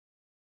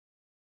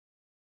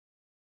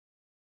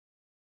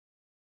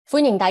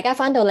歡迎大家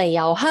返到嚟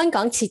由香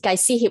港設計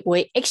師協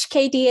會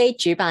HKDA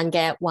主辦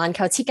嘅環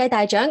球設計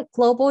大獎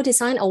Global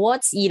Design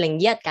Awards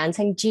 2021簡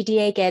稱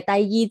GDA 嘅第二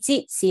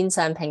節線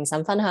上評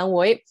審分享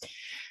會。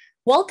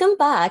Welcome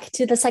back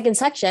to the second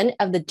section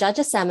of the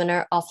Judges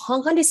Seminar of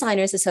Hong Kong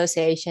Designers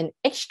Association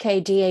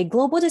HKDA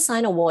Global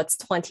Design Awards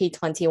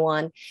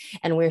 2021.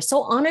 And we're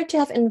so honored to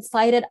have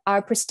invited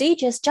our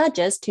prestigious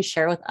judges to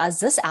share with us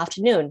this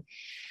afternoon.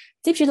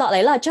 接住落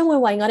嚟啦，將會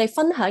為我哋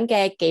分享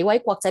嘅幾位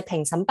國際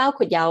評審包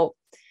括有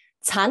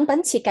產品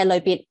設計類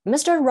別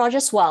Mr. Roger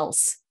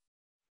Swells，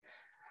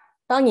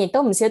 當然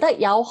都唔少得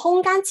有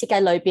空間設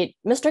計類別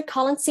Mr.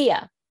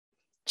 Colin，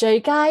 最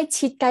佳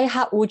設計客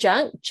戶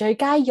獎、最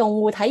佳用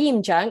戶體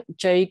驗獎、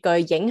最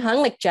具影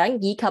響力獎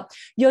以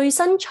及銳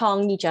新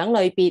創意獎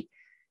類別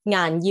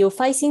顏耀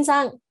輝先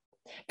生。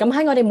咁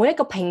喺我哋每一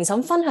個評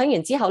審分享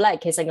完之後咧，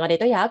其實我哋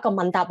都有一個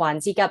問答環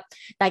節㗎。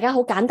大家好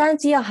簡單，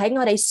只要喺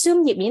我哋 Zoom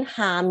頁面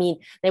下面，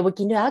你會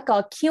見到有一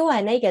個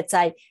Q&A 嘅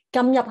掣，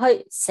撳入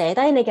去寫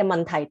低你嘅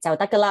問題就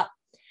得㗎啦。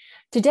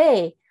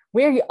Today,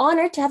 we are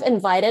honored to have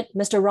invited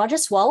Mr. Roger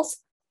Swells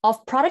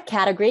of Product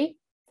Category,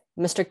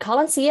 Mr.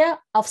 Colin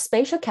of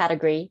Spatial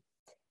Category,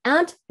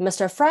 and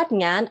Mr. Fred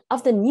Ngan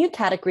of the new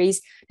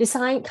categories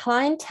Design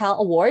Clientele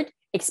Award,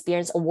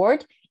 Experience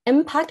Award,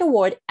 Impact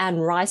Award,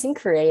 and Rising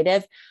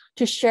Creative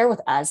to share with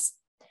us.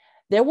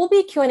 There will be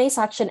a Q&A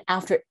section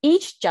after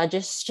each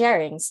judge's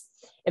sharings.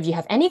 If you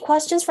have any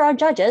questions for our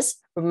judges,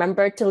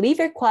 remember to leave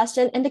your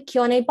question in the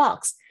Q&A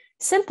box.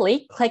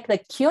 Simply click the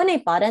Q&A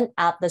button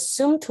at the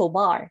Zoom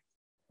toolbar.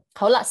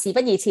 好啦，事不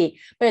宜遲，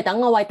不如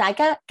等我為大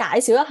家介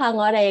紹一下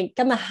我哋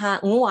今日下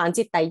午環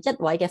節第一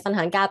位嘅分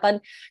享嘉賓，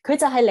佢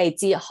就係嚟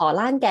自荷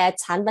蘭嘅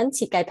產品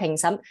設計評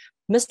審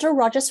Mr.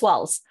 Roger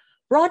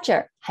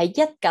Swells。Roger 喺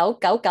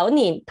1999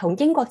年同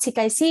英國設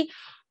計師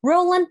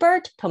Roland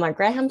Bird 同埋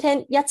Graham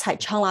Hind 一齊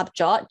創立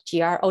咗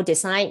GRO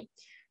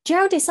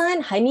Design。GRO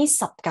Design 喺呢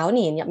19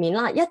年入面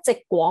啦，一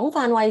直廣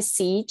泛為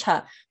市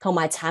場同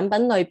埋產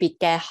品類別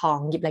嘅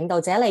行業領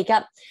導者嚟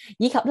㗎，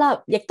以及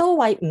啦，亦都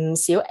為唔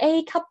少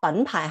A 級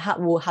品牌客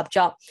戶合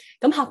作。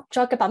咁合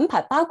作嘅品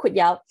牌包括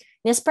有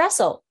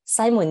Nespresso、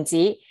西門子、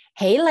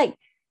喜力、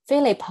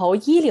飛利浦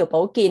醫療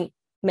保健、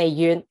微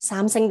軟、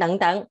三星等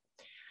等。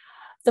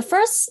The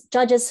first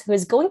judges who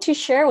is going to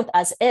share with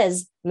us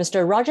is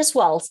Mr. Roger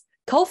Swells,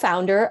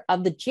 co-founder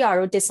of the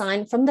GRO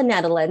Design from the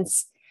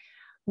Netherlands.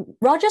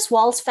 Roger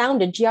Swells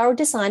founded GRO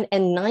Design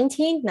in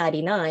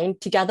 1999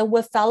 together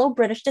with fellow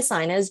British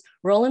designers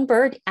Roland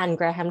Bird and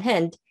Graham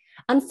Hind.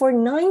 And for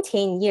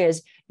 19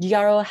 years,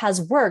 GRO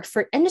has worked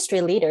for industry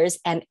leaders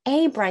and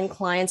A-brand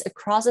clients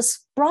across a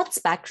broad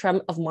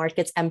spectrum of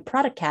markets and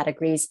product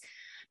categories.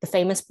 The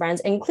famous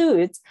brands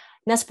include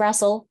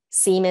Nespresso,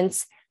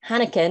 Siemens,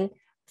 Heineken,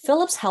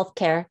 Philips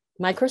Healthcare,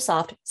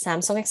 Microsoft,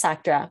 Samsung,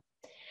 etc.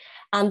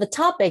 And the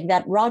topic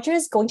that Roger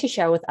is going to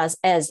share with us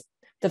is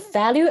the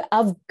value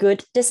of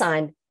good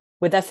design.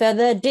 Without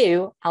further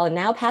ado, I'll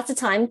now pass the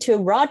time to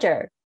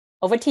Roger.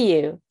 Over to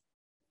you.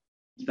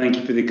 Thank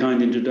you for the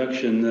kind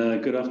introduction.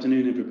 Good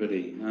afternoon,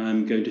 everybody.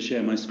 I'm going to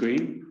share my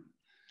screen.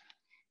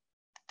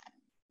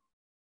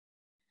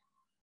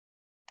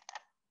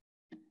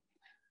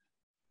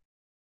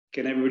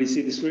 Can everybody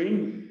see the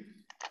screen?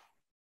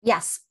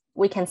 Yes,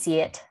 we can see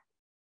it.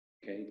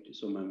 Okay,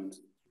 just a moment.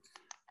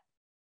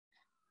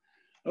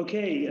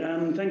 Okay,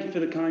 thank you for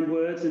the kind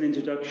words and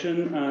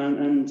introduction,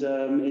 and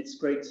it's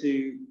great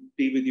to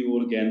be with you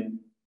all again.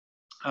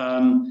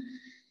 I'm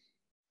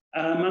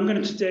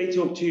going to today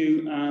talk to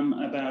you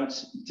about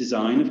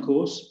design, of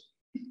course.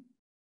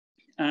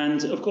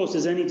 And of course,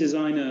 as any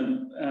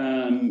designer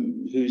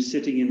who's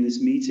sitting in this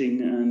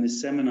meeting and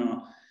this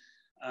seminar,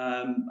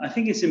 I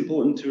think it's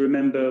important to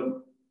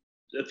remember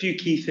a few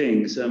key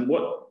things.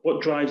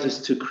 What drives us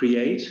to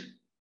create?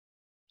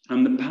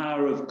 And the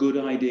power of good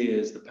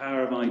ideas, the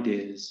power of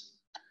ideas.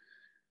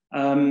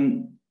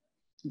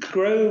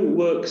 GRO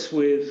works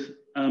with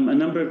a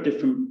number of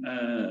different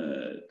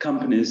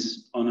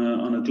companies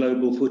on a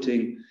global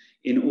footing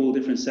in all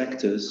different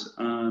sectors.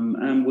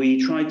 And we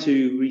try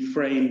to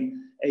reframe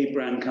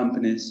A-brand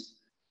companies.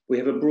 We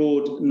have a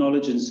broad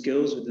knowledge and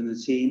skills within the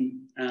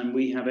team, and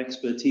we have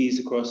expertise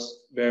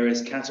across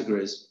various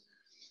categories.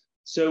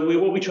 So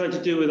what we try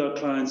to do with our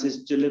clients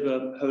is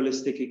deliver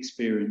holistic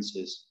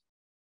experiences.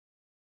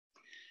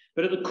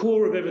 But at the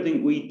core of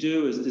everything we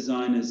do as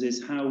designers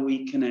is how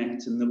we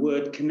connect, and the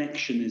word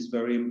connection is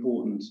very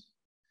important.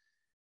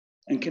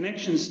 And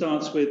connection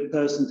starts with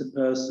person to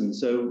person.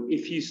 So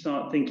if you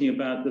start thinking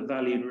about the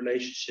valued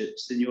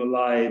relationships in your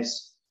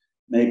lives,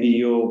 maybe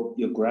your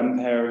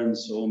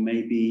grandparents, or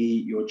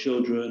maybe your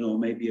children, or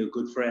maybe a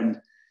good friend,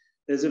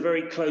 there's a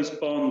very close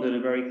bond and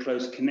a very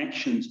close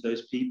connection to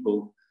those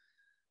people.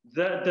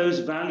 Those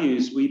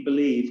values, we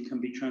believe, can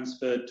be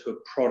transferred to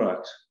a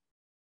product.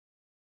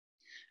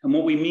 And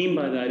what we mean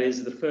by that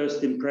is the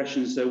first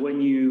impression. So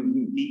when you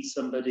meet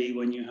somebody,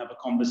 when you have a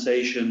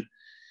conversation,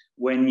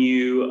 when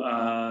you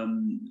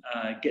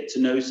get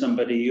to know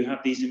somebody, you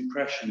have these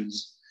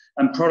impressions.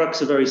 And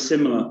products are very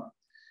similar.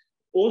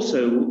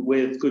 Also,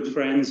 with good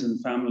friends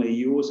and family,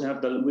 you also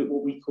have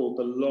what we call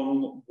the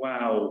long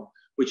wow,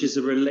 which is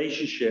a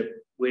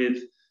relationship with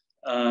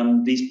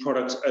these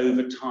products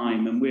over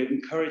time. And we're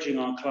encouraging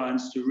our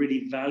clients to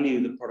really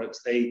value the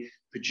products they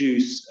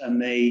produce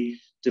and they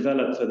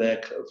develop for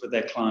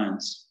their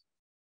clients.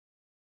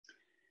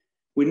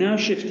 We're now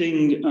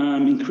shifting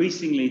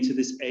increasingly to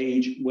this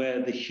age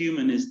where the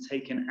human is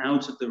taken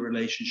out of the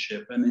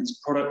relationship and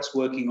it's products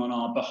working on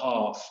our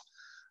behalf.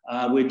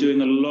 We're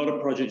doing a lot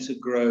of projects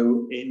that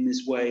grow in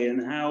this way,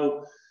 and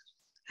how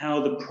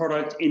the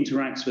product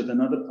interacts with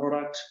another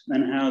product,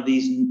 and how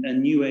a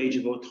new age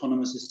of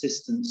autonomous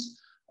assistants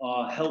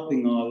are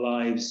helping our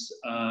lives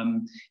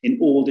in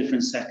all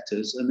different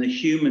sectors. And the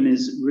human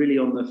is really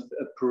on the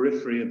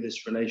periphery of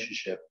this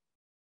relationship.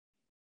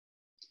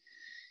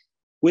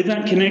 With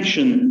that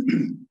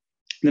connection,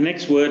 the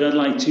next word I'd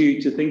like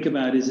to think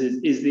about is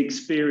the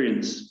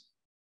experience.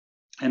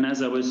 And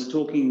as I was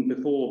talking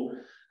before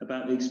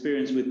about the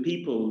experience with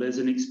people, there's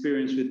an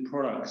experience with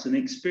products. And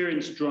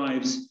experience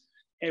drives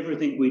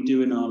everything we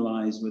do in our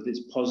lives, whether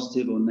it's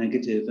positive or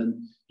negative.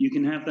 And you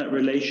can have that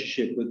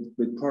relationship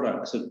with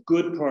products. A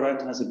good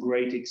product has a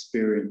great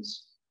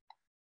experience.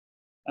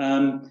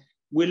 We're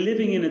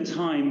living in a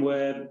time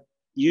where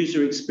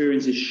user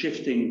experience is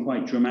shifting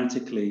quite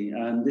dramatically.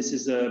 And this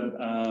is a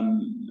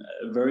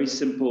very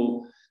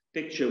simple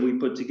picture we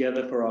put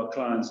together for our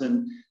clients.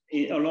 And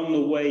along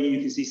the way,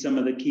 you can see some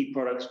of the key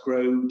products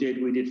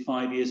we did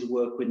 5 years of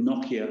work with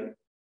Nokia,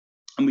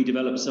 and we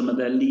developed some of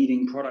their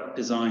leading product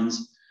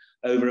designs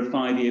over a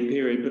 5-year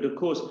period. But of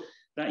course,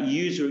 that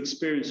user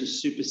experience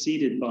was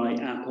superseded by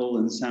Apple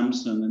and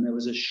Samsung, and there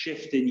was a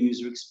shift in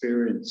user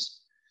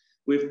experience.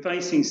 We're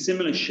facing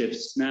similar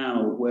shifts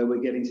now where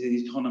we're getting to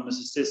these autonomous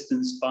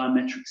assistants,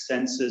 biometric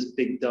sensors,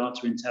 big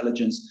data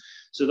intelligence.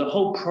 So the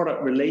whole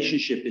product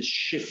relationship is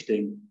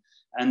shifting.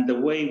 And the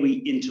way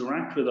we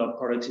interact with our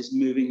products is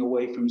moving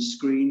away from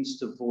screens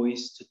to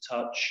voice to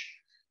touch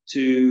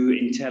to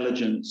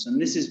intelligence. And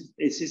this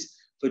is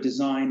for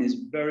design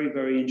is very,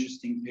 very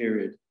interesting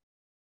period.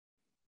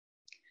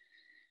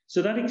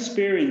 So that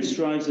experience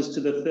drives us to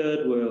the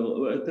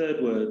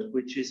third word,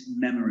 which is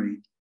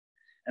memory.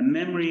 And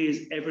memory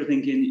is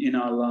everything in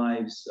our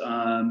lives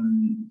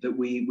that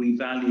we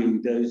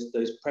value,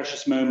 those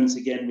precious moments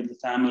again with the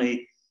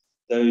family,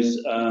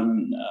 those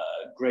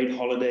great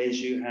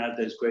holidays you had,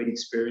 those great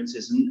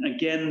experiences. And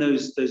again,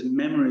 those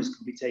memories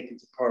can be taken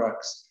to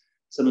products.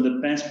 Some of the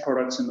best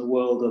products in the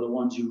world are the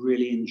ones you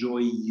really enjoy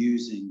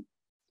using.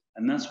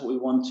 And that's what we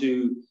want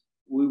you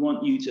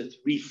to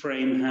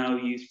reframe how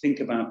you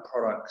think about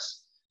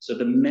products. So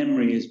the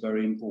memory is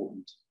very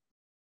important.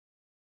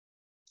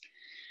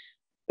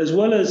 As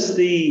well as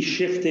the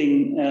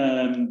shifting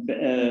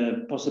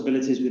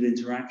possibilities with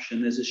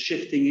interaction, there's a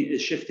shift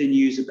in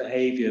user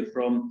behavior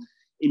from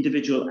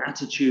individual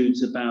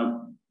attitudes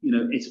about,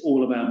 it's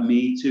all about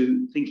me,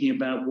 to thinking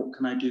about what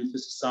can I do for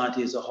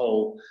society as a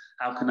whole?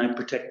 How can I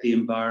protect the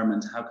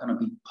environment? How can I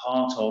be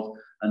part of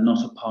and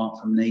not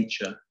apart from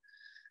nature?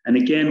 And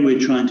again, we're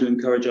trying to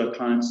encourage our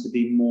clients to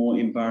be more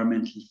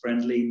environmentally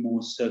friendly,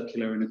 more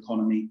circular in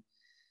economy.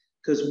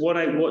 Because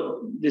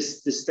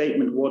this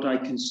statement, what I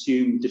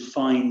consume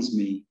defines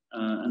me.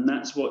 And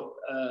that's what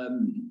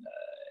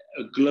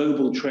a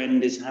global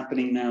trend is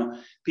happening now.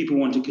 People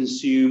want to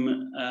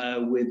consume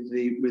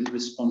with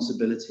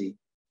responsibility.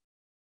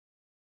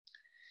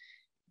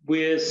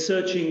 We're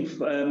searching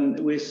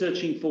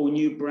for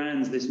new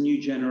brands, this new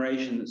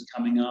generation that's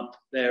coming up.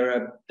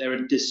 They're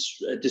a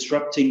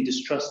disrupting,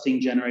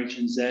 distrusting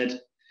Generation Z.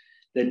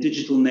 They're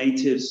digital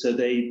natives, so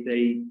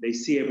they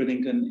see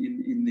everything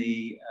in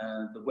the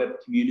web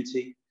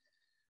community.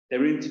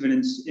 They're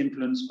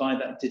influenced by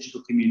that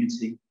digital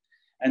community,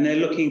 and they're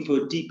looking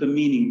for deeper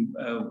meaning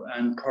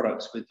and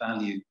products with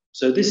value.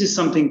 So this is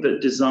something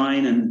that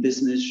design and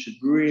business should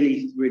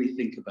really, really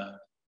think about.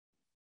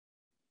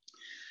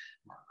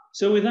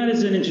 So with that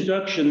as an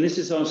introduction, this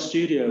is our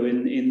studio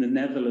in the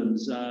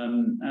Netherlands.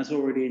 As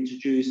already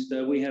introduced,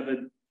 we have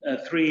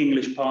 3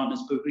 English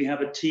partners, but we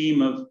have a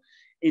team of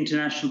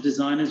international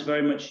designers,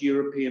 very much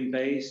European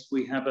based.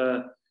 We have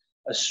a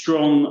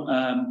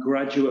strong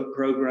graduate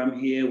program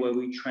here where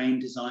we train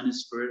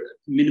designers for a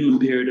minimum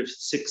period of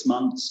 6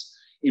 months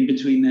in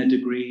between their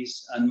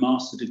degrees and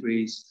master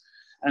degrees.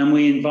 And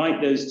we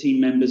invite those team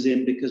members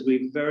in because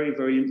we're very,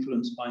 very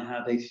influenced by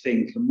how they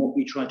think. And what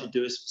we try to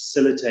do is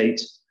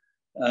facilitate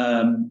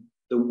the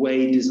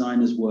way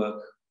designers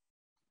work.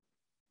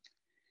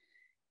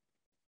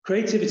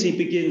 Creativity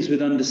begins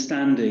with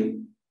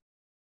understanding.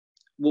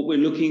 What we're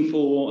looking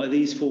for are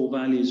these 4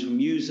 values from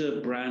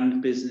user,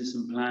 brand, business,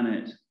 and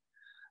planet.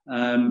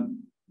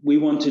 We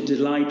want to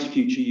delight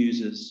future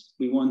users.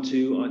 We want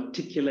to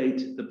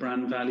articulate the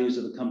brand values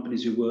of the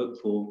companies we work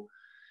for.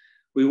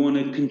 We want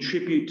to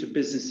contribute to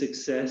business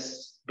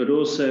success, but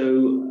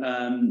also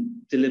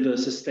deliver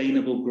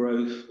sustainable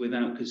growth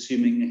without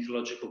consuming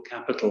ecological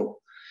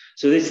capital.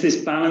 So it's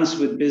this balance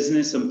with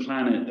business and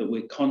planet that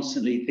we're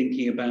constantly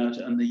thinking about,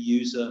 and the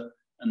user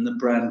and the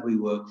brand we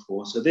work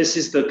for. So this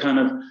is the kind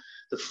of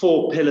the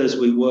 4 pillars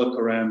we work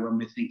around when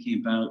we're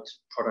thinking about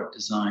product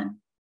design.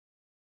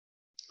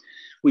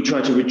 We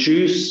try to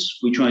reduce,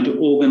 we try to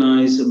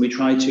organize, and we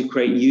try to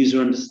create user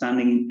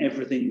understanding in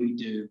everything we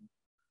do.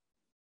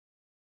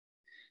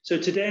 So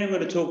today I'm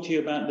going to talk to you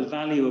about the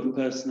value of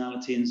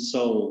personality and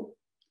soul.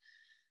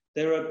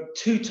 There are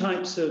 2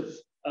 types of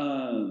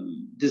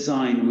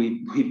design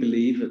we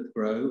believe at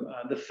Grow.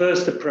 The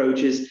first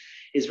approach is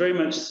very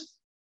much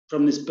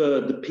from this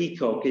bird, the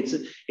peacock.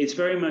 It's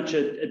very much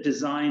a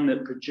design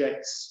that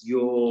projects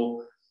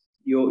your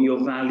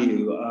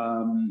value.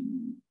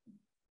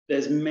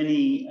 There's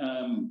many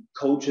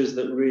cultures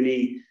that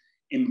really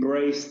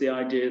embrace the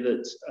idea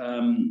that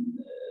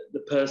the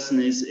person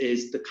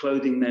is the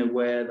clothing they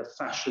wear, the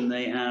fashion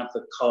they have,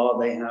 the car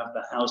they have,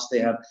 the house they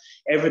have.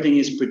 Everything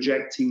is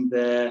projecting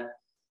their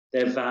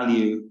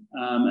value,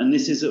 and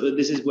this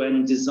is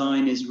when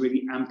design is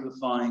really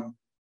amplifying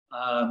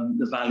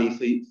the value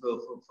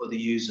for the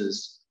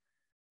users.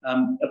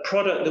 A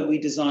product that we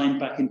designed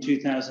back in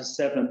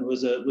 2007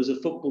 was a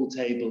football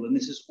table, and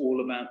this is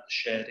all about the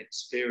shared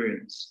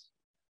experience.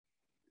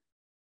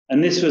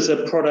 And this was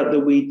a product that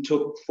we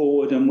took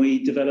forward, and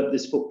we developed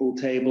this football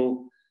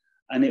table,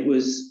 and it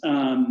was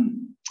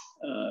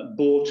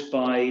bought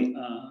by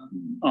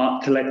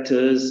art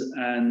collectors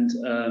and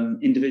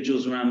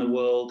individuals around the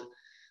world.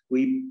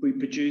 We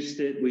produced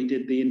it, we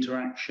did the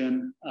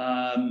interaction,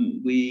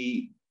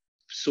 we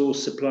sourced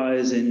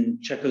suppliers in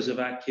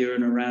Czechoslovakia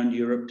and around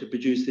Europe to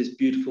produce this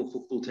beautiful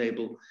football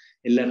table,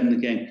 11 the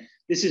game.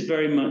 This is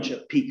very much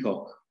a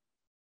peacock.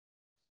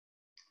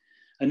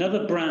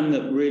 Another brand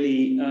that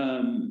really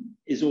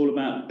is all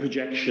about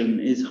projection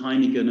is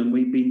Heineken, and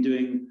we've been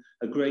doing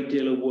a great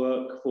deal of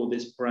work for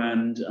this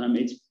brand.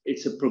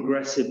 It's a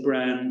progressive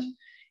brand,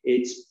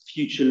 it's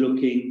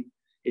future-looking,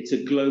 it's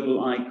a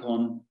global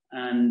icon,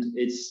 and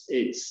it's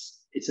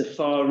a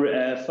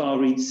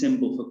far-reach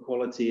symbol for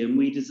quality. And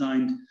we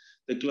designed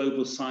the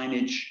global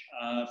signage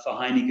for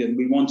Heineken.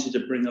 We wanted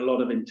to bring a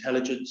lot of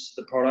intelligence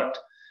to the product,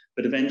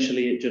 but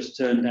eventually it just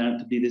turned out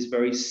to be this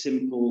very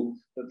simple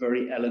but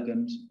very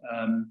elegant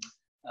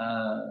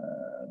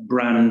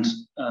brand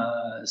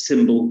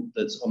symbol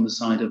that's on the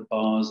side of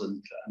bars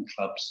and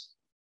clubs.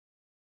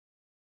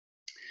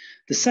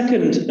 The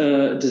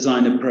second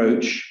design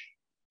approach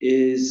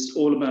is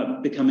all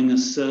about becoming a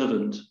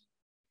servant.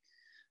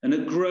 And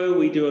at Grow,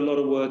 we do a lot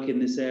of work in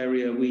this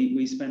area.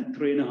 We spent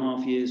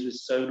 3.5 years with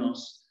Sonos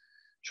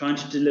trying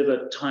to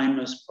deliver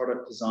timeless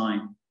product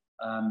design.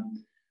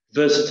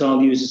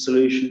 Versatile user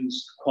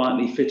solutions,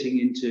 quietly fitting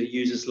into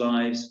users'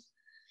 lives.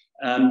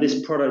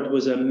 This product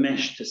was a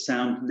meshed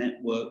sound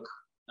network,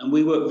 and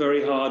we worked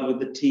very hard with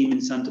the team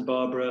in Santa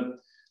Barbara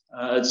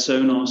at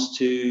Sonos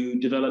to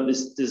develop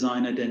this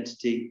design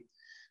identity.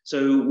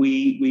 So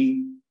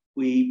we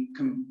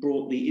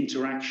brought the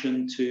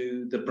interaction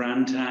to the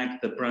brand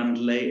tag, the brand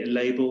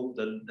label,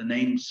 the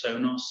name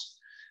Sonos,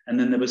 and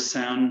then there was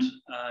sound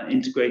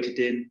integrated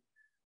in.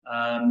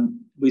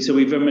 So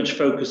we very much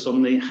focused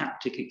on the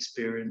haptic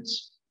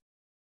experience.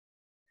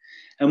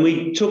 And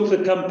we took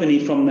the company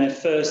from their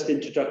first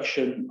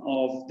introduction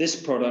of this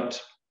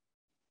product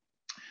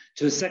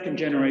to a second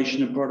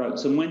generation of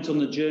products and went on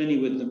the journey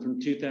with them from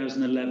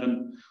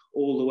 2011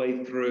 all the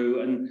way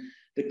through. And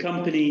the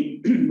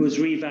company was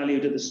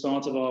revalued at the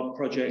start of our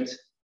project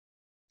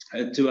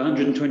to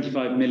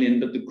 125 million,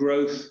 but the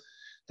growth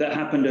that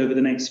happened over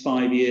the next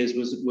 5 years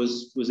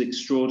was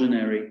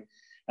extraordinary.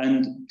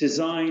 And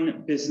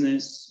design,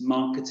 business,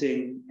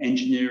 marketing,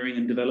 engineering,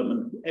 and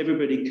development,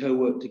 everybody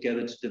co-worked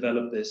together to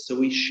develop this. So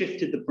we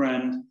shifted the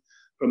brand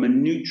from a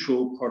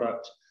neutral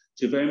product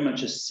to very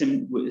much a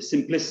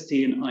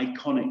simplicity and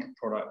iconic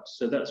product.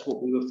 So that's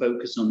what we were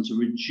focused on, to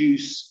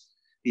reduce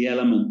the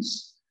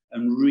elements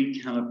and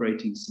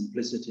recalibrating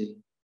simplicity.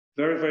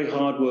 Very, very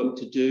hard work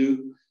to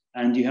do,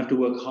 and you have to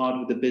work hard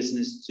with the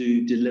business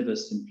to deliver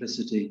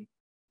simplicity.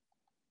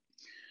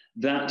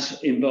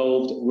 That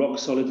involved rock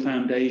solid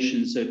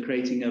foundations, so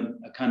creating a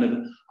kind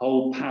of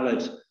whole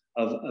palette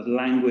of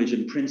language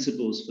and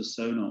principles for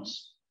Sonos,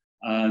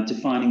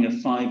 defining a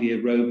 5-year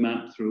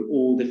roadmap through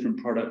all different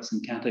products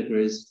and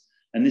categories.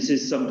 And this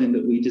is something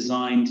that we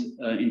designed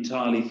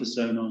entirely for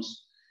Sonos,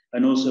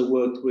 and also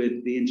worked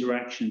with the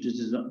interaction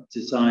to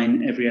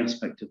design every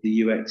aspect of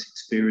the UX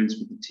experience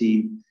with the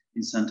team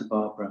in Santa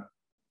Barbara.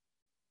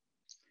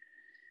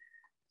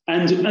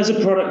 And as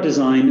a product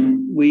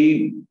design,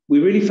 we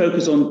really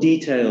focus on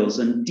details,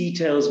 and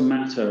details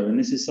matter. And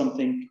this is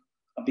something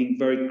I've been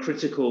very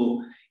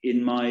critical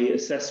in my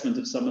assessment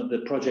of some of the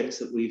projects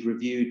that we've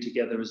reviewed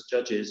together as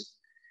judges.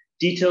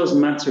 Details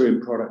matter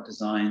in product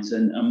designs,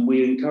 and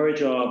we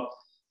encourage our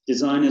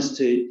designers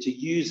to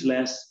use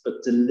less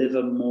but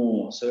deliver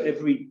more. So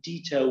every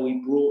detail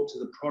we brought to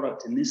the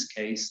product in this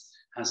case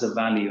has a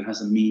value, has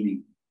a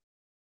meaning.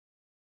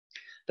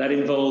 That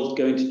involved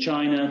going to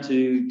China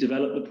to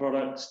develop the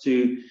products,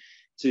 to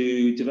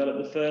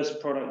develop the first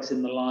products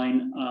in the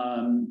line,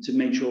 to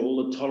make sure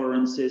all the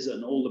tolerances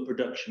and all the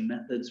production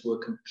methods were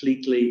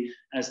completely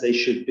as they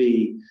should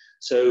be.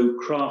 So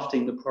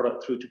crafting the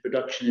product through to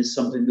production is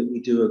something that we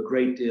do a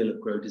great deal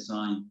at Grow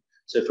Design.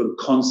 So from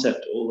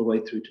concept all the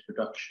way through to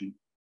production.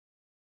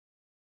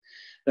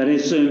 That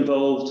also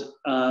involved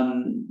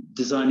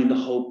designing the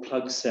whole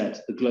plug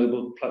set, the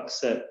global plug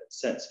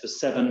sets for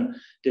 7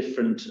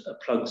 different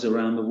plugs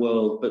around the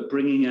world, but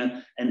bringing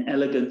an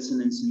elegance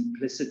and a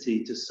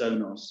simplicity to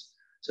Sonos.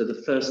 So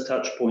the first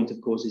touch point,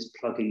 of course, is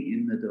plugging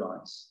in the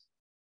device.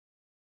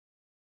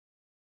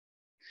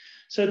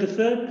 So the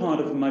third part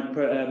of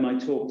my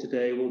talk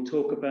today will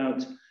talk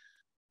about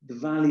the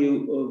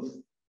value of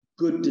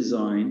good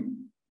design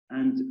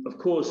and, of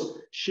course,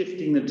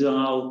 shifting the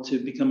dial to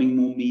becoming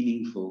more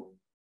meaningful.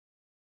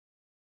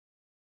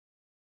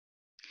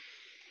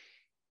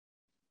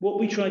 What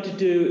we try to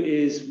do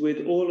is,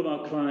 with all of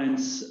our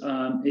clients,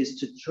 is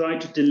to try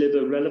to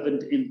deliver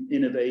relevant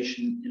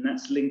innovation, and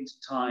that's linked to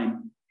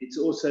time. It's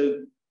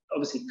also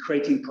obviously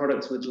creating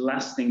products with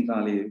lasting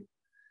value,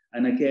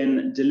 and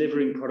again,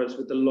 delivering products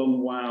with the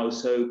long wow.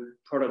 So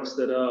products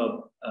that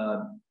are,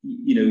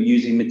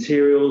 using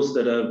materials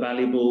that are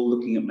valuable,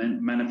 looking at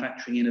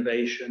manufacturing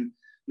innovation,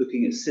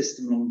 looking at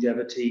system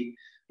longevity,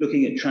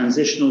 looking at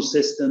transitional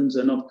systems,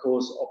 and of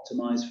course,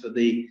 optimize for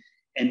the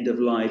end of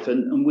life.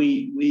 And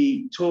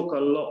we talk a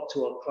lot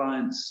to our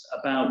clients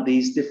about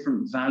these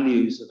different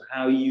values of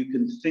how you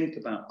can think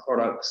about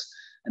products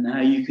and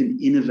how you can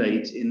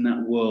innovate in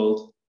that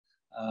world.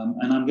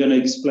 And I'm going to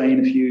explain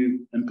a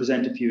few and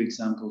present a few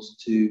examples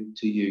to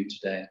you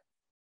today.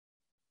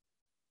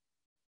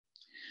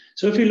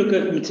 So if you look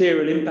at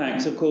material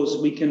impacts, of course,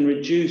 we can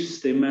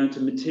reduce the amount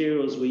of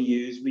materials we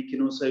use. We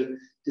can also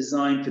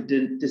design for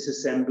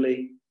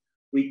disassembly.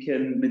 We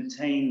can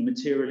maintain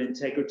material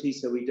integrity,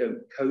 so we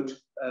don't coat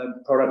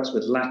products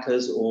with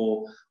lacquers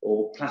or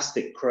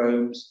plastic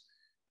chromes.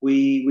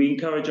 We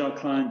encourage our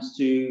clients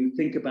to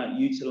think about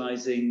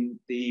utilizing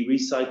the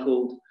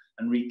recycled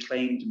and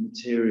reclaimed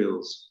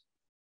materials.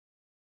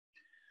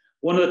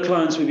 One of the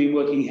clients we've been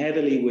working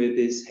heavily with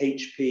is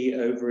HP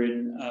over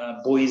in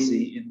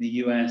Boise in the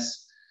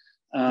US.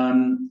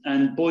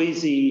 And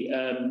Boise,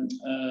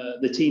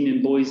 the team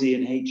in Boise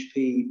and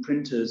HP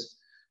printers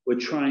were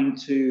trying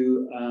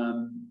to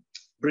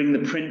bring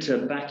the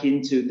printer back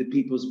into the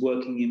people's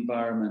working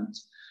environment.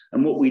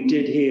 And what we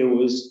did here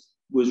was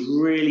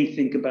really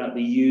think about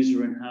the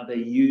user and how they're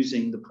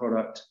using the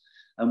product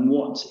and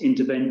what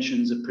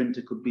interventions a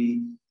printer could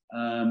be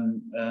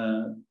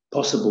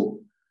possible.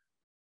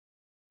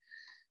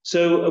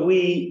 So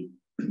we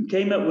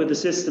came up with a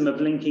system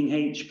of linking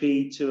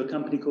HP to a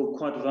company called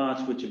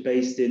Quadvart, which are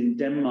based in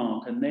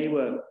Denmark, and they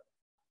were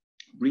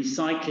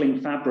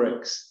recycling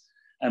fabrics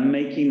and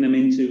making them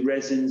into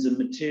resins and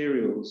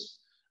materials.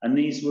 And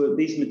these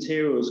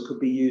materials could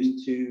be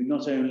used to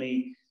not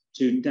only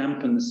to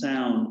dampen the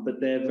sound,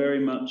 but they're very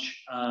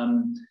much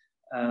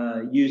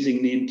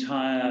using the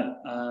entire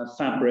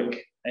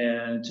fabric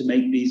to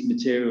make these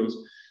materials.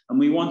 And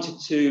we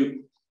wanted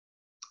to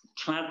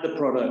clad the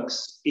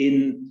products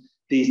in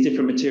these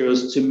different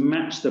materials to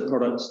match the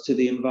products to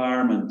the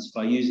environment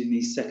by using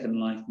these second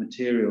life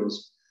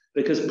materials,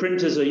 because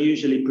printers are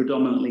usually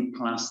predominantly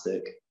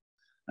plastic.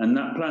 And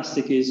that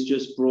plastic is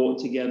just brought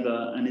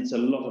together, and it's a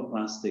lot of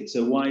plastic.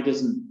 So why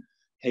doesn't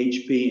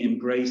HP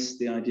embrace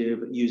the idea of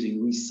using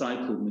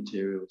recycled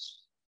materials?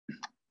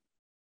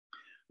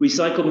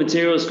 Recycled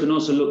materials can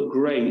also look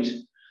great.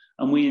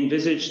 And we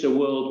envisaged a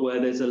world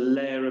where there's a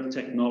layer of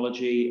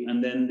technology,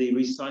 and then the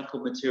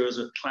recycled materials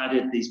are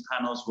cladded, these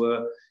panels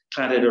were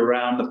cladded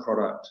around the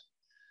product.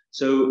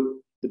 So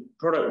the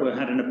product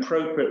had an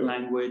appropriate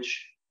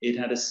language, it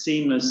had a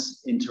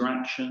seamless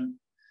interaction,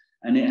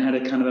 and it had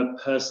a kind of a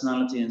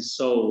personality and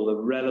soul,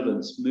 of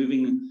relevance,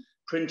 moving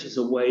printers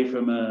away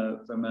from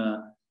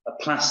a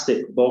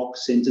plastic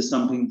box into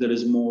something that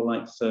is more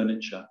like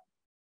furniture.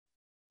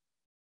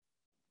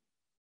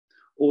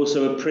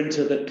 Also a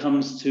printer that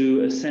comes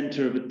to a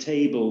center of a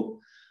table,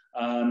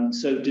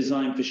 so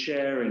designed for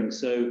sharing.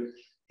 So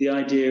the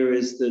idea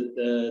is that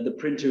the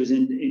printer is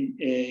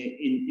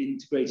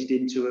integrated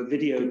into a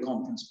video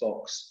conference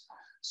box.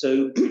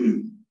 So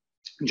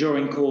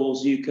during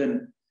calls, you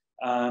can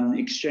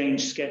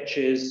exchange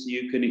sketches,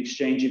 you can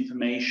exchange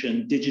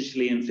information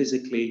digitally and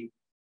physically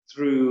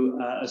through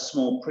a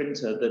small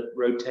printer that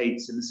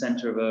rotates in the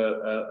center of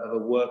a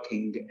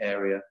working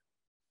area.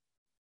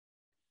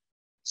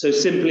 So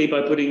simply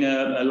by putting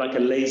like a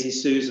lazy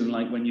Susan,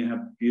 like when you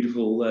have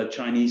beautiful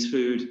Chinese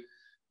food,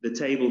 the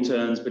table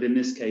turns, but in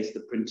this case, the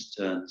printer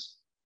turns.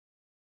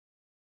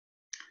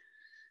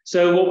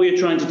 So what we were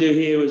trying to do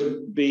here was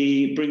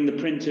bring the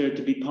printer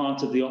to be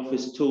part of the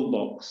office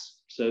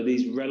toolbox. So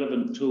these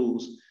relevant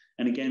tools,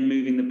 and again,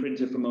 moving the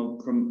printer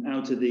from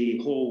out of the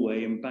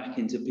hallway and back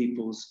into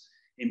people's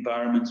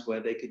environments where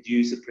they could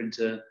use the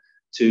printer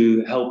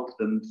to help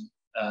them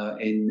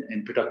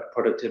in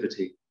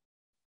productivity.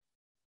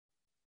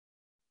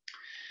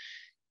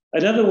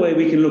 Another way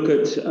we can look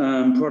at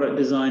product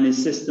design is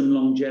system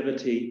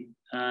longevity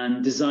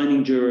and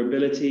designing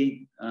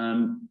durability,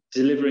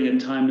 delivering a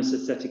timeless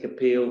aesthetic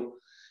appeal,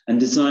 and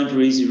design for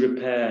easy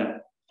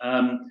repair.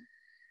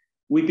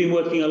 We've been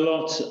working a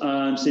lot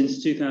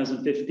since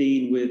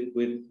 2015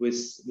 with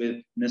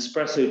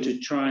Nespresso to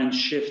try and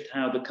shift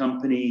how the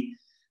company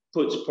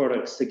puts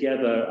products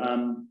together.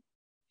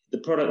 The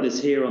product that's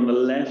here on the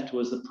left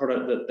was the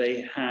product that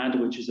they had,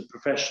 which is a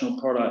professional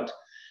product.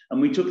 And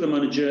we took them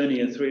on a journey,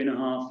 a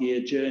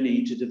 3.5-year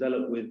journey, to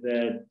develop with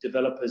their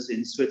developers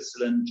in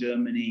Switzerland,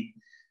 Germany,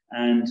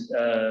 and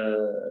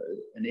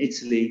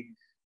Italy,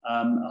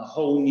 a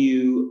whole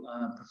new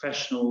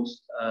professional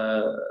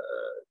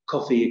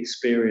coffee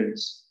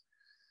experience.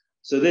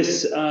 So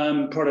this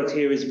product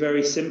here is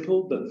very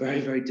simple, but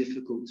very, very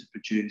difficult to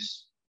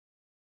produce.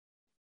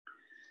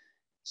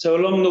 So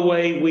along the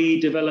way, we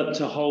developed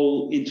a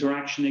whole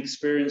interaction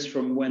experience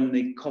from when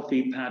the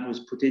coffee pad was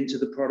put into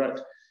the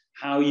product,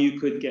 how you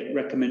could get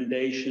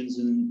recommendations.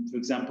 And for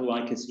example,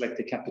 I could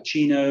select a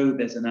cappuccino.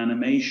 There's an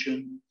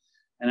animation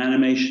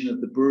of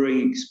the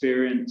brewing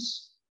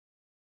experience.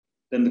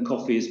 Then the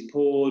coffee is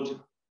poured.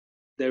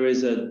 There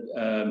is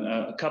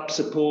a cup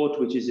support,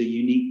 which is a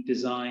unique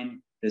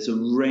design. There's a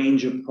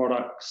range of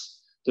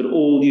products that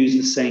all use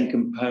the same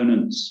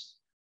components.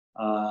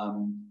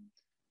 From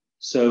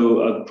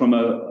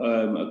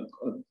a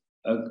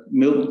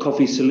milk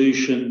coffee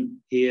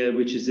solution here,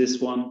 which is this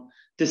one,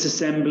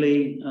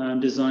 disassembly,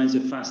 designs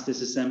of fast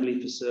disassembly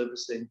for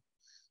servicing,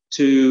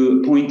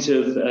 to point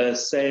of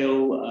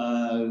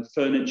sale,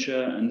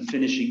 furniture and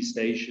finishing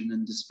station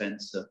and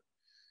dispenser.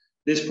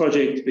 This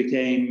project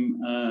became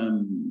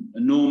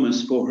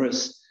enormous for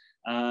us,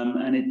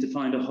 and it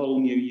defined a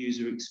whole new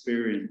user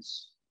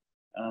experience.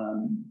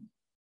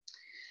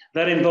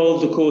 That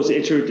involved, of course,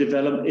 iterative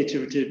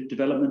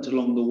development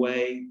along the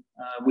way.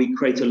 We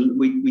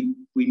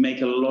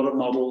make a lot of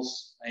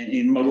models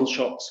in model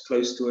shops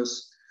close to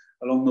us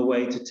along the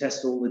way to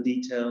test all the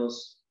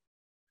details.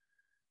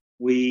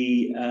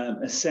 We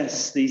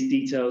assess these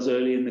details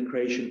early in the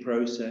creation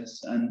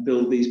process and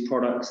build these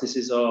products. This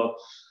is our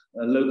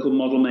local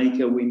model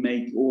maker. We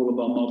make all of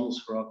our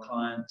models for our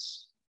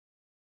clients.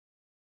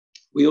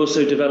 We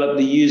also develop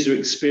the user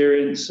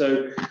experience.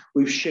 So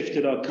we've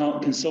shifted our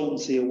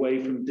consultancy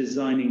away from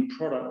designing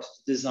products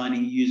to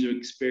designing user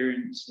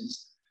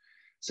experiences.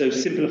 So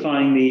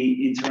simplifying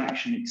the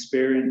interaction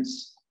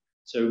experience.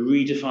 So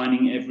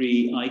redefining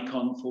every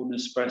icon for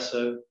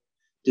Nespresso,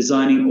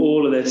 designing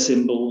all of their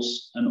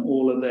symbols and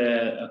all of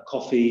their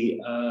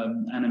coffee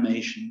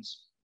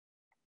animations.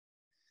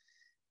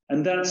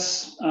 And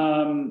that's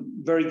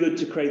very good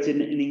to create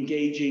an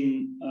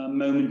engaging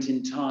moment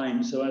in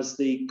time. So as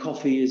the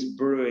coffee is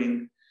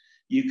brewing,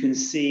 you can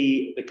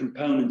see the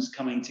components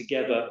coming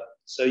together.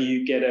 So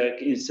you get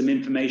some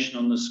information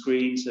on the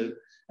screen, so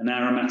an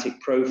aromatic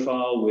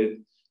profile with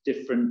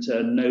different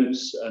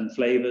notes and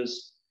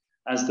flavors.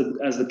 As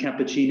the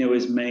cappuccino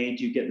is made,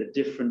 you get the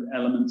different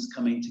elements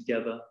coming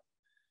together.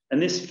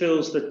 And this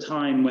fills the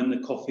time when the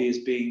coffee is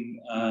being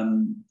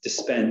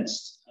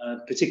dispensed,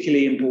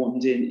 particularly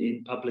important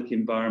in public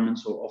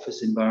environments or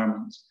office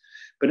environments.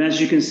 But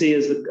as you can see,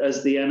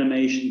 as the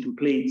animation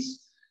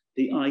completes,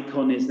 the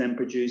icon is then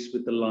produced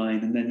with the line,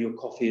 and then your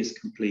coffee is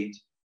complete.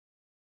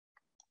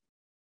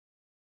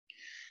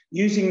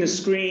 Using the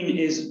screen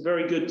is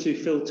very good to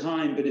fill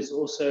time, but it's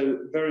also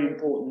very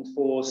important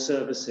for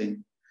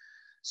servicing.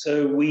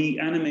 So we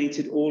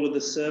animated all of the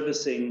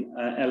servicing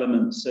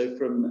elements. So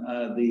from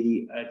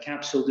the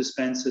capsule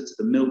dispenser to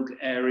the milk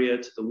area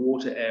to the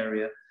water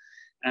area.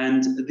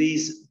 And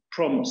these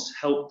prompts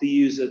help the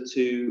user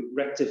to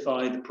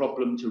rectify the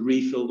problem, to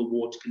refill the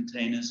water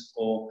containers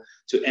or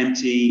to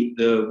empty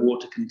the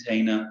water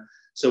container.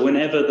 So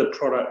whenever the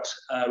product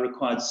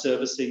required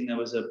servicing, there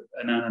was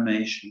an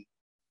animation.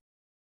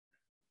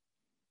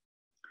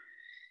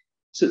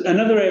 So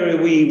another area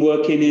we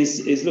work in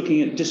is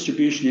looking at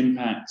distribution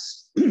impacts.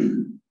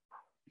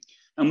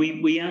 And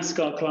we ask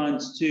our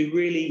clients to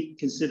really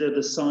consider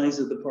the size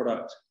of the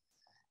product.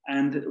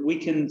 And we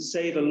can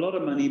save a lot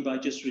of money by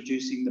just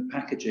reducing the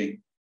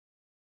packaging.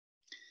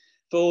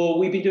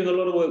 We've been doing a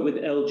lot of work with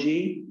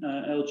LG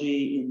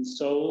in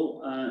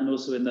Seoul and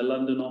also in the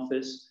London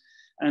office.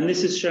 And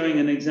this is showing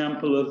an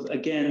example of,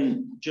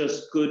 again,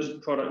 just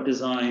good product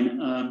design.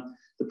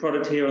 The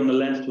product here on the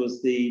left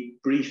was the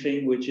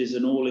briefing, which is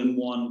an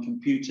all-in-one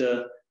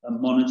computer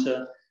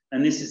monitor.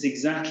 And this is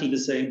exactly the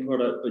same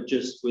product, but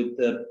just with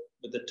the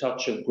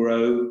touch of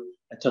grow,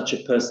 a touch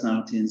of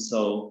personality and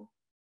soul.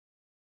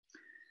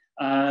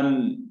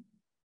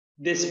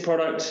 This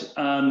product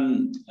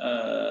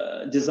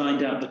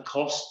designed out the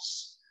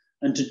costs.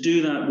 And to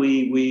do that,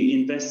 we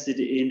invested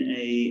in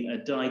a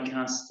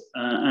die-cast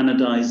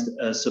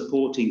anodized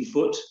supporting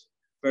foot,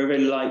 very,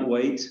 very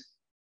lightweight,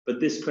 but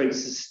this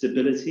creates a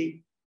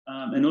stability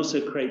and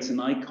also creates an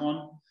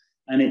icon,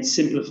 and it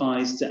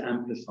simplifies to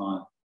amplify.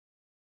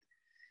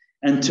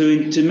 And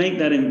to make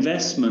that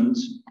investment,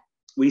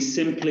 we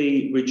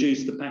simply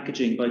reduced the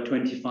packaging by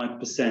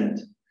 25%,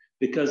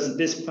 because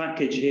this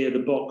package here, the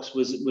box,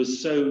 was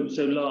so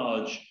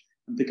large.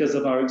 And because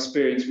of our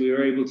experience, we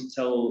were able to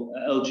tell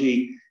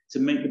LG to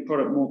make the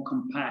product more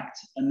compact.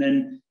 And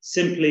then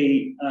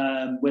simply,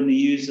 when the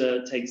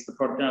user takes the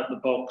product out of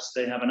the box,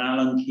 they have an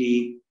Allen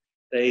key.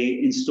 they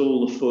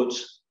install the foot,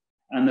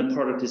 and the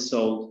product is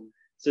sold.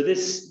 So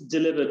this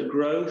delivered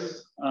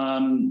growth.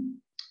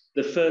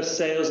 The first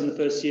sales in the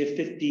first year,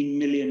 15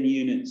 million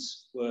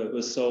units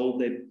were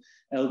sold.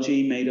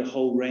 LG made a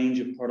whole range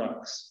of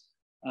products.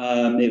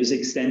 It was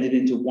extended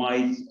into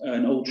wide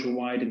and ultra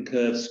wide and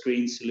curved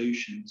screen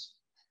solutions.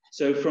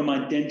 So from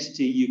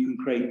identity, you can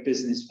create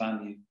business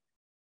value.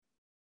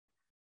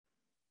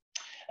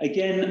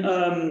 Again,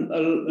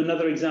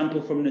 another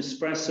example from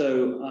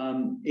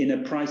Nespresso in a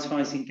price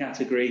fighting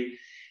category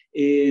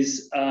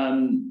is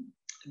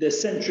the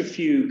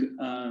centrifuge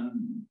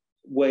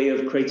way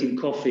of creating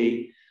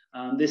coffee.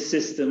 This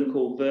system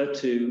called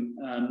Virtu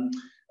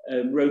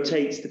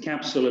rotates the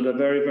capsule at a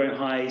very, very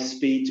high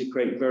speed to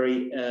create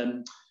very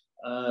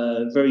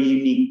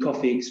unique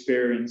coffee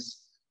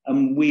experience.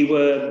 And we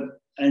were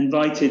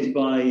invited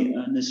by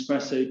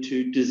Nespresso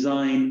to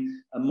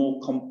design a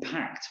more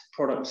compact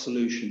product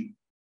solution.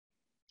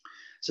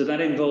 So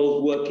that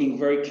involved working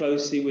very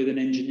closely with an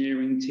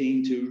engineering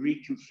team to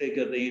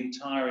reconfigure the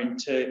entire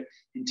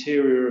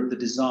interior of the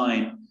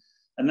design.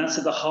 And that's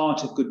at the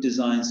heart of good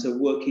design. So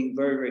working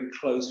very, very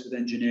close with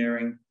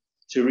engineering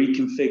to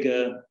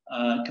reconfigure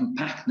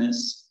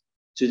compactness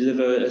to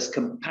deliver as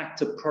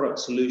compact a product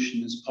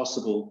solution as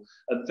possible,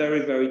 a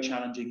very, very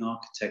challenging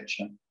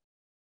architecture.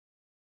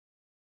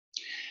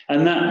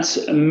 And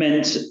that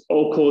meant,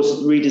 of course,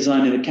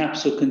 redesigning the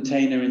capsule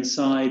container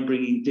inside,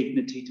 bringing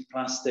dignity to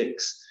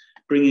plastics,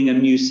 bringing a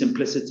new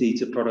simplicity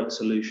to product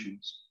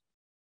solutions.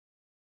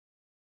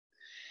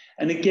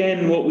 And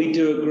again, what we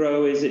do at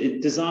Grow is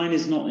design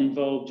is not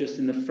involved just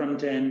in the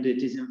front end,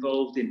 it is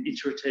involved in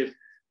iterative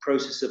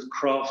process of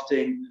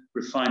crafting,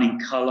 refining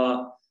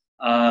color,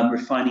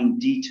 refining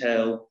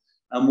detail.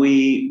 And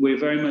we're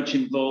very much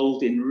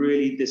involved in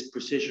really this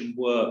precision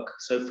work.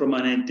 So from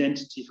an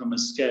identity, from a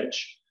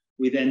sketch,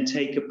 we then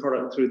take a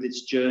product through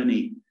this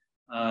journey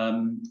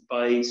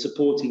by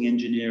supporting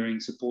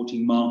engineering,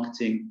 supporting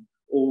marketing,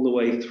 all the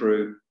way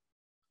through.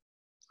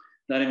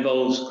 That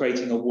involves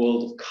creating a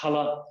world of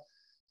color.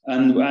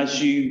 And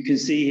as you can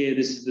see here,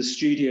 this is the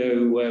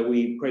studio where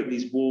we create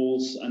these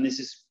walls, and this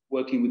is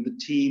working with the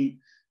team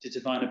to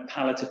define a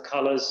palette of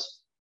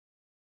colors.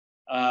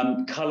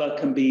 Color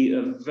can be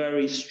a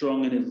very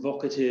strong and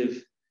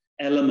evocative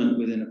element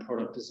within a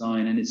product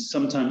design, and it's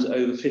sometimes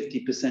over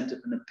 50% of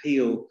an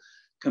appeal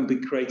can be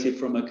created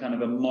from a kind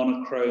of a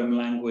monochrome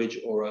language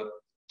or a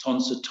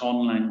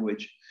ton-to-ton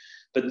language.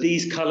 But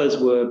these colors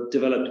were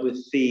developed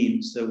with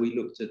themes. So we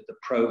looked at the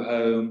Pro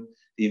Home,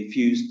 the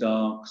infused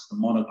darks, the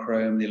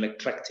monochrome, the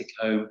eclectic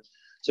home.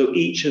 So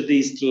each of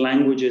these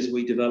languages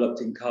we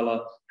developed in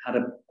color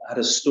had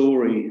a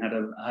story,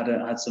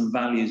 had some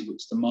values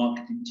which the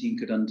marketing team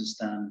could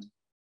understand.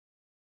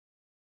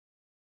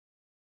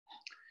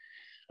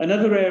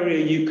 Another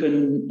area you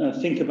can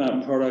think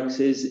about products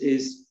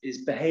is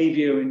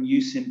behavior and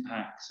use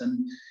impacts.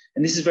 And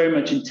this is very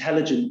much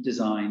intelligent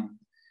design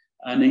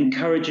and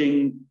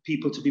encouraging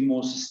people to be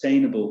more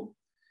sustainable.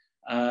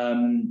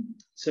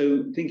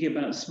 So thinking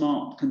about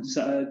smart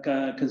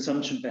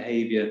consumption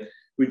behavior,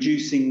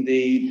 reducing the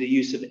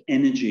use of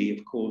energy,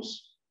 of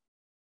course.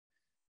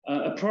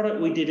 A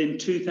product we did in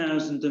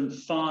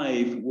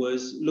 2005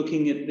 was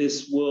looking at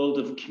this world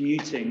of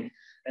commuting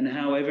and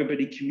how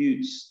everybody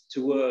commutes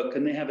to work,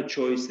 and they have a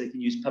choice. They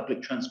can use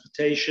public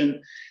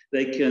transportation,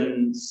 they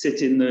can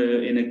sit in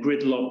a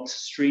gridlocked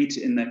street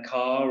in their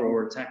car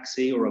or a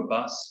taxi or a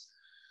bus,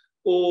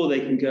 or they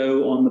can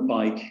go on the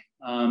bike.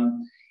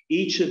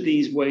 Each of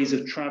these ways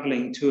of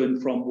traveling to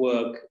and from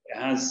work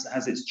has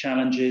its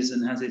challenges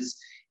and has its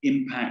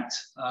impact.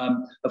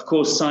 Of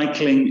course,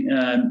 cycling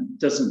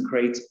doesn't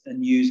create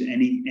and use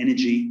any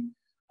energy.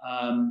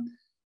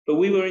 But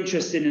we were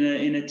interested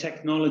in a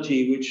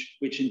technology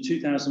which in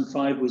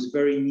 2005 was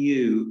very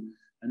new,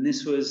 and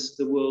this was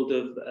the world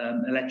of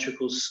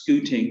electrical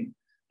scooting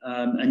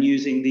and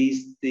using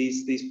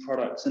these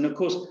products. And of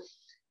course,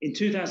 in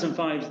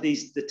 2005,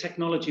 the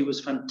technology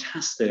was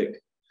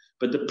fantastic,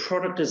 but the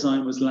product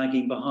design was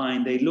lagging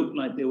behind. They looked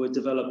like they were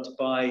developed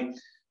by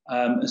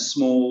a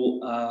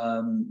small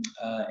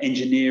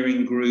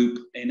engineering group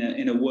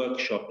in a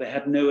workshop. They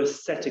had no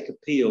aesthetic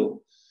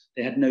appeal.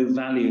 They had no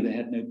value, they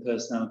had no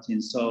personality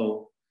and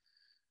soul.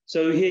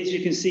 So here, as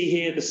you can see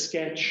here, the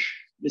sketch,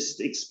 this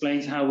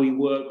explains how we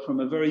work from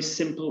a very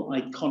simple,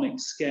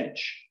 iconic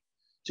sketch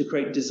to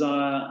create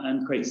desire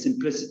and create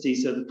simplicity.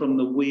 So that from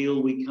the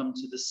wheel, we come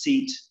to the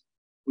seat,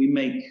 we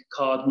make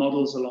card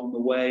models along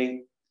the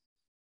way,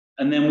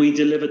 and then we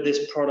delivered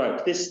this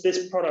product.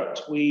 This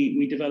product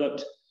we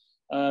developed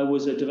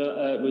was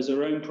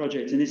our own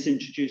project, and this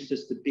introduced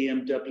us to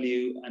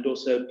BMW and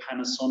also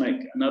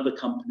Panasonic and other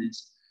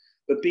companies.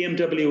 But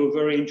BMW were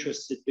very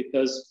interested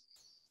because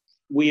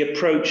we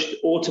approached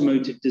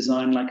automotive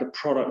design like a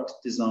product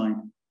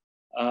design.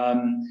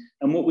 And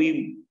what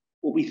we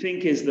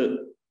think is that,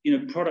 you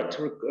know,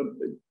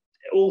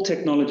 all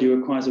technology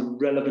requires a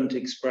relevant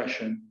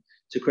expression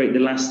to create the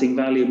lasting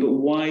value. But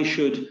why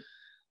should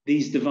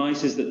these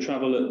devices that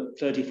travel at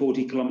 30,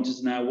 40 kilometers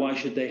an hour, why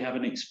should they have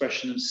an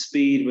expression of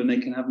speed when they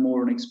can have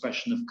more an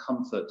expression of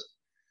comfort?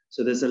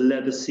 So there's a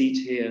leather seat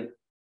here.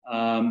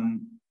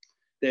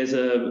 There's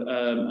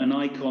an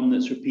icon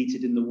that's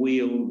repeated in the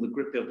wheel. The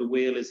grip of the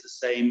wheel is the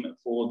same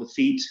for the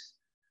feet,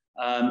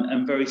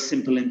 and very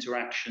simple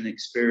interaction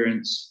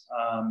experience.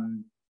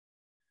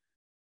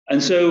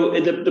 And so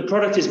the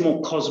product is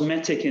more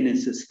cosmetic in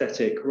its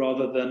aesthetic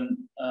rather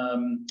than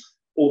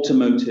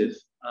automotive.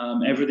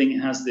 Everything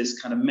has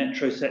this kind of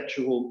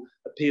metrosexual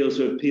appeal,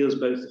 so it appeals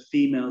both to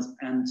females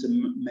and to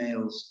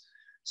males.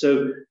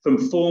 So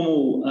from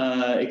formal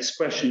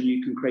expression,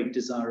 you can create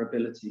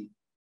desirability.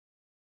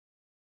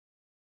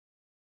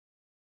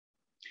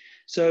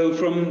 So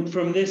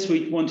from this,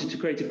 we wanted to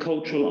create a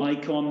cultural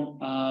icon.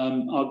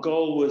 Our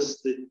goal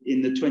was that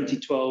in the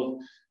 2012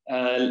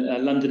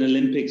 London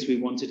Olympics, we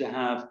wanted to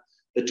have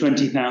the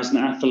 20,000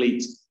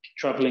 athletes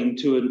traveling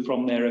to and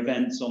from their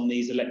events on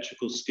these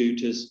electrical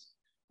scooters.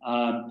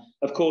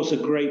 Of course, a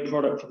great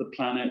product for the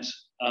planet.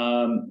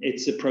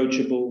 It's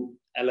approachable,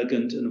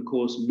 elegant, and of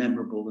course,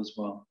 memorable as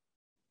well.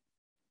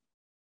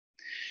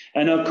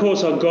 And of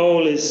course, our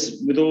goal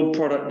is, with all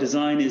product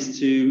design, is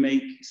to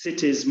make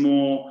cities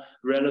more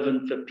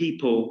relevant for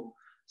people.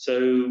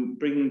 So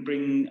bring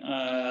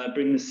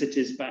the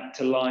cities back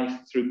to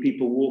life through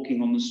people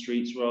walking on the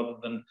streets rather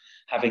than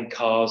having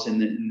cars in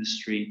the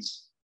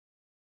streets.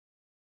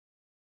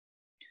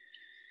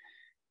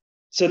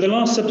 So the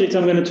last subject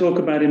I'm going to talk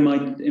about in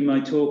my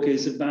talk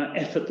is about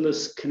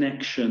effortless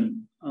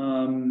connection.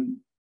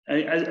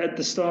 At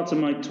the start of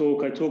my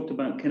talk, I talked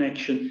about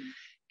connection.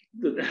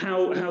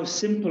 How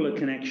simple a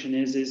connection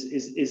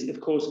is of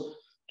course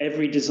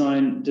every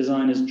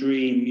designer's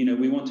dream. You know,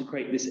 we want to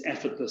create this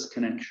effortless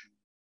connection.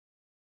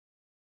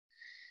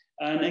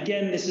 And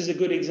again, this is a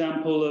good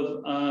example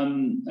of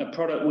a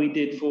product we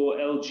did for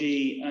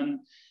LG, and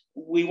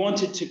we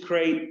wanted to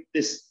create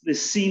this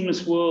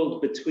seamless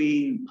world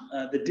between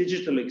the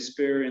digital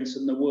experience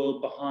and the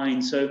world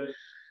behind. So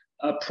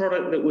a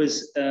product that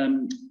was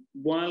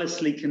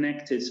wirelessly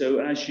connected. So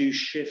as you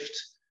shift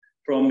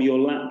from your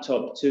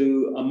laptop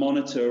to a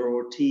monitor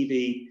or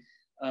TV,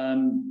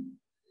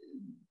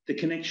 the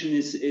connection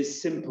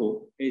is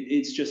simple.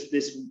 It's just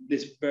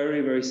this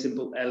very, very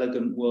simple,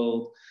 elegant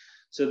world.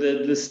 So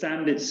the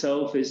stand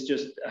itself is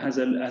has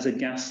a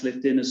gas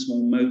lift in, a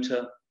small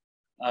motor.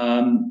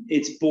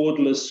 It's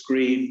borderless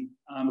screen.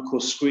 Of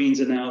course, screens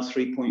are now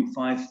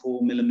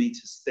 3.54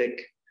 millimeters thick.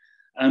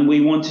 And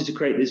we wanted to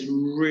create this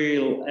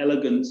real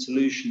elegant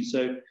solution.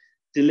 So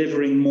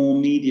delivering more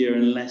media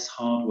and less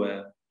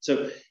hardware.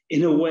 So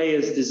in a way,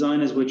 as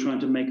designers, we're trying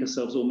to make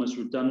ourselves almost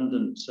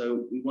redundant.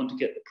 So we want to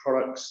get the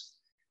products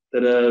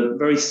that are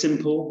very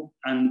simple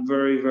and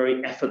very,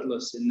 very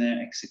effortless in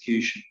their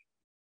execution.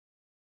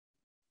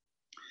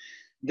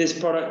 This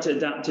product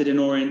adapted in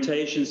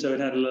orientation, so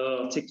it had a little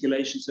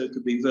articulation, so it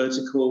could be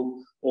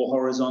vertical or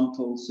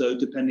horizontal. So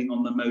depending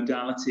on the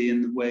modality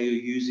and the way you're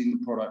using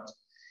the product,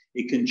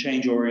 it can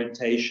change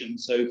orientation.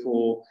 So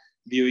for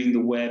viewing the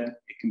web,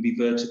 it can be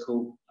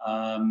vertical.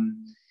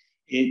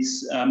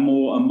 It's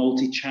more a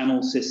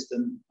multi-channel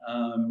system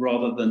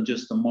rather than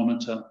just a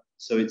monitor.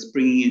 So it's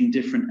bringing in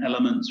different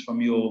elements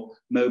from your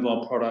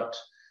mobile product,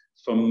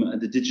 from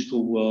the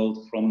digital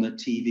world, from the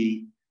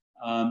TV.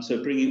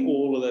 So bringing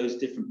all of those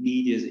different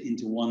medias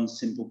into one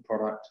simple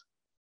product.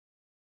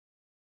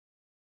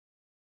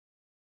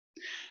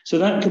 So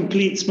that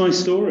completes my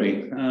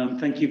story.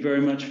 Thank you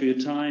very much for your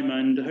time,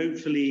 and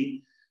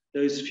hopefully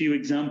those few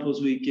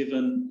examples we've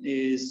given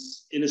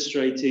is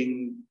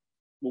illustrating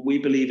what we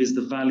believe is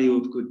the value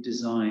of good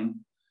design.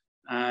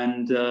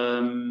 And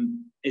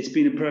it's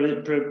been a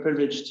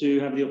privilege to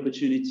have the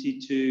opportunity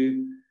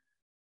to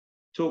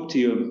talk to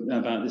you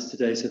about this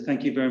today. So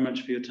thank you very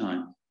much for your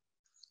time.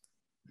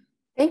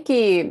 Thank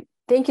you.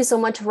 Thank you so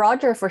much,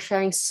 Roger, for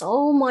sharing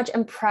so much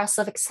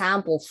impressive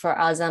examples for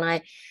us. And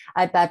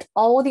I bet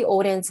all the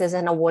audiences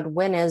and award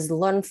winners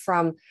learn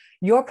from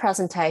your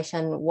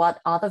presentation what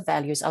are the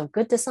values of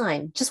good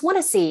design. Just want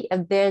to see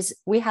if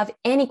we have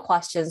any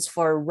questions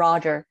for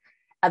Roger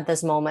at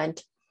this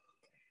moment.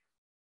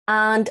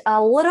 And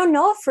a little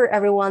note for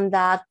everyone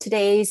that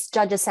today's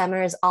judges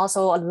seminar is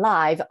also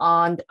live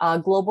on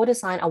Global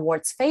Design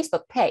Awards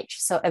Facebook page.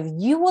 So if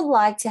you would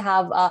like to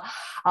have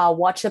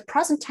watch the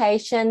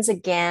presentations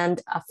again,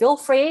 feel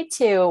free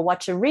to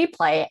watch a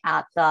replay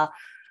at the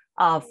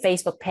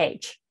Facebook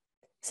page.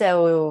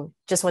 So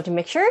just want to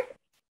make sure.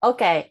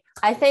 Okay,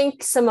 I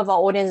think some of our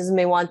audiences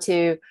may want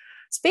to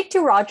speak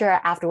to Roger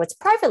afterwards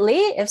privately,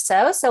 if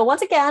so. So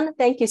once again,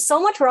 thank you so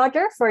much,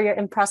 Roger, for your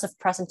impressive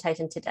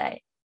presentation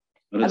today.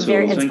 A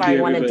very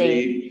inspiring one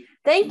indeed.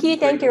 Thank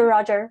you,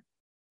 Roger.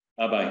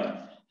 Bye-bye.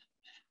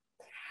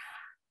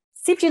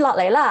 接住落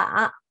嚟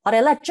啦，我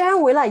哋咧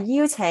將會咧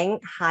邀請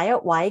下一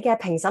位嘅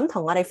評審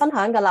同我哋分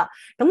享噶啦。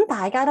咁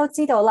大家都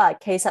知道啦，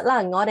其實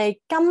啦，我哋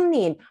今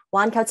年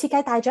環球設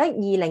計大獎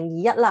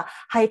2021啦，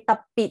係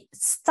特別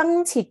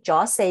增設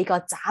咗4個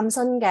嶄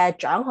新嘅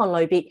獎項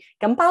類別，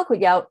咁包括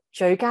有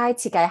最佳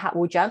設計客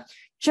戶獎、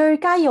最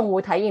佳用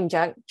戶體驗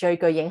獎、最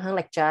具影響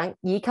力獎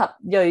以及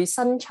銳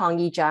新創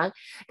意獎。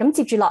咁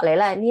接住落嚟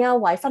咧，呢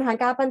一位分享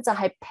嘉賓就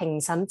係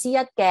評審之一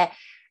嘅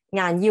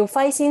顏耀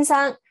輝先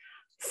生。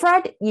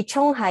Fred 熱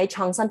衷喺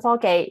創新科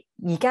技，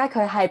而家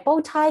佢係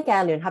Bowtie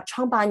嘅聯合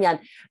創辦人、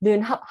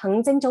聯合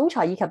行政總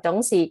裁以及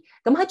董事。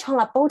咁喺創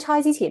立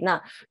Bowtie之前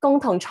啊，共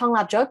同創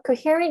立咗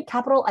Coherent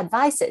Capital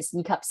Advisors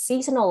以及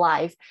Seasonal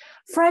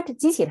Life。Fred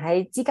之前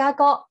喺芝加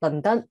哥、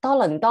倫敦、多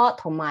倫多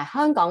同埋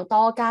香港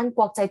多間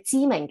國際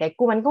知名嘅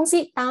顧問公司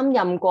擔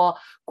任過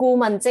顧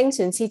問精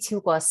選師超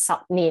過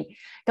10年。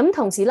咁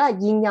同時咧，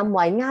現任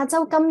為亞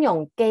洲金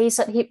融技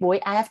術協會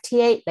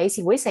IFTA 理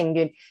事會成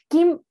員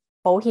兼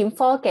保險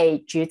科技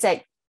主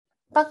席，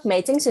北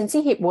美精算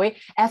師協會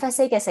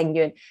FSA 嘅成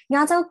員，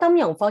亞洲金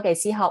融科技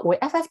師學會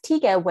FFT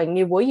嘅榮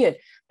譽會員，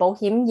保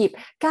險業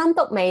監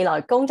督未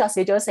來工作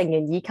小組成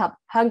員，以及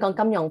香港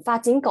金融發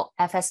展局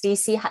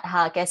FSDC 轄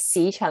下嘅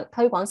市場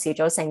推廣小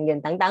組成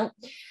員等等。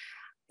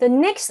The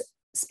next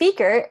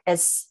speaker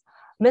is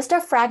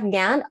Mr. Fred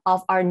Ngan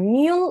of our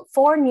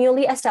four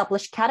newly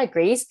established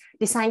categories: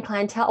 Design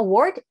Clientele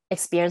Award,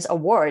 Experience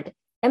Award,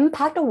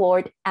 Impact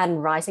Award,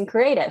 and Rising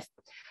Creative.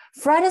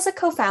 Fred is a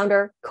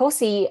co-founder,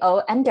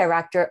 co-CEO, and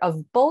director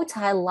of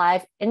Bowtie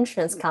Life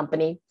Insurance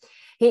Company.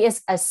 He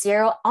is a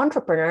serial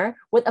entrepreneur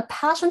with a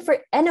passion for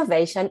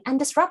innovation and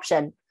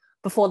disruption.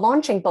 Before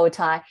launching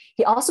Bowtie,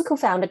 he also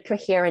co-founded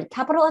Coherent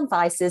Capital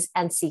Advisors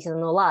and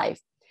Seasonal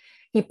Life.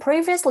 He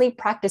previously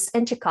practiced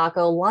in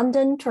Chicago,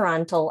 London,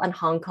 Toronto, and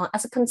Hong Kong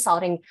as a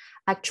consulting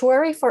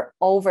actuary for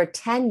over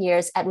 10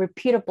 years at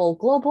reputable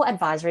global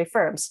advisory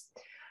firms.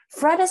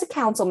 Fred is a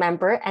council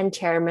member and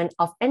chairman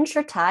of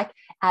InsurTech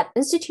at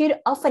Institute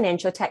of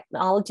Financial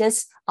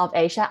Technologists of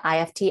Asia,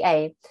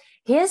 IFTA.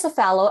 He is a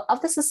fellow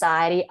of the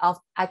Society of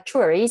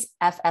Actuaries,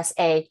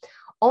 FSA,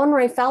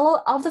 honorary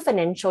fellow of the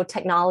Financial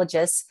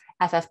Technologists,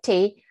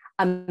 FFT,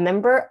 a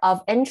member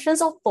of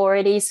Insurance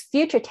Authority's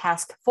Future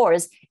Task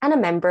Force, and a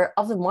member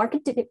of the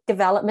Market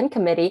Development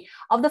Committee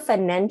of the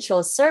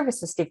Financial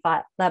Services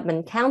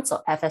Development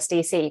Council,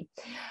 FSDC.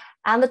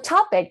 And the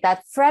topic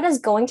that Fred is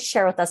going to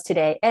share with us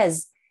today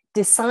is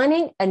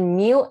designing a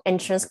new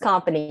insurance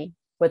company.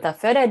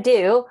 Without further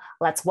ado,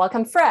 let's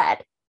welcome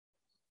Fred.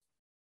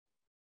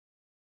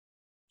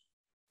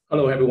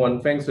 Hello,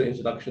 everyone. Thanks for the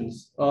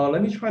introductions.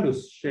 Let me try to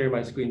share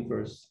my screen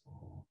first.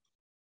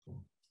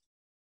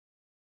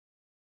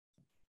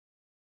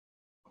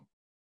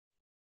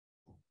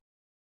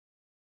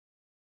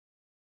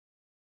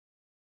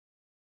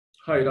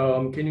 Hi,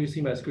 can you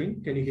see my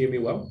screen? Can you hear me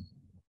well?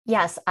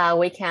 Yes,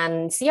 we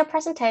can see your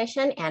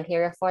presentation and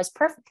hear your voice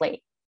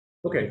perfectly.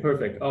 Okay,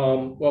 perfect.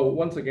 Well,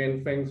 once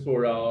again, thanks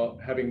for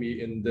having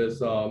me in this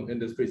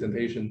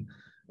presentation.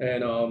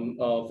 And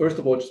first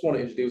of all, just want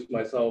to introduce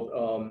myself.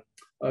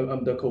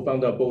 I'm the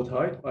co-founder of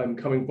Bowtie. I'm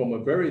coming from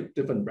a very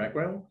different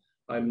background.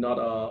 I'm not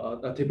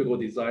a typical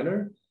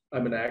designer.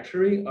 I'm an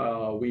actuary.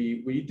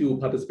 We do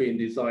participate in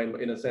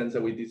design in a sense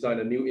that we design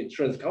a new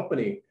insurance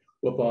company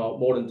with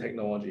modern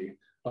technology.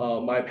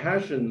 My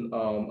passion,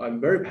 I'm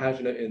very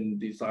passionate in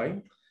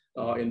design.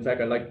 In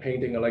fact, I like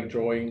painting, I like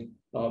drawing.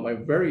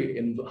 I'm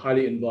very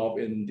highly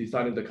involved in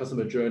designing the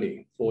customer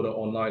journey for the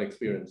online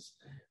experience.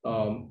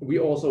 We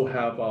also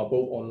have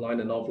both online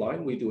and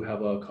offline. We do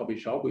have a coffee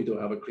shop. We do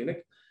have a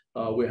clinic.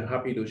 We're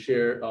happy to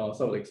share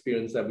some of the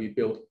experience that we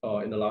built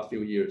in the last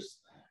few years.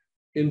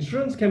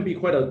 Insurance can be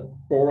quite a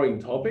boring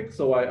topic,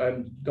 so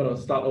I'm going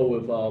to start off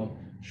with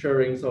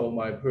sharing some of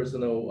my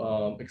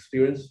personal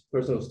experience,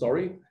 personal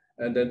story,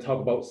 and then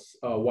talk about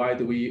why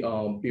do we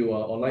build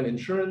an online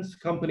insurance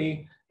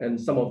company and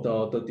some of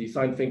the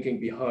design thinking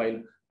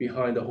behind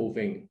the whole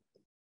thing.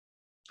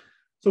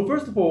 So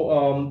first of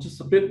all, just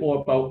a bit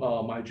more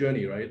about my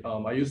journey, right?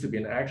 I used to be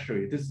an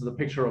actuary. This is a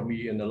picture of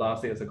me in the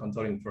last year as a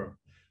consulting firm.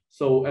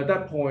 So at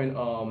that point,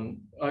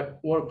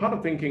 part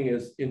of thinking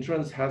is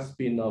insurance has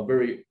been a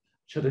very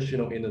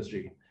traditional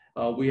industry.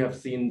 We have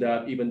seen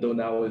that even though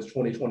now it's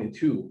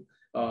 2022,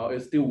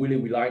 it's still really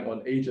relying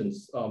on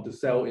agents to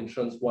sell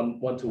insurance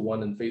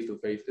one-to-one and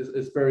face-to-face.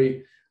 It's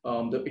very,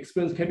 the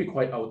experience can be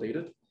quite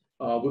outdated.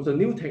 With the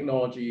new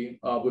technology,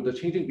 with the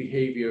changing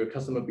behavior,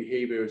 customer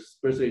behaviors,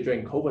 especially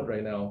during COVID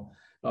right now,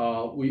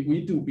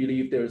 we do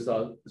believe there's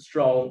a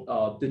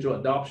strong digital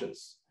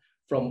adoptions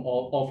from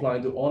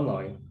offline to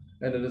online.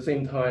 And at the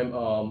same time,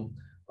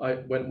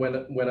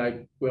 when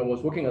I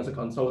was working as a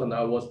consultant,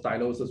 I was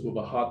diagnosed with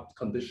a heart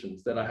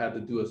conditions that I had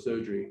to do a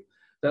surgery.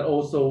 That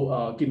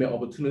also gave me an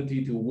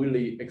opportunity to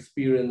really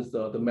experience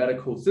the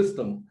medical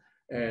system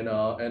and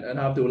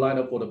have to line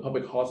up for the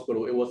public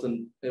hospital. It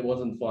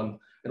wasn't fun.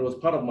 And it was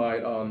part of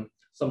my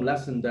some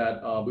lesson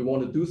that we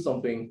want to do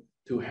something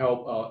to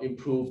help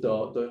improve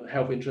the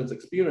health insurance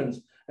experience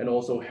and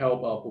also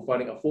help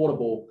providing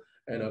affordable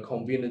and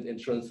convenient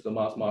insurance to the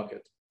mass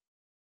market.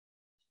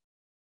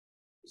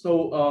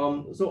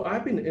 So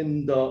I've been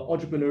in the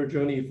entrepreneur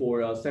journey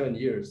for 7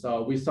 years.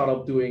 We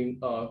started building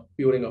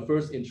a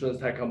first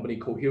insurance tech company,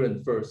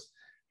 Coherent first,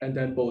 and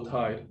then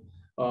Bowtie.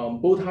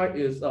 Bowtie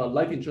is a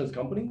life insurance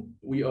company.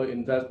 We are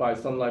invested by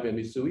Sun Life and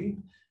Mitsui.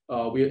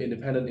 We are an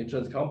independent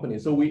insurance company.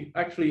 So we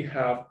actually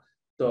have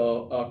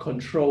the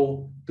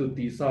control to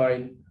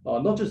design,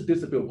 not just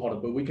distribute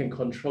product, but we can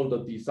control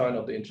the design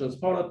of the insurance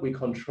product. We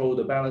control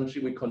the balance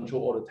sheet. We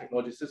control all the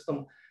technology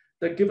system.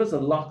 that give us a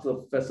lot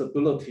of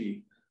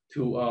flexibility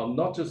to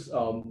not just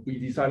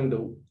redesigning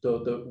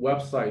the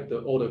website,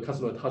 all the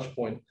customer touch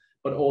point,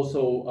 but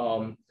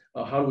also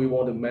how do we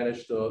want to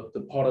manage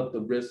the product,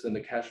 the risks, and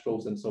the cash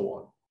flows, and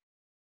so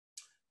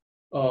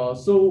on.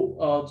 So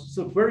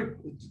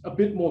a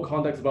bit more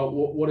context about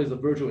what is a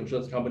virtual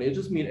insurance company. It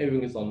just means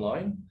everything is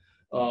online.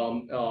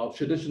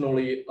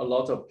 Traditionally, a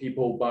lot of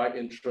people buy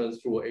insurance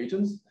through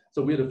agents.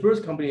 So we're the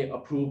first company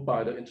approved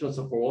by the insurance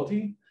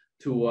authority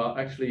to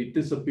actually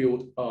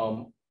distribute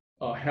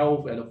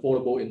health and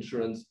affordable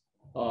insurance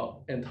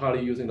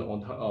entirely using the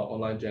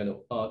online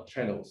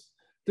channels.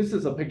 This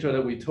is a picture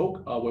that we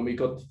took when we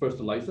got first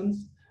the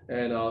license.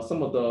 And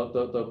some of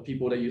the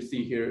people that you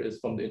see here is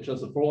from the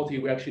insurance authority.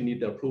 We actually need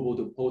the approval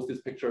to post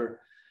this picture.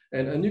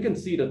 And you can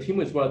see the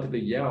team is relatively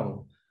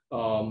young.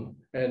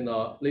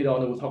 Later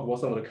on, we'll talk about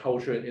some of the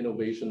culture and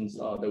innovations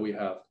that we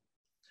have.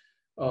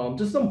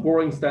 Just some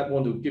boring stat,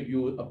 want to give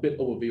you a bit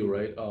overview,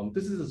 right?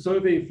 This is a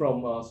survey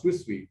from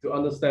Swiss Re to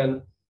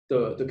understand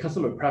the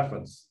customer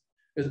preference.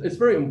 It's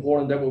very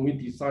important that when we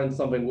design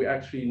something, we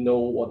actually know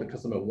what the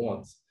customer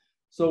wants.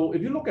 So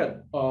if you look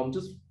at,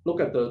 just look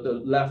at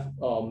the left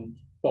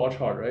bar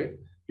chart, right?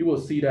 You will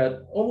see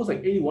that almost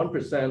like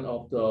 81%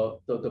 of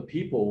the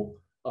people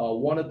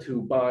wanted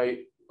to buy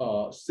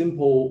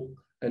simple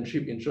and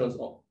cheap insurance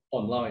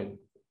online.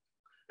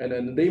 And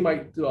then they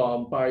might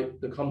buy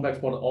the complex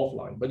product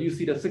offline, but you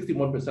see that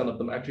 61% of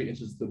them actually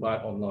interested to buy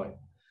online.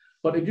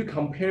 But if you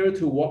compare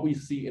to what we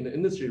see in the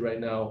industry right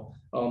now,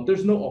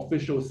 there's no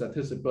official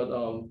statistic, but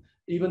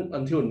even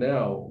until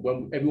now,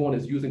 when everyone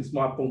is using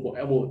smartphone for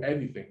almost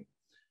everything,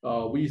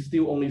 we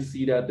still only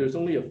see that there's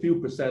only a few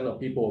percent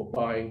of people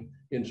buying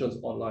insurance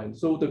online.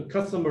 So the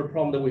customer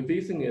problem that we're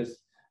facing is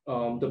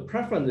the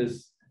preference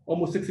is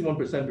almost 61%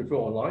 prefer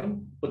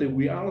online, but the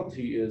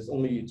reality is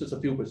only just a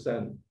few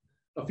percent.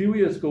 A few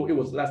years ago, it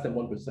was less than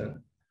 1%.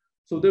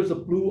 So there's a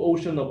blue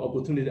ocean of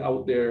opportunity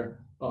out there.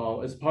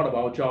 As part of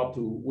our job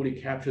to really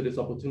capture this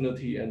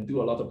opportunity and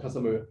do a lot of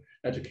customer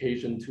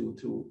education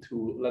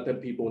to let the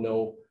people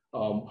know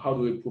how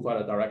do we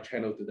provide a direct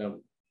channel to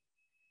them.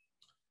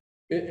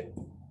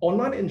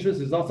 Online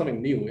insurance is not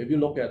something new. If you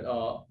look at,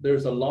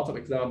 there's a lot of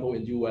example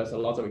in US, a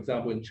lot of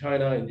example in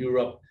China and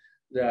Europe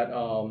that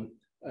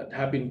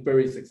have been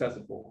very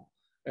successful.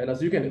 And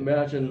as you can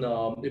imagine,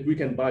 if we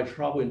can buy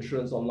travel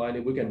insurance online,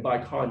 if we can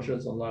buy car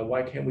insurance online,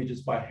 why can't we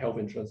just buy health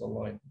insurance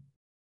online?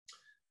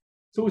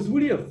 So it's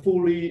really a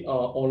fully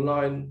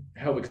online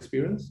health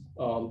experience.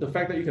 The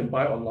fact that you can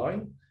buy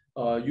online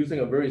using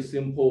a very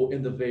simple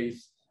interface,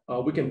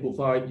 we can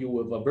provide you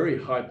with a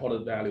very high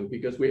product value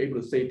because we're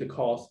able to save the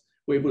cost,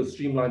 we're able to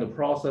streamline the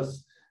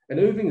process, and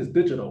everything is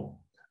digital.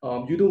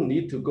 You don't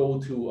need to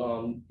go to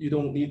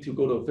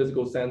a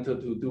physical center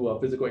to do a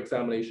physical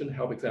examination,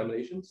 health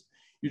examinations.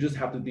 You just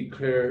have to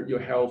declare your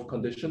health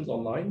conditions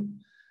online.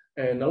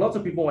 And a lot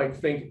of people might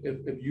think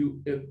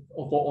if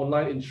for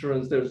online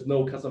insurance, there's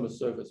no customer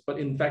service, but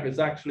in fact, it's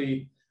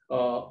actually,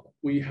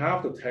 we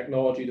have the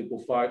technology to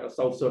provide a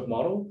self-serve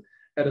model.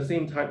 At the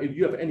same time, if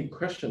you have any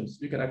questions,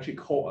 you can actually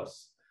call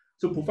us.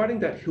 So providing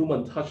that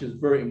human touch is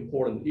very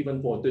important,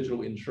 even for a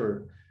digital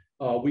insurer.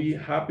 We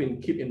have been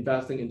keep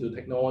investing into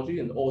technology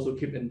and also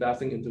keep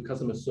investing into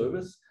customer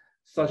service,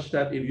 such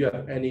that if you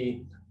have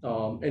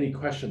any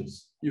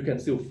questions, you can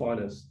still find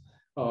us.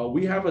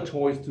 We have a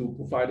choice to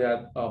provide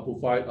a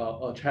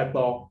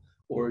chatbot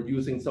or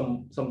using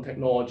some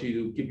technology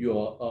to give you an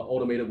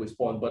automated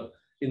response, but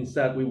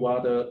instead we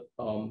rather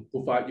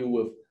provide you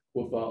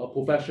with a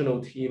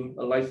professional team,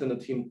 a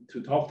licensed team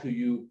to talk to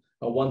you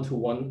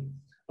one-to-one,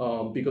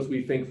 because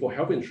we think for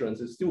health insurance,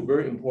 it's still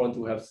very important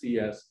to have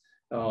CS.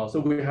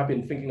 So we have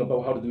been thinking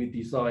about how do we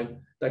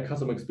design that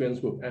customer experience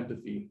with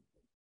empathy.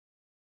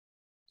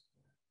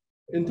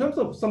 In terms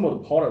of some of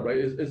the product, right,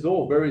 it's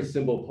all very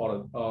simple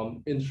product.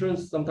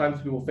 Insurance,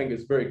 sometimes people think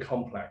it's very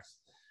complex.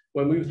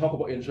 When we talk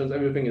about insurance,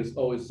 everything is,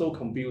 oh, it's so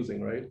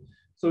confusing, right?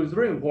 So it's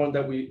very important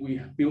that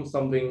we build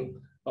something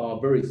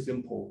very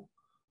simple.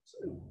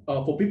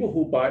 For people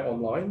who buy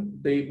online,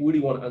 they really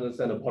want to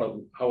understand the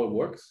product, how it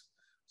works.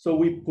 So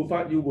we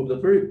provide you with the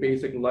very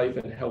basic life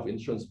and health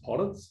insurance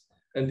products.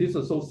 And these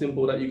are so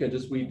simple that you can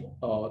just read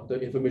the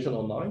information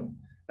online.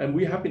 And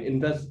we have been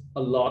invest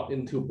a lot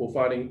into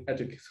providing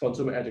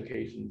consumer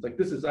education. Like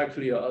this is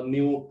actually a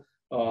new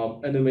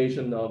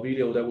animation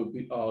video that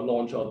we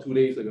launched 2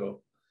 days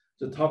ago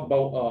to talk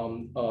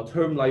about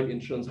term life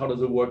insurance. How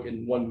does it work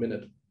in 1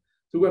 minute?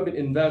 So we have been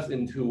invest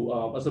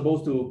into, as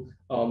opposed to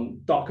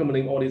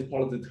documenting all these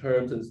policy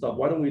terms and stuff,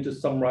 why don't we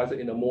just summarize it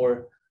in a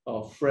more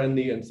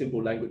friendly and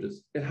simple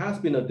languages? It has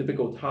been a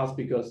difficult task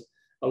because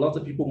a lot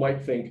of people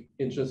might think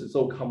insurance is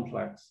so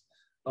complex.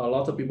 A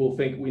lot of people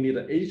think we need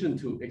an agent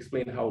to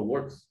explain how it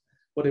works.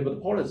 But if the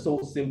product is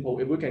so simple,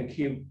 if we can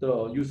keep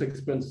the user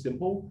experience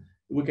simple,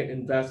 we can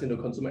invest in the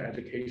consumer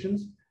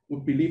educations. We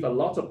believe a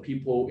lot of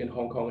people in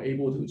Hong Kong are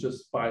able to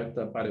just buy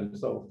that by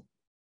themselves.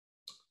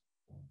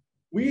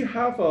 We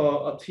have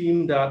a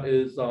team that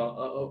is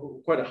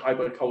quite a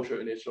hybrid culture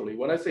initially.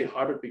 When I say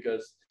hybrid,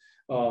 because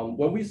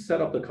when we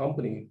set up the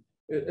company,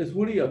 it's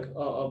really a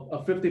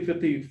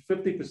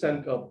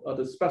 50% of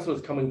the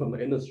specialists coming from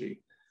the industry.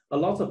 A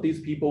lot of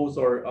these people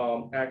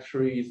are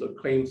actuaries or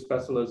claim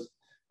specialists,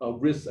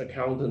 risk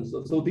accountants.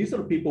 So these are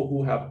the people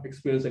who have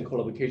experience and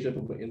qualification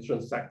from the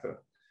insurance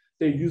sector.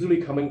 They're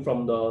usually coming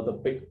from the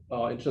big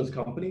insurance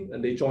company,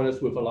 and they join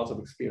us with a lot of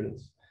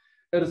experience.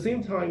 At the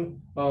same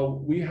time,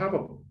 we have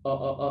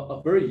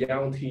a very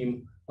young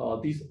team,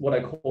 these what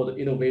I call the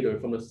innovator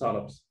from the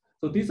startups.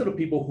 So these are the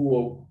people who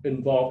are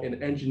involved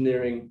in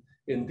engineering,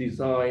 in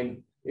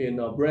design, in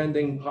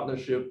branding,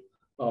 partnership,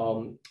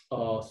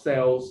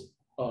 sales,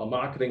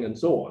 marketing, and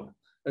so on.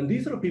 And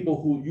these are the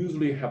people who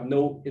usually have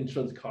no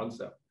insurance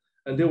concept,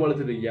 and they're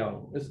relatively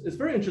young. It's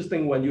very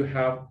interesting when you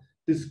have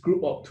this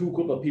two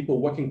group of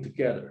people working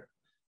together.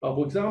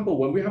 For example,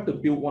 when we have to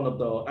build one of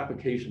the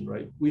application,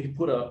 right? We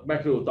put a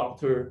medical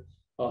doctor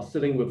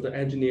sitting with the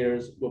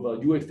engineers, with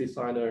a UX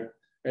designer,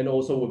 and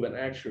also with an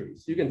actuary.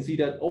 So you can see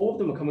that all of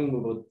them are coming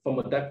from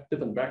a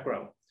different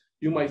background.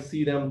 You might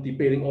see them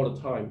debating all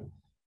the time,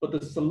 but the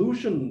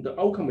solution, the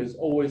outcome is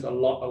always a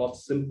lot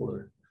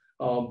simpler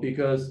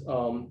because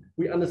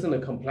we understand the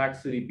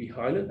complexity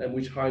behind it, and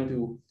we're trying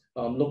to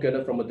look at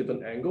it from a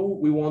different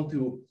angle. We want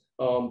to,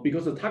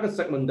 because the target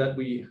segment that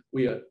we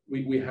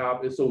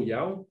have is so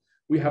young,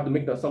 we have to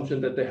make the assumption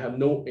that they have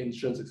no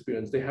insurance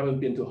experience. They haven't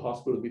been to a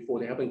hospital before.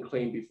 They haven't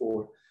claimed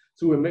before.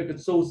 So we make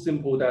it so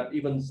simple that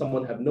even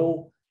someone have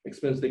no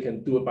experience, they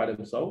can do it by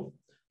themselves.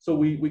 So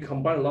we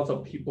combine lots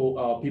of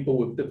people, people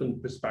with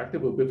different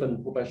perspective, with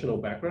different professional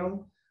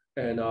background,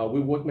 and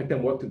we make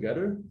them work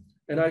together.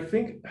 And I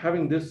think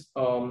having this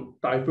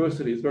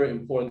diversity is very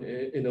important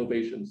in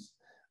innovations,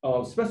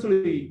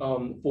 especially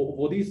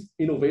for these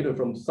innovators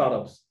from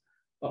startups.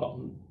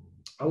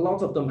 A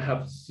lot of them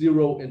have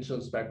zero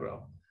insurance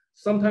background.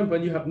 Sometimes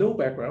when you have no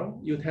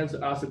background, you tend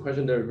to ask a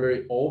question that are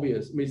very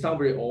obvious, may sound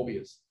very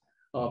obvious,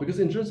 because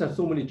insurance has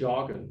so many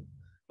jargon.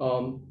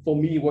 For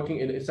me, working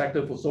in a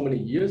sector for so many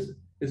years,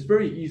 it's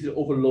very easy to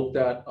overlook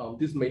that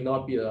this may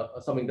not be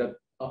something that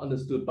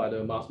understood by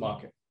the mass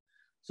market.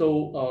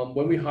 So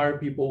when we hire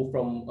people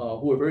from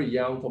who are very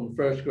young, from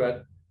fresh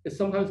grad, it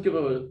sometimes gives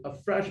a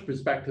fresh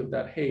perspective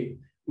that, hey,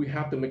 we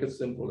have to make it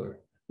simpler.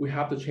 We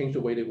have to change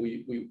the way that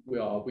we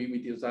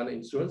design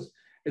insurance.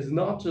 It's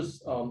not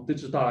just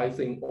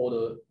digitizing all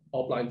the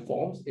offline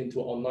forms into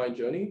an online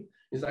journey.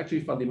 It's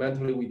actually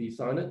fundamentally we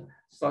design it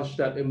such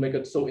that it make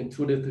it so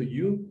intuitive to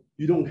you.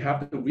 You don't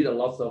have to read a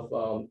lot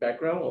of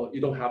background, or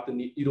you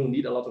don't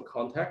need a lot of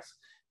context,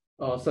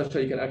 such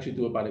that you can actually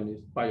do it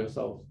by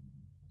yourself.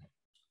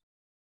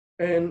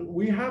 And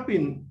we have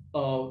been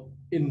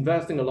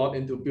investing a lot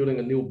into building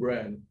a new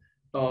brand.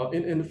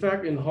 In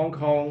fact, in Hong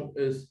Kong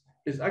is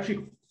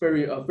actually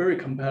very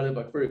competitive,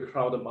 but very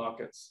crowded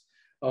markets.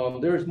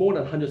 There's more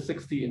than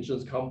 160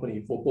 insurance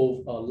companies for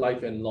both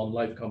life and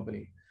non-life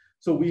company.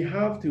 So we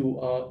have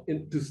to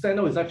stand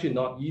out is actually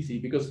not easy,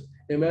 because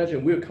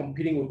imagine we're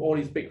competing with all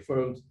these big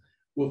firms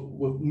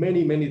with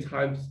many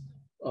times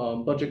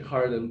budget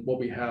higher than what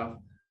we have,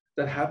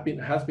 that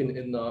has been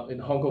in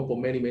Hong Kong for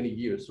many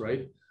years,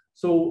 right?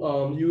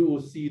 So you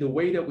will see the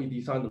way that we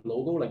design the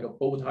logo, like a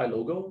bow tie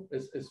logo,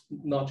 is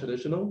not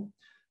traditional.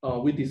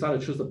 We decided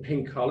to choose a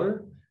pink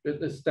color.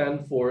 It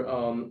stands for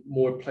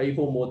more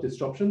playful, more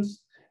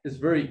disruptions. It's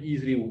very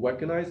easily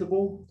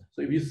recognizable.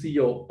 So if you see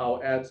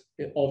our ads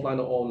offline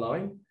or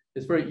online,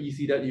 it's very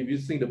easy that if you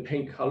see the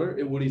pink color,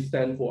 it really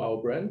stands for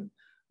our brand.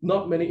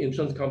 Not many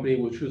insurance companies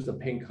will choose the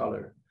pink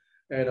color.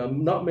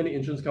 And not many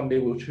insurance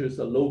companies will choose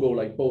a logo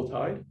like bow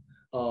tie.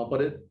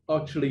 But it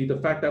actually,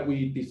 the fact that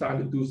we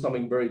decided to do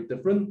something very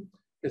different,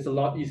 it's a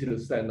lot easier to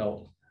stand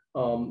out.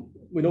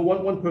 You know,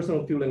 one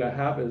personal feeling I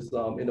have is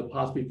in the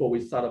past, before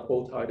we started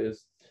bow tie,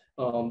 is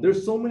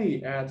there's so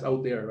many ads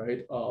out there,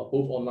 right?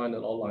 Both online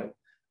and offline.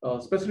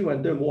 Especially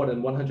when there are more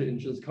than 100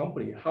 insurance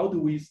companies. How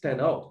do we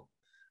stand out?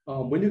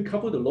 When you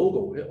cover the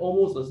logo, it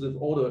almost as if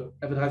all the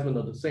advertisements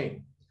are the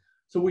same.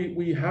 So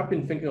we have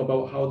been thinking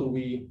about how do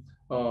we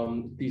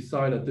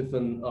design a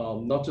different,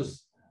 not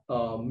just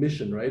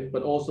mission, right?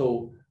 But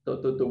also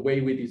the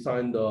way we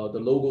design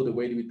the logo, the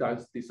way we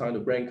design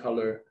the brand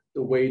color,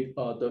 the way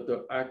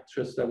the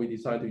actress that we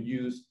decide to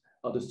use,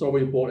 the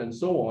storyboard and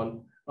so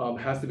on,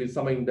 has to be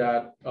something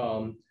that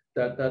are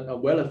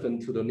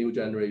relevant to the new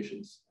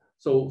generations.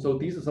 So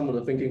these are some of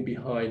the thinking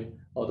behind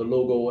the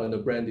logo and the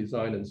brand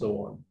design and so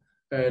on.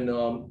 And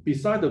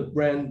beside the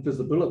brand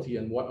visibility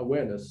and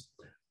awareness,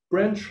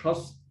 brand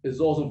trust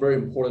is also very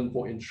important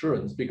for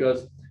insurance,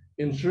 because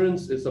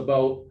insurance is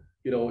about,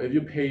 you know, if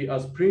you pay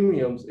us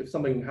premiums, if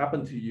something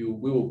happened to you,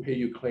 we will pay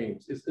you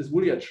claims. It's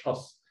really a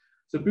trust.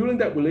 So building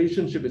that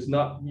relationship is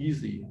not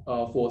easy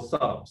for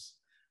startups.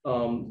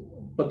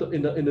 But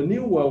in the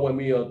new world, when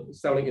we are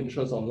selling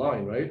insurance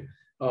online, right?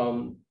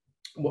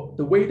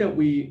 The way that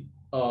we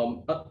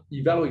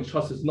evaluate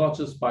trust is not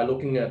just by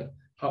looking at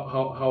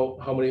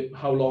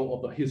how long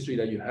of the history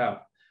that you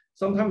have.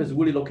 Sometimes it's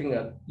really looking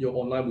at your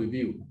online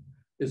review.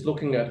 It's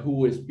looking at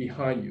who is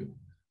behind you.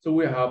 So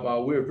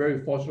we're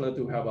very fortunate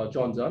to have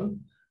John Zun,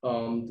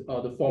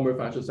 the former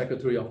financial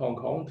secretary of Hong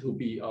Kong, to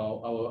be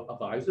our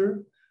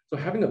advisor. So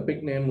having a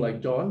big name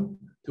like John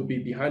to be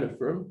behind the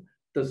firm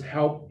does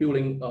help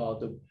building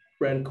the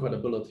brand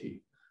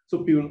credibility.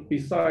 So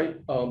beside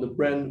the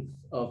brand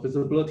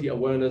visibility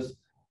awareness,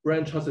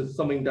 brand trust is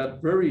something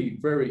that very,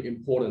 very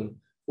important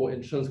for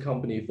insurance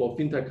company, for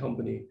fintech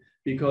company,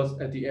 because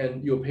at the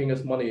end, you're paying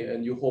us money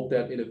and you hope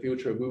that in the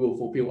future, we will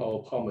fulfill our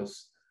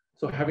promise.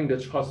 So having the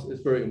trust is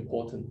very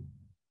important.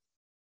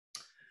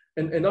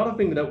 And another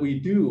thing that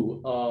we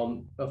do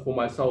for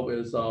myself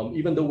is,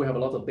 even though we have a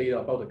lot of data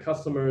about the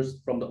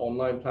customers from the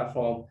online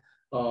platform,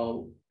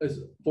 is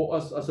for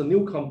us as a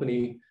new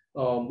company,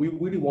 we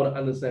really want to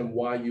understand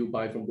why you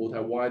buy from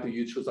Bowtie. Why do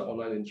you choose an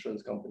online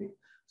insurance company?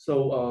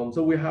 So,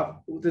 so we have,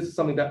 this is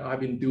something that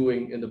I've been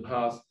doing in the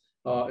past,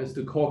 is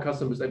to call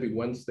customers every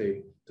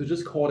Wednesday, to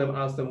just call them,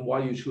 ask them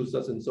why you choose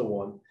us and so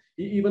on.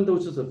 Even though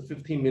it's just a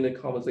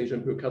 15-minute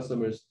conversation per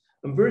customers,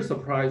 I'm very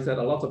surprised that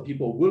a lot of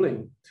people are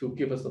willing to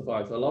give us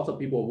advice. A lot of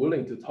people are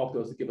willing to talk to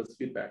us, to give us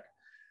feedback.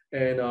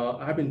 And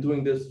I've been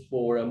doing this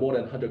for more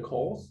than 100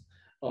 calls.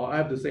 I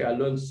have to say I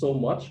learned so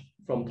much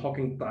from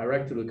talking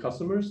direct to the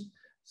customers.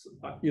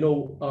 You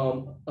know,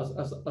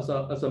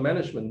 as a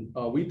management,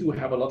 we do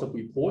have a lot of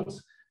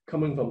reports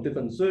coming from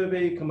different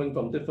surveys, coming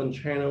from different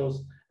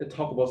channels that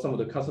talk about some of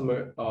the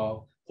customer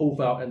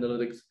profile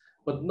analytics,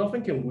 but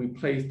nothing can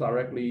replace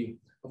directly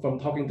from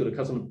talking to the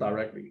customer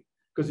directly.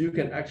 Because you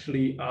can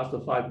actually ask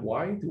the 5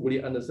 why to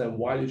really understand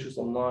why you choose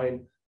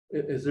online.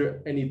 Is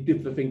there any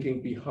deeper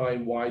thinking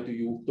behind why do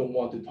you don't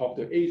want to talk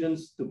to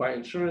agents to buy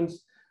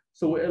insurance?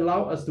 So it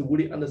allows us to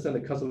really understand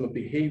the customer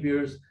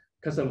behaviors,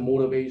 customer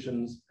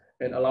motivations,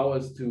 and allow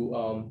us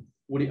to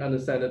really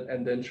understand it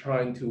and then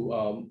trying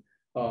to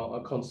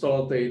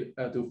consolidate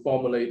to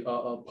formulate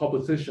a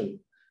proposition,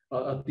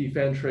 a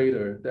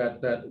differentiator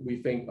that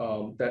we think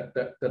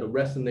that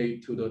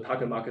resonate to the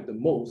target market the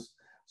most,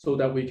 so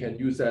that we can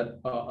use that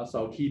as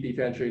our key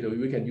differentiator.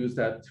 We can use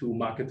that to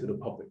market to the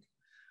public.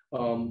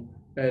 And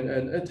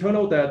it turned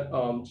out that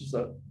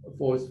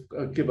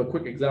give a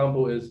quick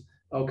example is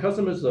our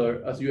customers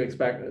are, as you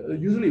expect,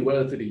 usually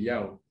relatively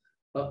young.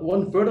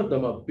 1/3 of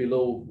them are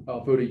below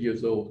 30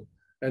 years old.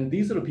 And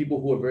these are the people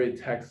who are very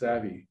tech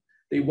savvy.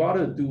 They want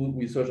to do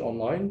research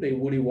online. They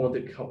really want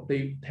to,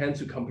 they tend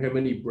to compare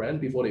many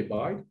brands before they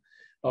buy.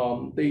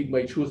 They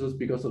may choose us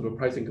because of the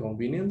pricing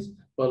convenience,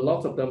 but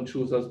lots of them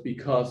choose us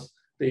because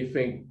they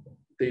think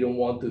they don't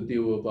want to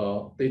deal with,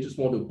 they just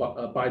want to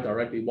buy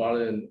directly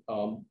rather than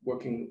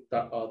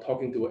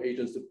talking to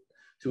agents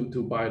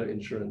to buy the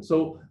insurance.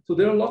 So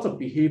there are lots of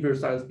behavior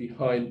science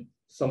behind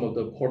some of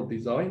the product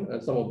design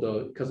and some of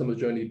the customer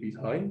journey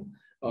behind.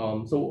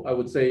 So I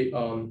would say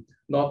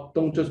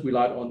don't just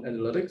rely on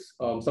analytics.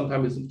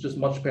 Sometimes it's just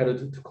much better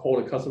to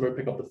call the customer,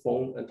 pick up the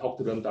phone and talk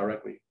to them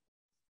directly.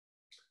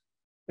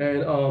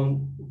 And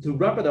to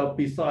wrap it up,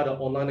 beside the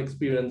online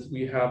experience,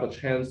 we have a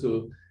chance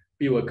to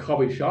build a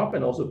coffee shop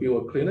and also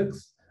build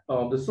clinics.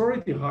 The story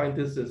behind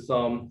this is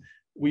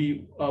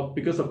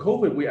because of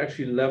COVID, we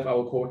actually left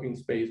our co-working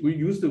space. We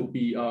used to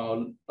be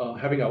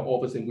having our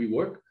office in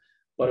WeWork,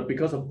 but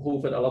because of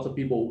COVID, a lot of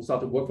people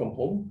started to work from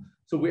home.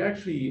 So we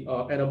actually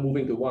ended up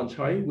moving to Wan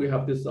Chai. We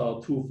have this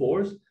 2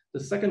 floors. The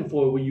second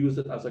floor, we use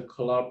it as a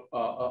club,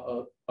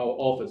 our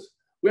office.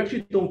 We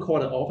actually don't call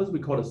it an office, we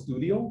call it a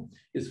studio.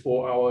 It's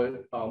for our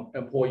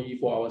employee,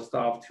 for our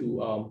staff to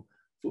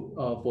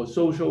for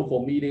social,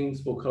 for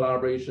meetings, for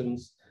collaborations.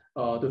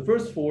 The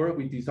first floor,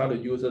 we decided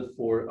to use it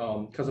for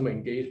customer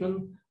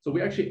engagement. So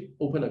we actually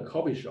opened a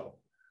coffee shop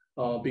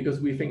because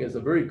we think it's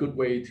a very good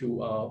way to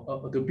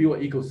build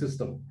an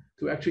ecosystem,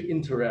 to actually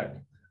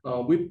interact.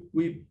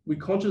 We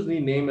consciously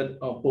name it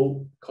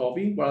Bow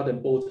Coffee rather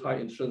than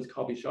Bowtie Insurance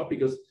Coffee Shop,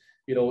 because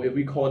if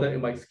we call that, it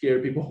might scare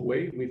people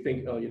away. We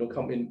think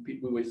come in, we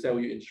will sell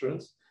you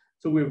insurance.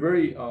 So we're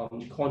very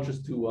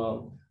conscious to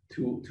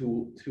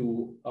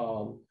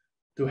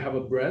have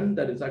a brand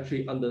that is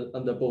actually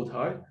under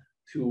Bowtie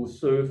to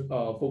serve,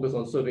 focus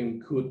on serving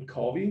good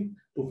coffee,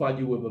 provide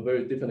you with a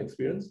very different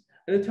experience.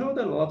 And it turns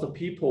out a lot of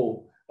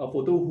people,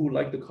 for those who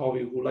like the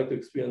coffee, who like the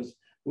experience,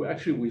 who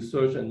actually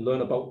research and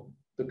learn about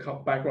the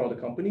background of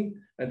the company,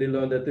 and they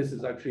learn that this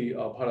is actually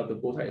part of the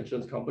Bowtie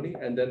Insurance Company,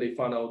 and then they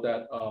find out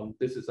that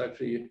this is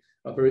actually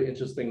a very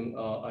interesting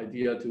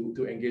idea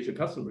to engage the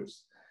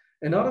customers.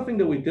 Another thing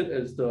that we did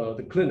is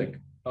the clinic.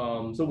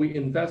 So we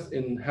invest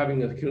in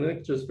having a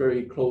clinic just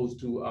very close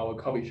to our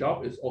coffee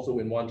shop. It's also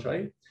in Wan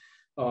Chai.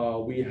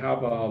 We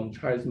have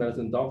Chinese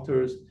medicine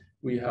doctors,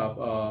 we have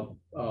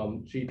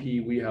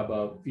GP, we have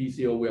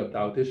VCO, we have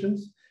dietitians.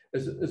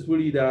 It's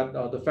really that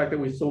the fact that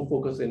we're so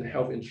focused in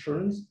health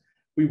insurance,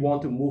 we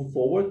want to move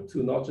forward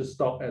to not just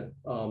stop at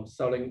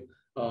selling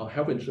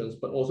health insurance,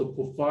 but also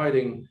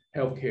providing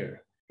healthcare.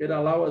 It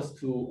allows us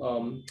to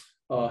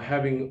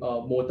having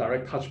a more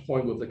direct touch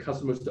point with the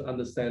customers to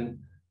understand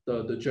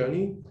the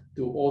journey,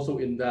 to also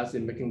invest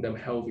in making them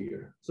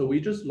healthier. So we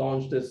just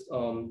launched this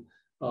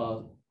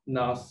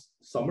last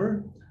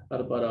summer,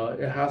 but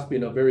it has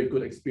been a very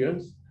good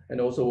experience and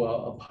also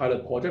a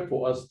pilot project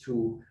for us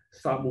to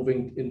start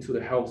moving into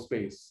the health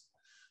space.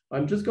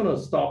 I'm just gonna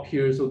stop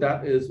here. So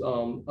that is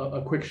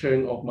a quick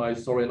sharing of my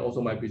story and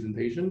also my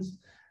presentations.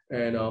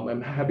 And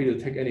I'm happy to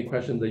take any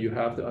questions that you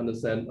have to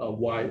understand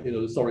why,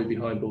 the story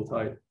behind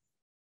Bowtie.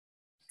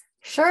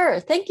 Sure.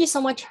 Thank you so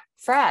much,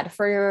 Fred,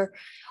 for your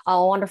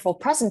wonderful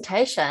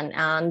presentation.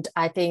 And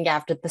I think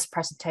after this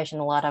presentation,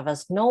 a lot of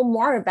us know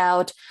more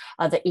about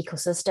the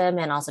ecosystem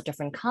and also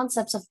different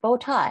concepts of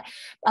Bowtie.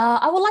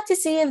 I would like to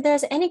see if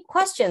there's any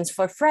questions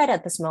for Fred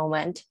at this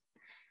moment.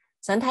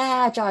 想睇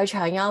下在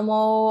場有冇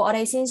我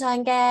哋線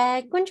上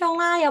嘅觀眾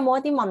啦，有冇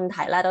一啲問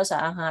題咧都想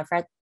向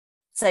Fred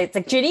藉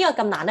住呢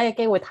個咁難得嘅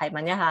機會提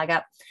問一下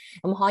㗎。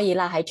咁可以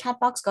啦，喺 chat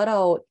box 嗰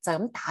度就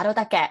咁打都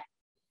得嘅。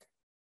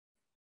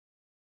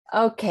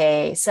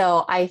Okay,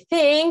 so I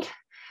think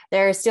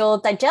they're still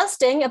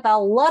digesting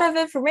about a lot of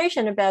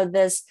information about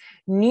this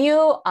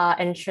new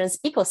insurance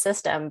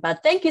ecosystem.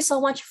 But thank you so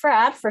much,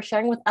 Fred, for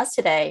sharing with us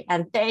today.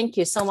 And thank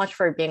you so much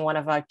for being one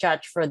of our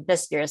judges for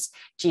this year's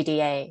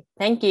GDA.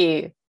 Thank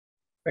you.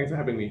 Thanks for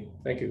having me.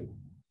 Thank you.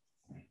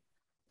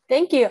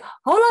 Thank you.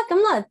 好啦，咁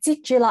啦，接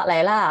住落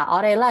嚟啦，我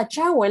哋咧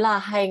將會啦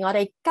係我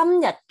哋今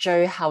日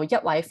最後一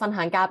位分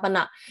享嘉賓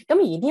啦。咁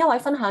而呢一位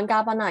分享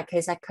嘉賓啦，其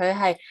實佢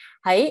係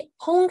喺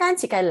空間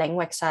設計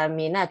領域上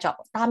面咧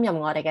擔任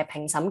我哋嘅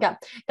評審嘅。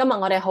今日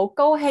我哋好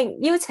高興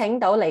邀請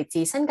到嚟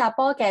自新加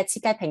坡嘅設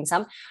計評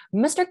審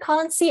Mr.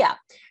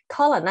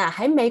 Colin 啊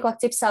喺美國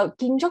接受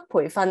建築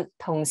培訓，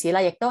同時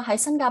咧亦都喺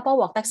新加坡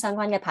獲得相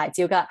關嘅牌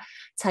照㗎。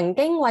曾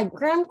經為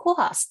Graham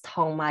Coolhouse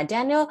同埋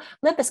Daniel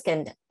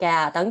Libeskind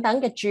嘅等等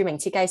嘅著名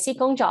設計師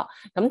工作，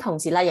咁同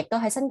時咧亦都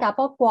喺新加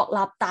坡國立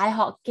大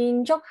學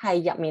建築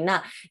系入面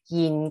啦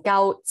研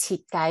究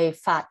設計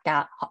學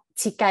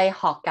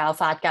教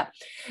法㗎，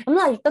咁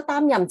啦亦都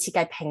擔任設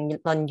計評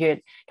論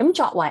員。咁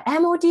作為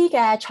MOD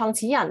嘅創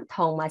始人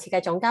同埋設計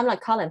總監啦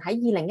 ，Colin 喺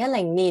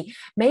2010年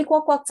美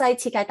國國際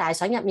設計大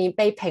獎入面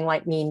被評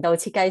為年度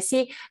設計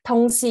師，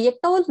同時亦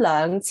都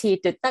2次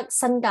奪得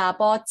新加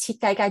坡設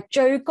計界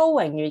最高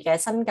榮譽嘅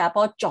新加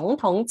坡總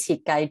統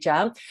設計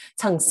獎，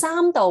曾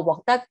3度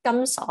獲得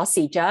金鎖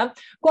匙獎，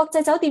國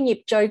際酒店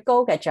業最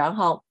高嘅獎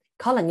項。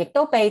Colin 亦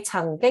都被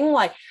曾經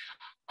為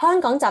香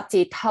港雜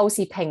誌透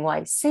視評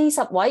為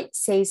40位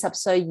40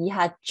歲以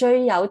下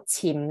最有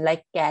潛力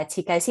嘅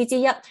設計師之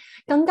一，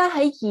更加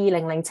喺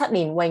2007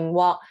年榮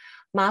獲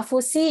馬庫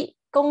斯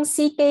公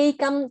司基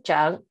金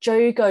獎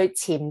最具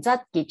潛質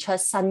傑出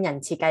新人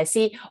設計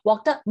師，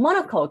獲得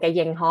Monaco 嘅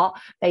認可，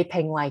被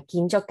評為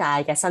建築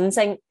界嘅新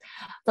星。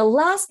The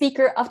last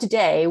speaker of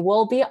today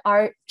will be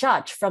our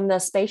judge from the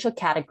spatial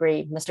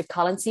category, Mr.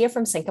 Colin Sear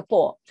from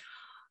Singapore.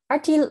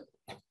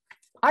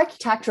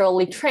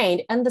 Architecturally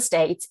trained in the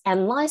States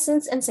and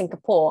licensed in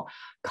Singapore,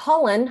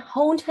 Colin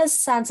honed his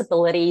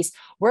sensibilities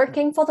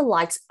working for the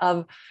likes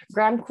of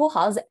Graham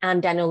Coolhouse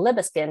and Daniel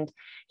Libeskind.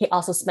 He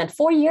also spent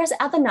 4 years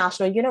at the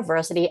National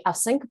University of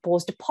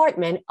Singapore's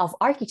Department of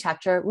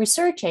Architecture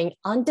researching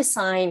on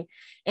design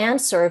and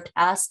served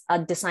as a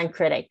design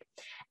critic.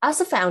 As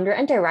the founder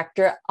and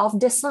director of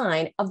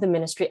design of the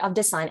Ministry of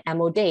Design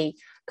MOD,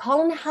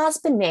 Colin has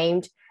been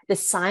named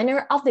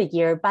Designer of the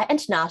Year by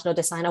International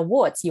Design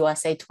Awards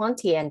USA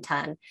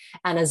 2010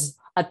 and is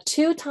a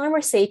 2-time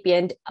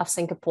recipient of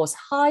Singapore's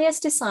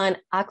highest design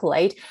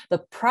accolade, the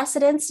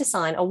President's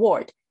Design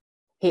Award.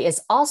 He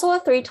is also a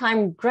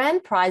 3-time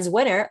grand prize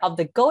winner of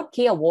the Gold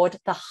Key Award,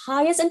 the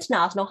highest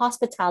international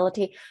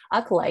hospitality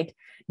accolade,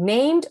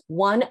 named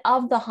one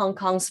of the Hong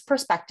Kong's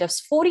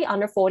Perspectives 40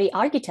 Under 40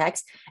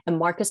 Architects and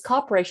Marcus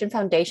Corporation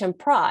Foundation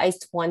Prize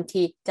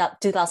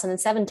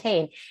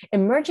 2017,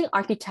 Emerging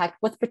Architect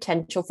with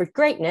Potential for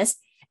Greatness,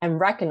 and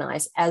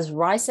recognized as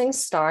Rising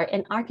Star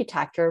in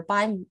Architecture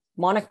by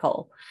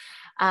Monaco.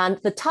 And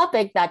the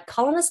topic that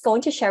Colin is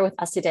going to share with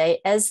us today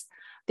is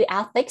the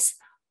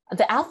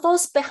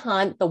ethos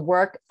behind the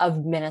work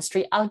of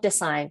Ministry of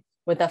Design.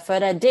 Without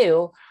further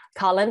ado,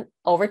 Colin,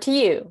 over to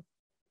you.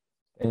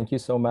 Thank you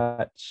so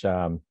much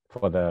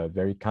for the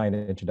very kind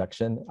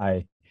introduction.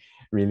 I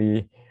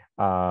really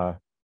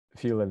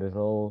feel a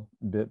little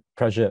bit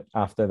pressured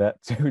after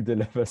that to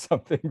deliver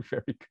something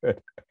very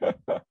good.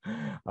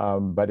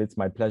 But it's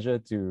my pleasure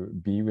to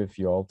be with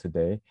you all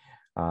today.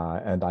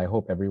 And I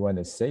hope everyone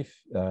is safe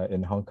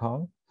in Hong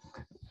Kong,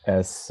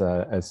 as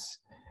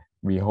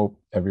we hope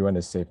everyone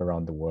is safe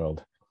around the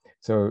world.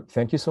 So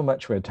thank you so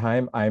much for your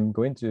time. I'm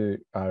going to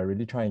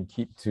really try and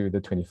keep to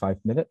the 25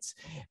 minutes,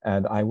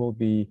 and I will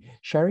be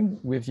sharing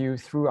with you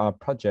through our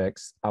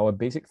projects, our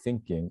basic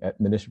thinking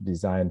at Ministry of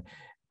Design.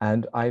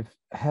 And I've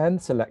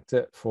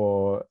hand-selected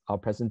for our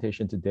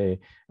presentation today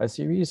a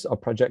series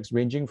of projects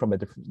ranging from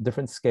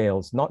different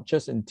scales, not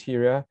just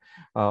interior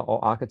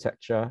or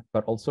architecture,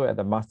 but also at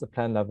the master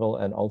plan level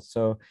and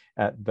also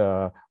at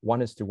the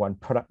 1:1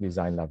 product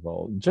design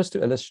level, just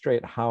to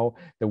illustrate how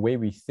the way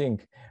we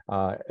think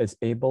is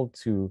able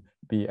to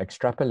be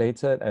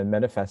extrapolated and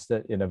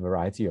manifested in a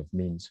variety of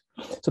means.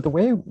 So the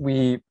way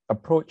we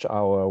approach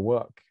our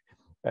work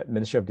at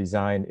Ministry of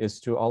Design is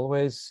to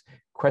always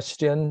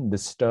question,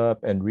 disturb,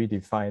 and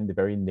redefine the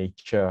very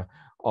nature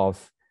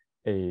of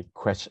a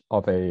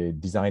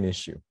design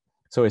issue.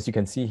 So as you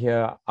can see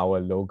here,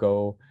 our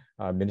logo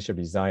Ministry of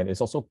Design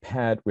is also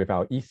paired with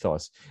our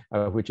ethos,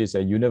 which is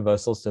a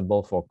universal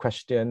symbol for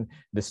question,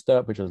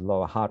 disturb, which is a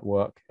lot of hard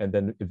work, and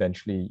then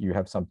eventually you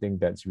have something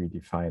that's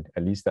redefined.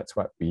 At least that's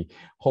what we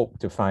hope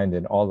to find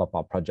in all of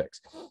our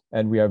projects.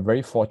 And we are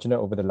very fortunate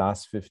over the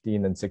last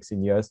 15 and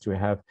 16 years to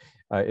have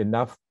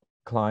enough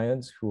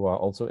clients who are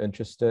also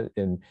interested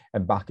in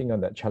embarking on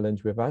that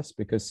challenge with us,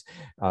 because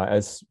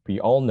as we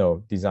all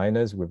know,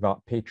 designers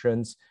without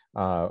patrons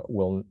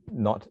will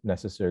not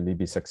necessarily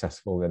be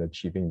successful in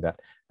achieving that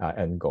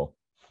end goal.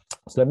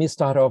 So let me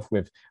start off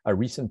with a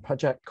recent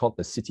project called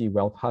the City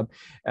Wealth Hub.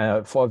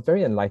 For a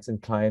very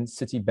enlightened client,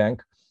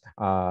 Citibank,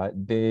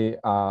 they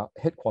are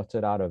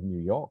headquartered out of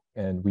New York,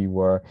 and we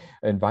were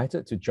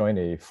invited to join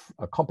a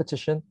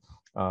competition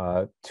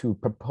to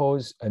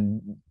propose a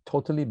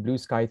totally blue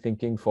sky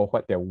thinking for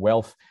what their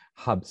wealth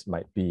hubs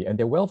might be. And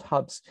their wealth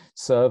hubs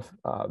serve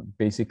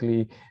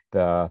basically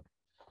the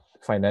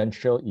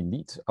financial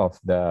elite of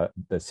the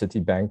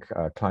Citibank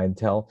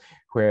clientele,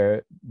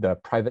 where the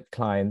private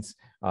clients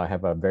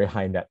have a very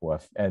high net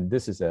worth. And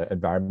this is an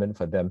environment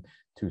for them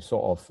to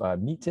sort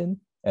of meet in,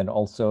 and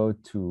also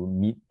to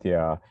meet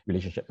their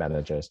relationship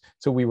managers.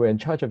 So we were in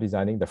charge of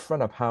designing the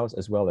front of house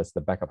as well as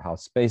the back of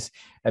house space.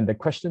 And the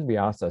question we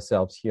asked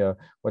ourselves here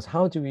was,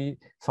 how do we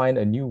find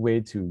a new way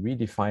to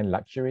redefine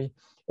luxury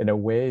in a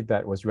way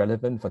that was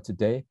relevant for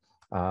today,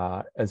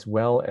 as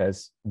well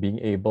as being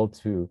able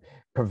to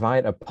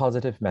provide a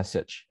positive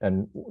message,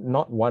 and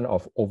not one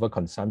of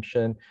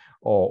overconsumption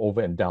or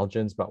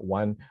overindulgence, but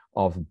one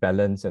of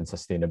balance and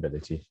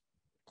sustainability.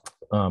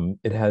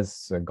 It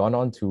has gone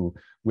on to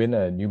win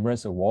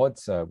numerous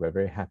awards. We're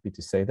very happy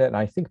to say that. And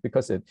I think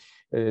because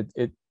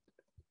it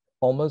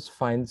almost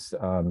finds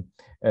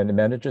and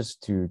manages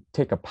to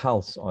take a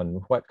pulse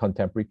on what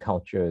contemporary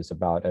culture is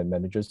about, and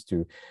manages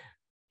to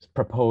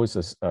propose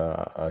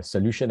a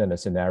solution and a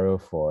scenario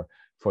for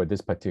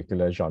this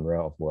particular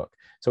genre of work.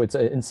 So it's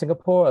in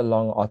Singapore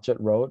along Orchard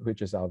Road,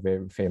 which is our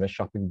very famous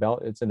shopping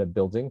belt. It's in a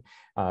building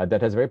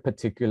that has a very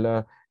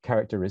particular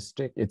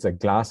characteristic. It's a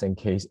glass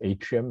encased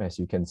atrium, as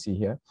you can see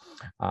here.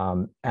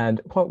 And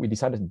what we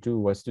decided to do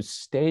was to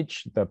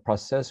stage the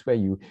process where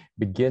you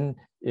begin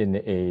in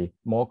a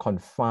more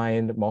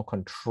confined, more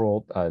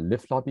controlled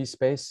lift lobby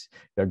space.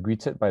 You're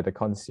greeted by the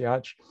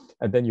concierge,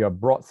 and then you are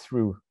brought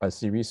through a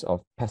series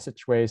of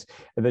passageways,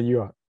 and then you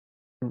are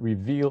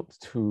revealed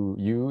to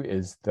you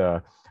is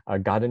the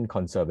garden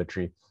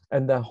conservatory.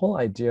 And the whole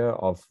idea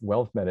of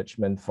wealth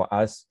management for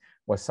us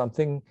was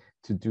something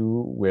to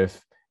do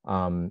with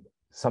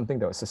something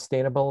that was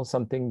sustainable,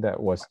 something that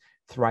was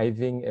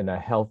thriving in a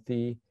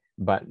healthy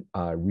but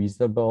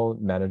reasonable,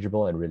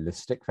 manageable, and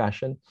realistic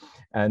fashion.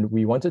 And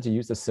we wanted to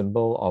use the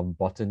symbol of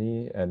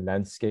botany and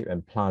landscape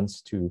and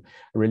plants to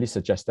really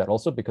suggest that.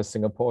 Also because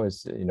Singapore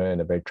is, in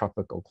a very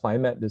tropical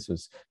climate, this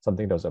was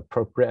something that was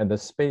appropriate. And the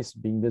space,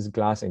 being this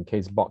glass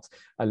encased box,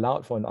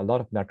 allowed for a lot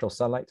of natural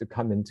sunlight to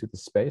come into the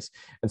space.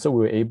 And so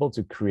we were able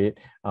to create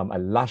a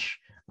lush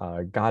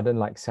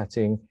garden-like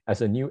setting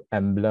as a new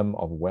emblem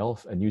of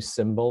wealth, a new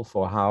symbol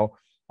for how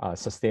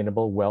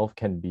sustainable wealth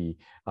can be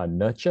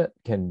nurtured,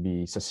 can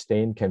be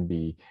sustained, can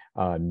be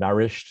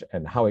nourished,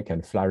 and how it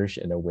can flourish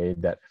in a way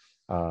that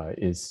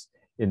is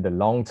in the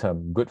long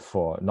term good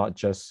for not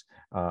just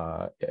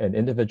an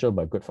individual,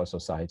 but good for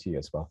society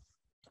as well.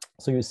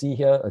 So you see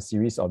here a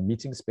series of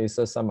meeting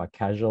spaces. Some are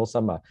casual,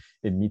 some are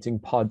in meeting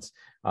pods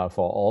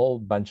for all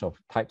bunch of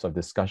types of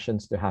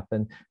discussions to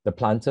happen. The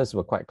planters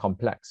were quite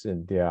complex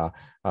in their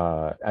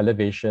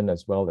elevation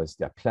as well as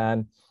their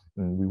plan.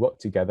 And we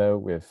worked together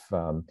with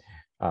a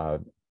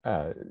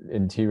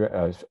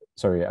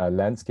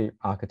landscape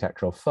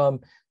architectural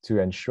firm to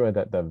ensure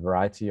that the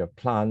variety of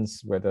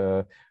plants,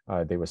 whether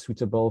they were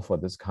suitable for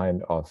this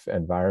kind of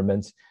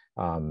environment,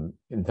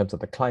 in terms of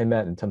the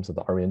climate, in terms of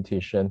the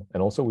orientation.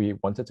 And also we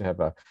wanted to have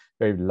a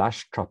very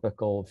lush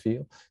tropical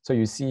feel. So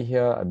you see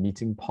here a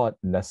meeting pod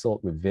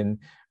nestled within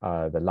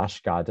the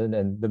lush garden,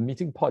 and the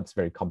meeting pod is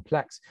very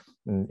complex.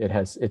 It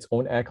has its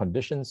own air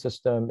conditioning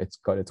system. It's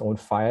got its own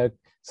fire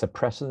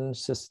suppression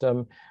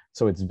system.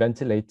 So it's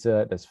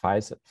ventilated, there's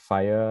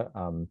fire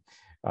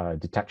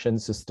detection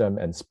system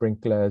and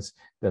sprinklers.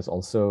 There's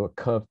also a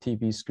curved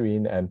TV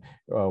screen and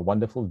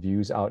wonderful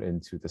views out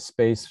into the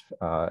space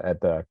at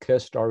the clear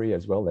story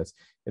as well as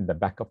in the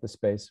back of the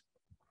space.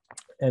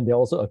 And they're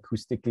also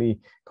acoustically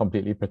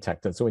completely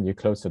protected. So when you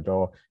close the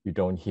door, you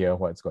don't hear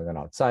what's going on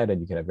outside, and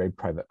you can have very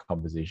private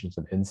conversations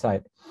with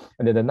inside.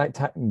 And in the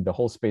nighttime, the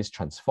whole space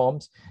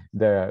transforms.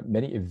 There are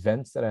many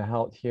events that are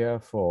held here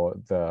for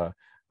the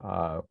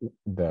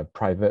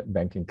private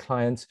banking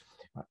clients,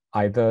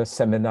 either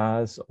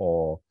seminars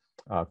or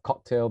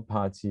cocktail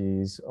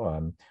parties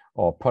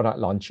or product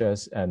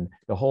launches, and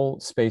the whole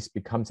space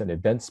becomes an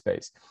event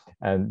space.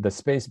 And the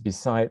space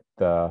beside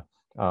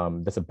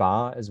there's a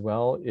bar as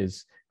well,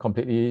 is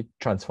completely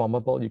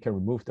transformable. You can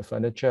remove the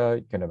furniture,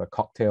 you can have a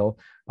cocktail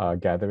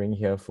gathering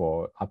here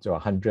for up to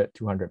 100,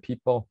 200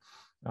 people.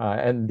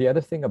 And the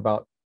other thing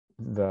about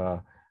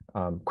the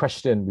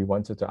question we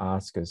wanted to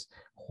ask is,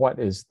 what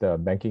is the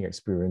banking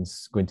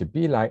experience going to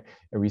be like?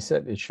 And we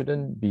said it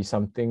shouldn't be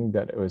something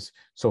that was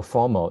so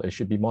formal. It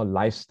should be more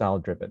lifestyle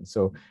driven.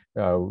 So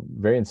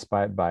very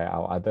inspired by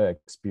our other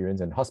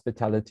experience and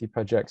hospitality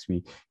projects,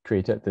 we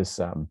created this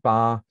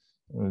bar.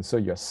 And so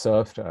you're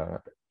served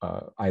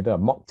either a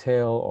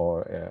mocktail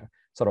or a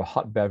sort of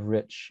hot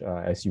beverage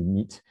as you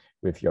meet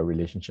with your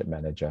relationship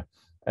manager.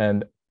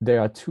 And there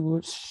are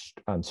two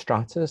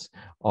stratas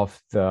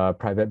of the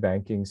private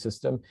banking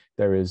system.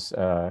 There is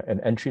an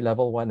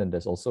entry-level one, and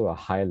there's also a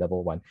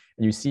high-level one.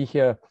 And you see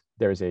here,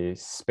 there is a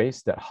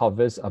space that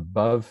hovers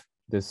above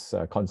this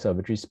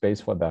conservatory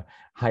space for the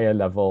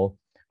higher-level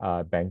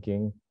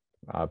banking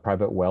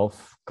private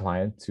wealth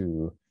client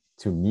to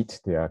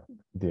meet their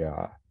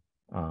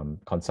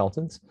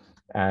consultants.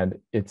 And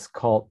it's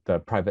called the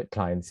Private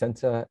Client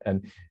Center.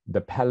 And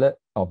the palette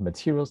of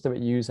materials that we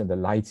use and the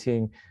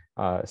lighting,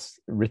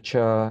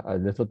 richer, a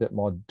little bit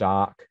more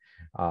dark.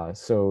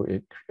 So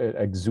it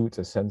exudes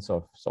a sense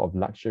of sort of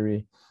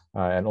luxury,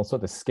 and also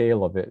the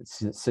scale of it,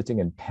 sitting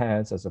in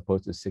pairs as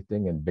opposed to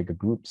sitting in bigger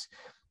groups.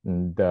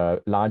 And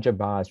the larger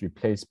bar is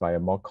replaced by a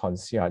more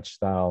concierge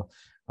style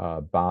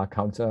bar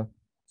counter.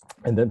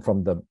 And then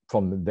from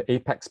the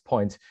apex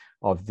point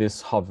of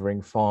this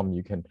hovering form,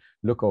 you can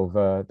look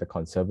over the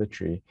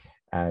conservatory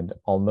and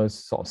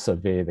almost sort of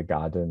survey the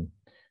garden.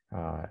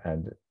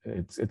 And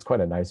it's quite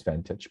a nice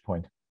vantage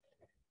point.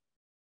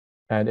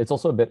 And it's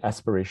also a bit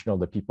aspirational.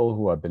 The people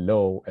who are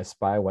below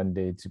aspire one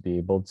day to be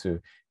able to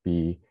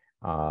be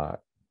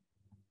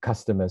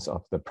customers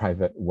of the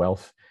private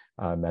wealth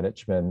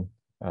management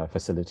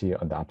facility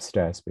on the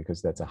upstairs,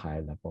 because that's a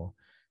higher level.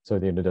 So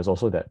there's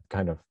also that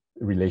kind of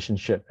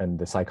relationship and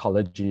the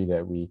psychology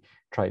that we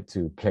try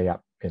to play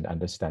up in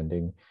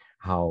understanding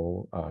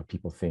how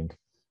people think.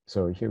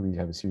 So here we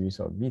have a series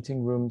of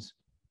meeting rooms.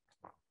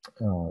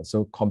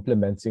 So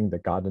complementing the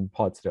garden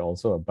pots, there are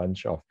also a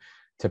bunch of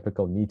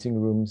typical meeting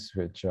rooms,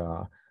 which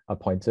are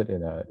pointed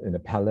in a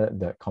palette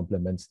that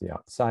complements the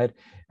outside.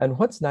 And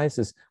what's nice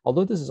is,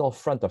 although this is all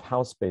front of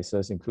house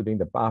spaces, including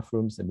the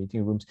bathrooms, the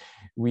meeting rooms,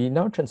 we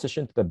now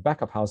transition to the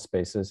back of house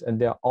spaces, and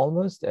they're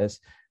almost as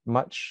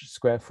much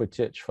square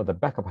footage for the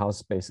back of house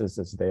spaces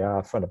as they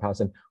are front of house.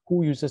 And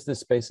who uses these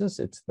spaces?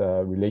 It's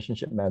the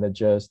relationship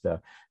managers, the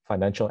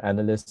financial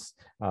analysts,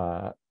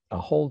 a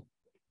whole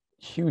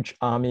huge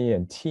army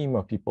and team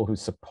of people who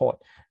support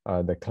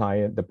the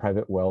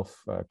private wealth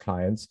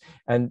clients.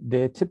 And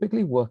they're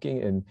typically working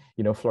in,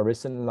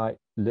 fluorescent light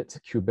lit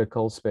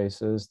cubicle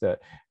spaces that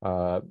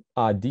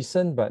are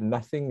decent, but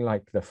nothing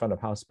like the front of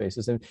house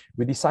spaces. And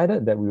we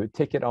decided that we would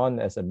take it on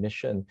as a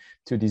mission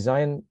to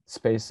design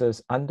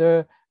spaces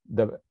under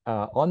the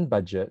on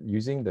budget,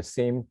 using the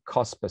same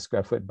cost per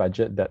square foot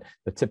budget that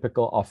the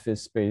typical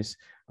office space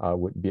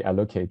would be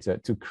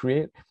allocated, to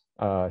create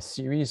a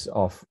series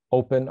of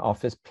open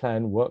office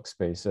plan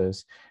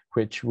workspaces,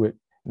 which would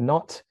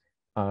not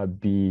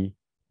be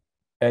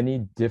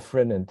any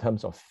different in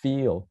terms of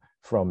feel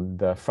from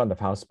the front of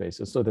house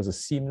spaces. So there's a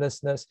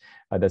seamlessness,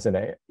 there's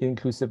an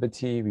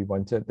inclusivity. We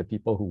wanted the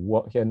people who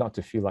work here not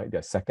to feel like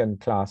they're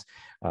second class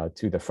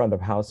to the front of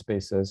house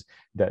spaces,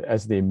 that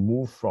as they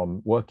move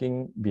from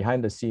working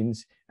behind the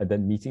scenes and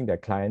then meeting their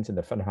clients in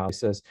the front of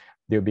houses,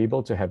 they'll be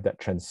able to have that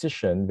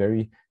transition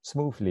very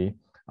smoothly,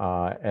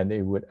 and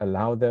it would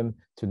allow them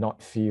to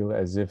not feel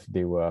as if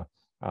they were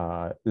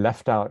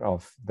left out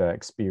of the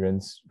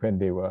experience when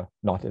they were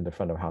not in the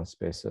front of house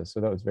spaces.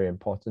 So that was very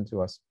important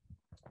to us.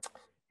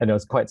 And it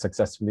was quite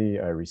successfully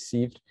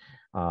received.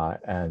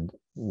 And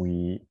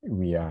we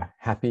are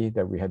happy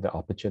that we had the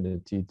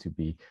opportunity to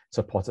be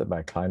supported by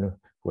a client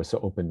who was so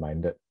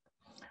open-minded.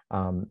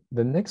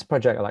 The next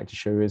project I'd like to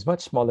show you is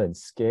much smaller in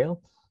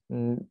scale,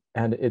 and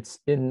it's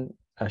in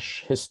a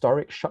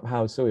historic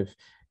shophouse. So if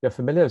you're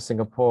familiar with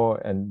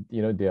Singapore, and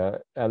there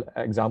are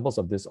examples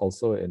of this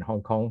also in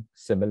Hong Kong,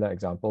 similar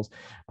examples.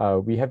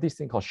 We have these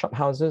things called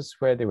shophouses,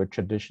 where they were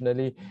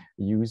traditionally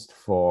used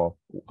for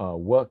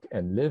work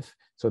and live.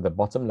 So the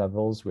bottom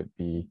levels would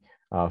be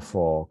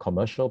for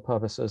commercial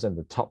purposes, and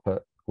the top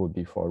would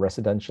be for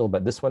residential.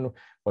 But this one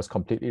was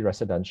completely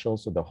residential.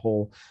 So the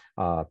whole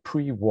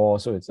pre-war,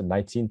 so it's the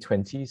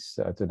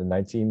 1920s to the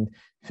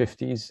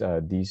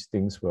 1950s, these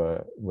things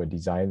were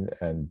designed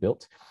and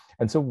built.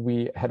 And so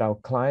we had our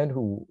client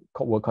who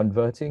were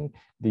converting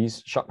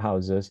these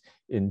shophouses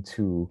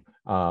into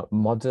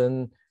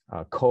modern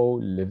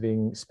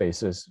co-living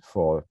spaces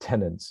for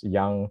tenants,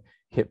 young,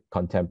 hip,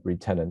 contemporary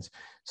tenants.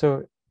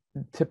 So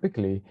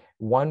typically,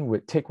 one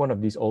would take one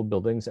of these old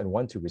buildings and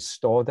want to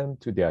restore them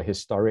to their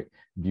historic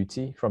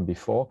beauty from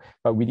before.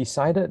 But we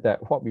decided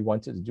that what we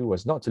wanted to do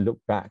was not to look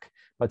back,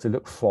 but to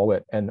look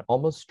forward and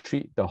almost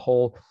treat the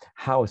whole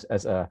house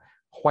as a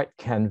white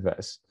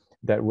canvas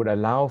that would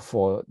allow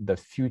for the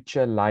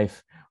future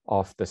life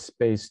of the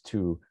space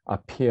to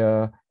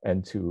appear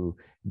and to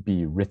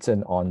be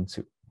written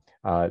onto,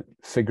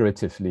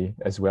 figuratively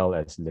as well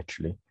as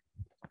literally.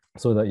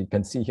 So that you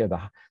can see here, the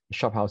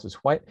shop house is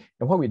white.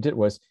 And what we did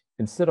was,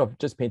 instead of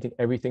just painting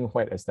everything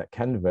white as that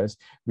canvas,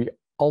 we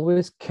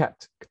always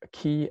kept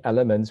key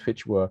elements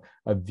which were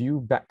a view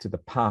back to the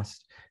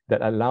past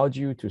that allowed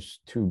you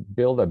to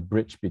build a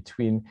bridge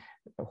between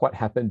what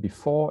happened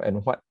before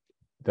and what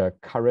the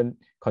current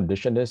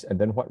condition is, and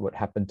then what would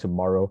happen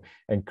tomorrow,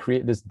 and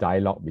create this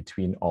dialogue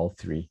between all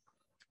three.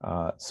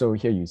 So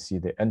here you see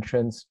the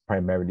entrance,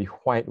 primarily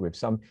white with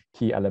some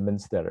key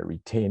elements that are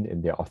retained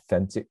in their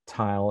authentic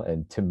tile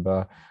and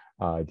timber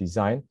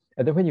design.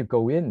 And then when you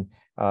go in,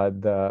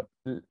 the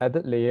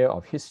added layer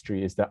of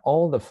history is that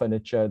all the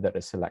furniture that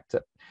is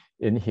selected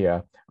in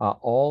here are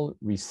all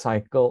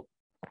recycled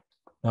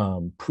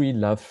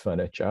pre-loved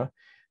furniture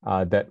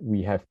that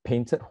we have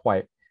painted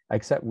white,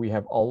 except we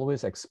have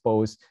always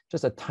exposed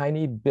just a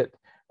tiny bit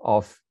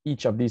of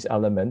each of these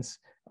elements,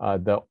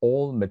 the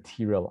old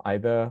material,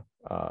 either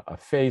a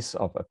face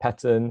of a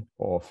pattern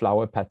or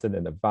flower pattern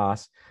in a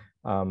vase,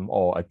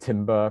 or a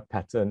timber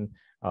pattern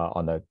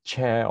on a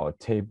chair or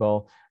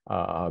table,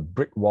 a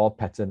brick wall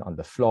pattern on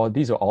the floor.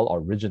 These are all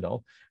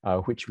original,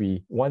 which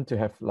we want to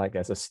have like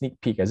as a sneak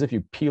peek, as if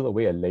you peel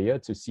away a layer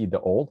to see the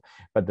old,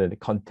 but the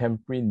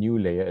contemporary new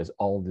layer is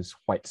all this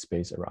white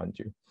space around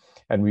you.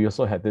 And we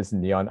also had this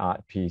neon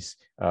art piece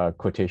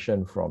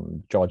quotation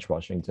from George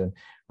Washington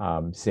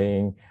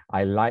saying,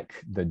 "I like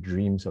the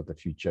dreams of the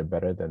future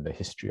better than the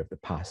history of the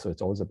past." So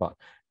it's always about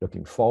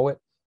looking forward,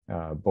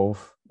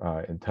 both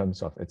in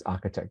terms of its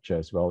architecture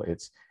as well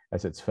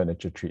as its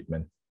furniture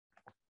treatment.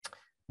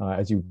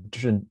 As you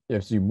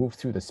move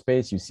through the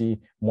space, you see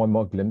more and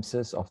more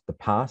glimpses of the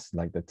past,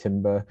 like the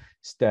timber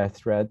stair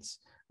threads,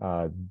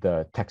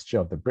 the texture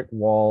of the brick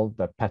wall,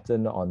 the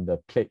pattern on the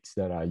plates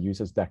that are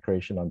used as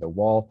decoration on the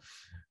wall.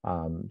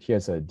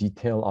 Here's a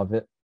detail of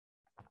it.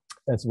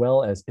 As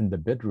well as in the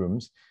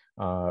bedrooms,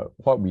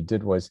 what we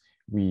did was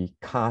we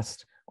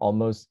cast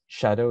almost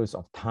shadows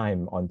of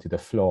time onto the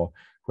floor,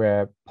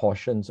 where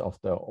portions of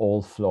the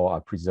old floor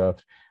are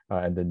preserved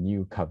and the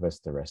new covers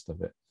the rest of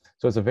it.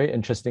 So it's a very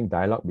interesting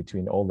dialogue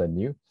between old and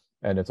new,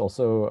 and it's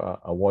also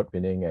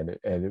award-winning, and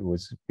it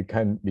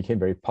became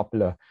very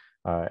popular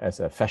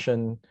as a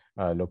fashion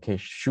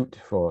location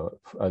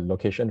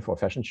for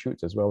fashion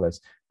shoots, as well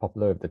as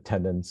popular with the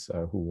tenants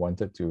who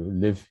wanted to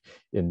live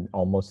in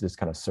almost this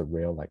kind of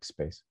surreal-like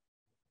space.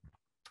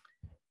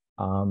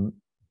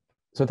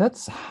 So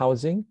that's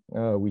housing.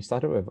 We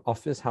started with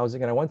office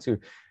housing, and I want to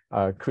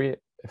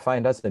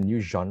find us a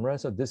new genre.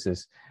 So this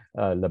is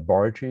a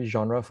laboratory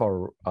genre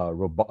for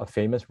a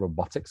famous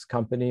robotics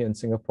company in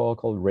Singapore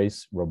called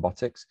Race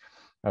Robotics,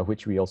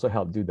 which we also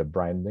helped do the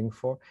branding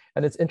for.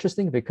 And it's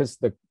interesting because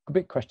the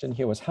big question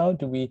here was, how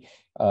do we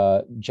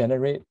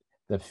generate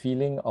the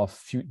feeling of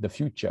the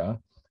future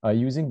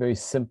using very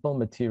simple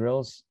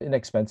materials,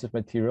 inexpensive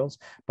materials,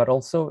 but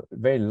also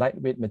very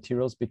lightweight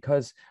materials,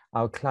 because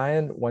our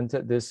client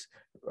wanted this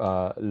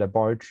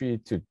laboratory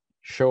to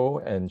show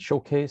and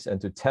showcase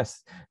and to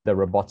test the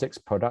robotics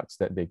products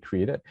that they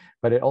created,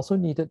 but it also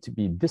needed to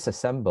be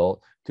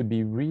disassembled to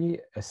be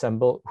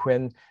reassembled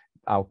when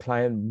our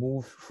client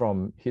moved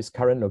from his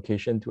current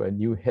location to a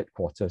new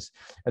headquarters.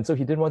 And so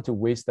he didn't want to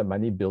waste the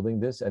money building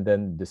this and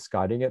then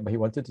discarding it, but he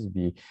wanted it to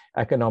be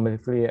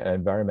economically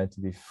and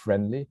environmentally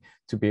friendly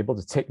to be able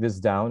to take this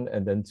down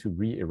and then to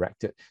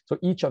re-erect it. So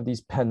each of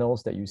these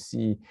panels that you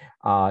see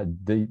are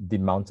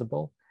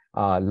demountable,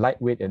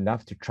 lightweight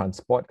enough to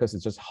transport because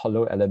it's just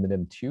hollow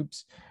aluminum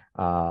tubes,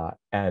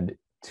 and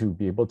to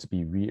be able to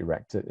be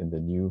re-erected in the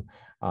new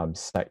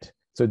site.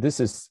 So this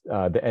is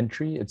the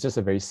entry. It's just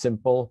a very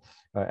simple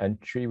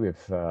entry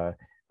with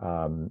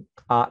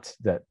art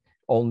that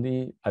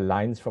only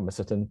aligns from a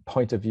certain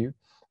point of view.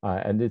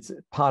 And it's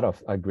part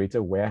of a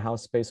greater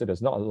warehouse space, so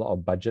there's not a lot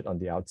of budget on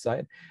the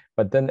outside.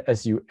 But then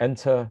as you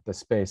enter the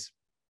space,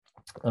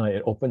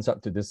 it opens up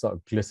to this sort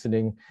of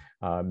glistening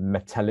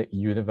metallic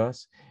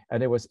universe.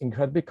 And it was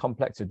incredibly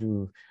complex to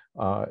do.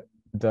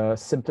 The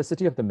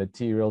simplicity of the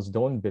materials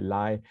don't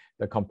belie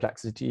the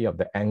complexity of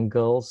the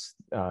angles.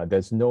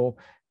 There's no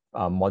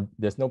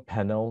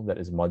panel that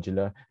is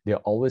modular. They're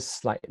always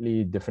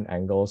slightly different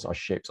angles or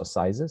shapes or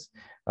sizes.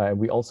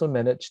 We also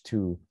managed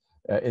to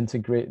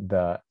integrate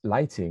the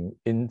lighting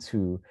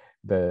into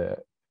the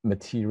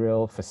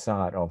material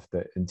facade of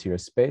the interior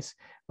space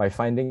by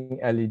finding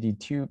LED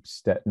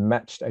tubes that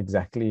matched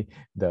exactly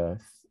the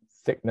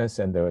thickness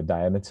and the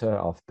diameter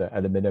of the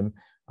aluminum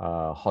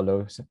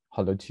hollow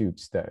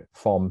tubes that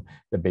form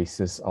the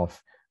basis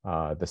of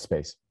the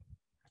space.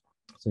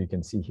 So you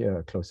can see here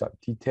a close-up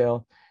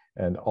detail,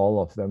 and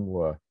all of them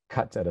were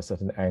cut at a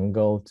certain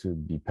angle to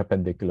be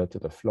perpendicular to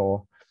the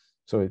floor.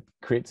 So it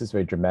creates this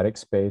very dramatic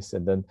space,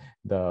 and then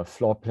the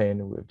floor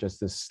plane with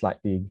just this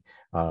slightly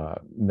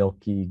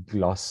milky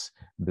gloss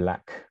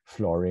black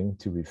flooring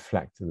to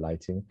reflect the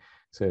lighting.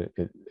 So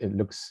it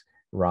looks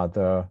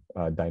rather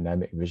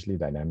dynamic, visually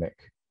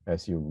dynamic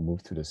as you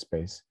move through the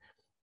space,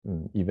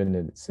 even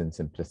in its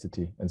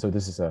simplicity. And so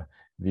this is a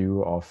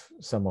view of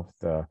some of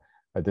the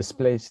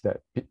displays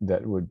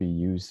that would be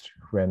used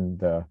when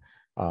the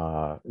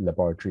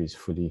laboratory is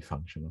fully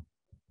functional.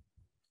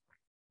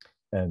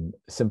 And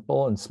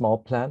simple and small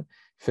plan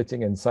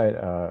fitting inside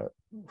a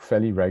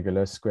fairly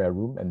regular square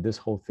room, and this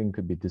whole thing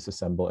could be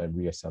disassembled and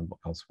reassembled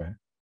elsewhere.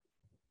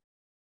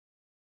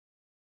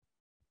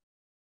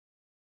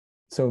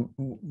 So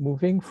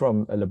moving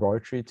from a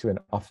laboratory to an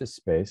office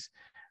space,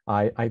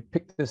 I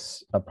picked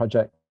this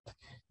project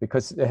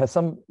because it has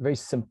some very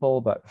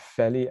simple but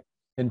fairly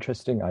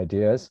interesting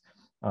ideas,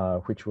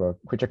 which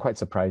are quite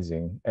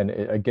surprising, and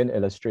it again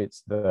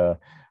illustrates the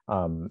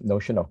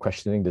notion of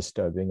questioning,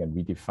 disturbing, and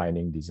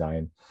redefining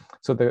design.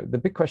 So the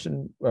big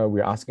question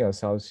we're asking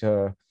ourselves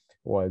here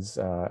was,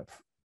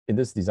 in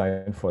this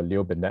design for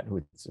Leo Burnett,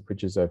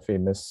 which is a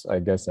famous, I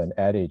guess, an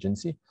ad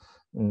agency,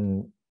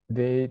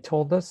 they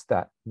told us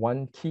that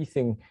one key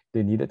thing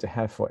they needed to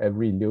have for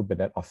every Leo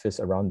Burnett office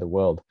around the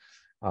world,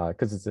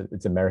 because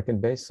it's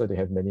American based, so they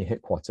have many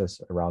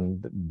headquarters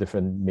around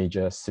different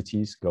major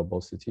cities,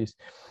 global cities.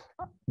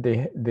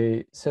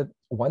 They said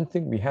one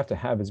thing we have to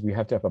have is we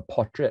have to have a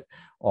portrait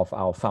of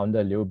our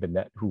founder, Leo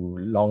Burnett, who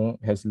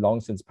has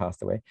long since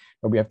passed away,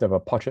 but we have to have a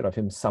portrait of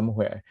him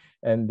somewhere.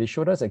 And they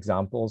showed us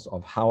examples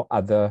of how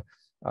other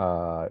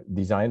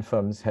design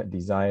firms had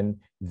designed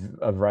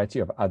a variety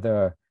of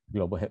other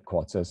global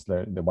headquarters,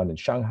 the one in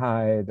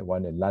Shanghai, the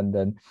one in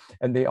London,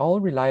 and they all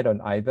relied on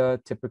either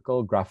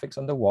typical graphics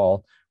on the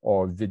wall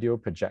or video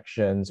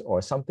projections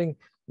or something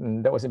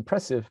that was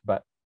impressive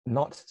but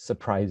not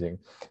surprising.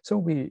 So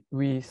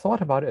we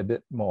thought about it a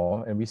bit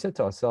more, and we said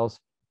to ourselves,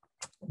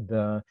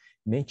 the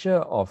nature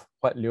of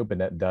what Leo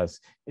Burnett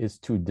does is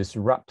to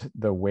disrupt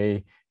the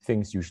way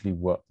things usually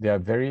work. They are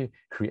very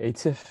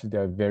creative,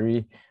 they're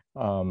very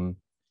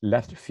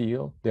left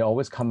field. They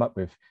always come up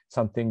with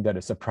something that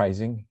is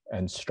surprising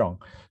and strong.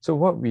 So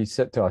what we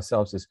said to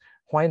ourselves is,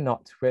 why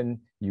not, when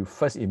you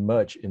first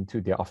emerge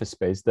into the office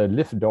space, the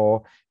lift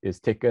door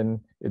is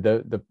taken,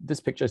 this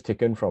picture is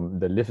taken from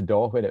the lift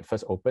door when it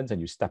first opens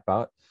and you step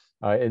out,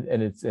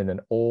 and it's in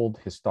an old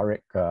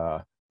historic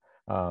turn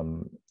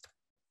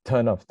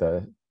of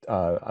the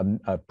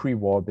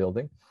pre-war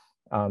building.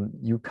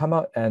 You come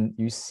out and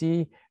you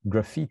see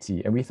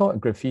graffiti, and we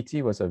thought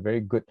graffiti was a very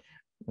good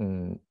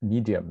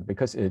medium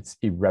because it's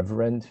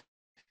irreverent,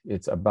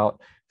 it's about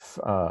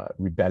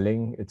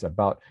rebelling, it's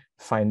about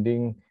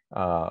finding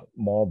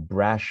more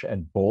brash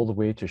and bold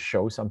way to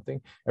show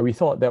something. And we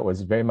thought that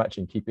was very much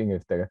in keeping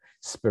with the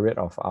spirit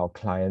of our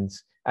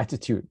clients'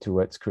 attitude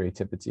towards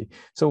creativity.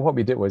 So what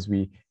we did was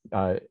we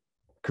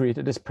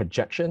created this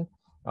projection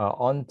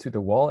onto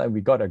the wall, and we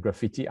got a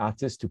graffiti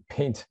artist to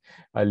paint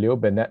Leo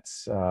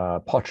Burnett's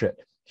portrait,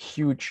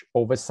 huge,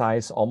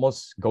 oversized,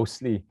 almost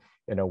ghostly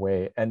in a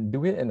way, and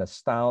do it in a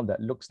style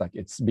that looks like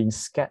it's being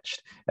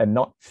sketched and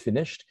not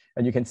finished.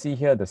 And you can see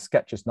here the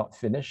sketch is not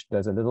finished.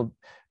 There's a little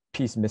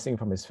piece missing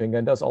from his finger,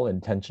 and that's all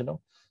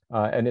intentional.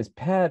 And it's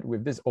paired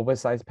with this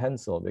oversized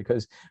pencil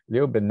because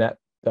Leo Burnett,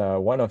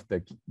 one of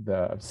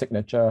the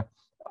signature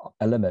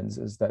elements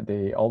is that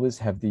they always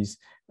have these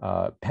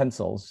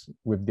pencils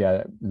with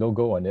their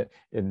logo on it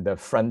in the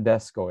front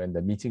desk or in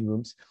the meeting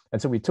rooms.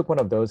 And so we took one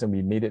of those and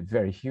we made it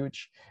very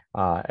huge,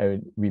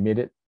 and we made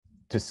it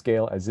to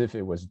scale as if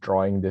it was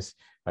drawing this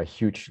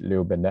huge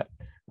Leo Burnett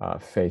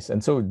face.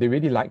 And so they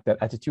really liked that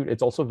attitude.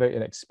 It's also very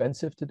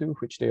inexpensive to do,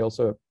 which they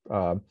also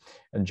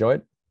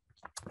enjoyed.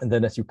 And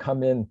then as you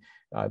come in,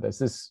 there's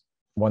this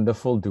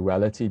wonderful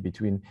duality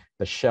between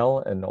the shell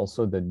and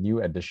also the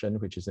new edition,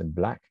 which is in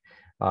black,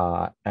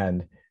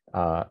 and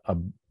a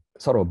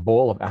sort of a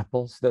bowl of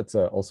apples. That's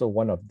also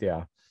one of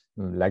their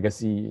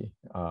legacy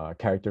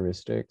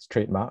characteristics,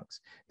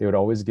 trademarks. They would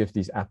always give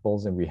these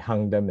apples, and we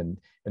hung them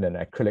in an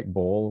acrylic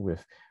bowl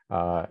with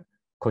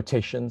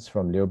quotations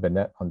from Leo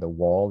Burnett on the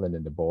wall and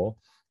in the bowl,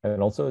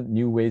 and also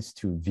new ways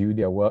to view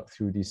their work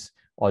through these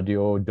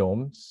audio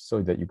domes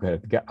so that you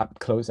could get up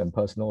close and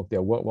personal with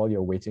their work while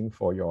you're waiting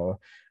for your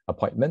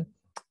appointment.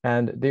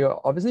 And they are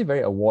obviously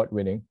very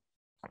award-winning,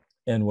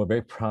 and we're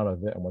very proud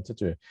of it and wanted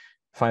to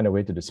find a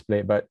way to display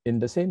it. But in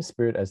the same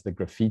spirit as the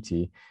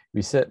graffiti,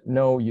 we said,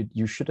 no,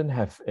 you shouldn't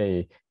have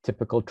a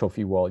typical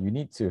trophy wall. You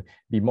need to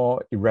be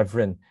more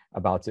irreverent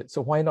about it.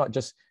 So why not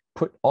just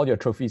put all your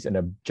trophies in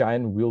a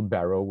giant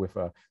wheelbarrow with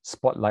a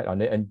spotlight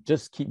on it and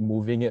just keep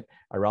moving it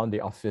around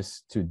the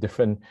office to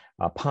different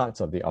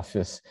parts of the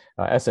office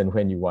as and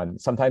when you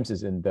want. Sometimes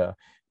it's in the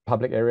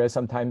public area,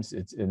 sometimes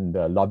it's in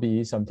the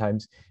lobby,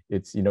 sometimes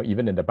it's,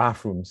 even in the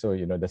bathroom. So,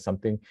 there's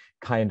something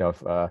kind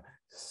of a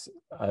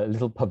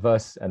little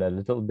perverse and a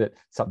little bit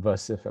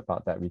subversive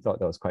about that. We thought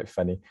that was quite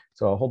funny.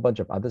 So a whole bunch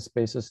of other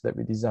spaces that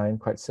we designed,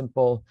 quite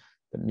simple,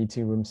 the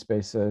meeting room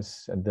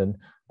spaces, and then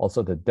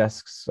also the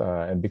desks.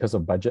 And because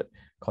of budget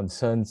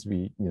concerns,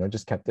 we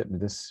just kept it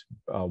with this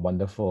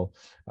wonderful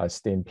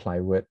stained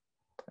plywood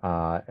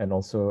and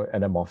also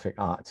anamorphic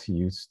art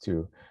used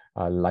to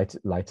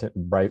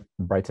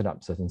brighten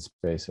up certain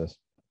spaces.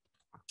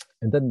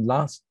 And then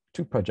last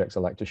two projects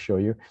I'd like to show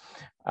you,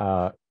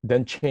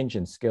 then change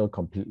in scale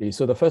completely.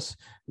 So the first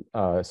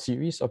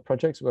series of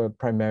projects were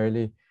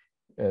primarily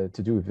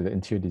to do with the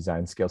interior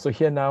design scale. So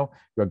here now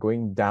we're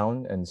going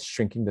down and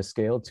shrinking the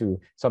scale to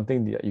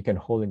something that you can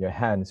hold in your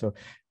hand. So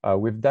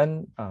we've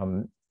done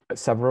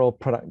several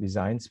product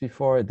designs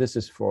before. This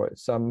is for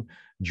some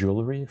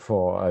jewelry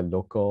for a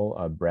local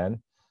brand.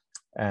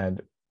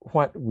 And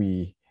what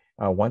we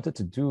wanted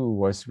to do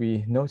was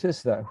we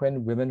noticed that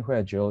when women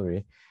wear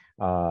jewelry,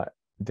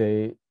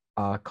 they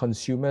are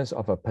consumers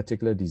of a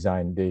particular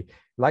design. They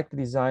like the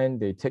design,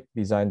 they take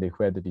design, they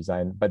wear the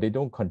design, but they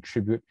don't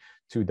contribute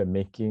to the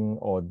making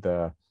or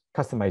the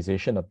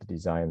customization of the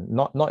design,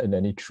 not in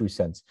any true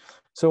sense.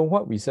 So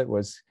what we said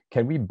was,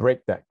 can we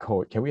break that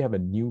code? Can we have a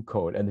new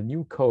code? And the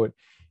new code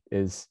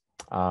is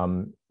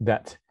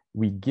that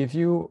we give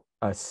you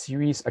a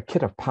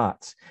kit of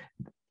parts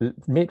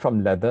made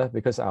from leather,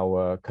 because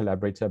our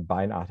collaborator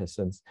Bind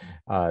Artisans,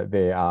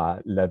 they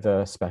are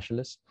leather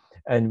specialists.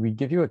 And we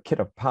give you a kit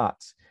of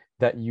parts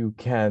that you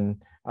can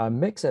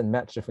mix and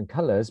match different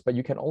colors, but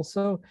you can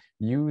also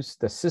use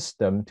the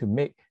system to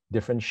make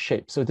different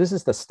shapes. So this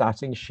is the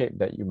starting shape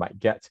that you might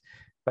get,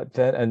 but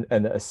then,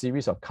 and a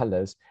series of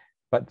colors,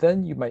 but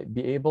then you might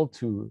be able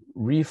to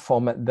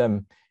reformat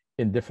them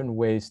in different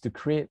ways to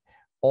create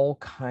all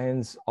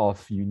kinds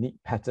of unique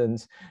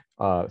patterns,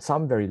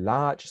 some very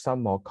large,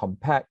 some more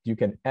compact. You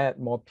can add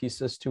more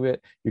pieces to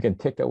it. You can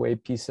take away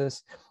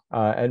pieces.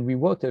 And we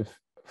worked with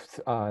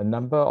a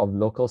number of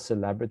local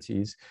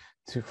celebrities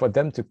for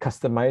them to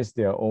customize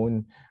their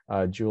own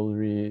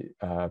jewelry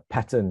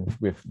pattern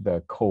with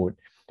the code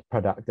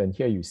product. And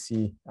here you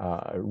see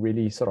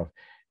really sort of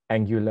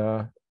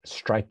angular,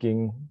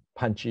 striking,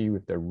 punchy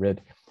with the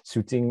red,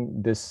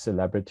 suiting this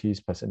celebrity's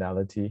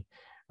personality.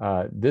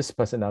 This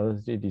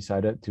personality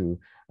decided to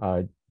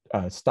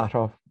start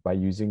off by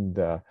using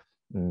the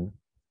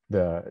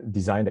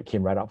design that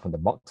came right out from the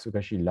box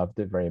because she loved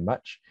it very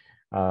much.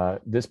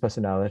 This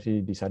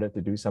personality decided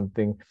to do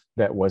something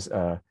that was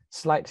a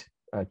slight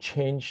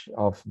change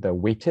of the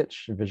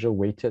weightage, visual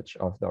weightage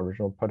of the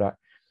original product.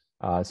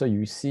 So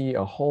you see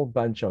a whole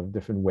bunch of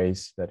different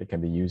ways that it can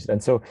be used.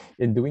 And so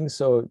in doing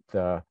so,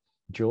 the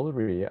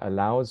jewelry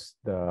allows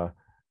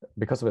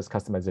because of its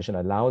customization,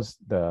 allows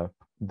the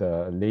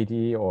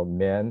lady or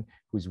man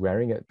who's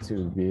wearing it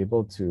to be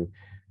able to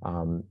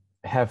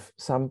have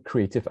some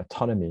creative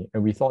autonomy.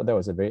 And we thought that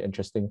was a very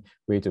interesting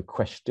way to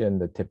question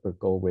the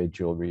typical way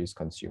jewelry is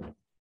consumed.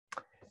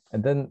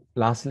 And then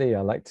lastly,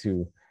 I'd like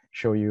to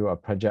show you a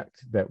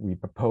project that we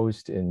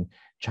proposed in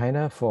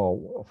China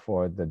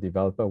for the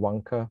developer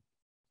Wangke,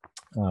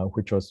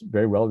 which was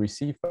very well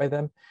received by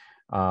them.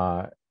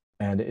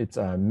 And it's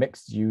a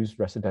mixed-use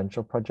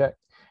residential project.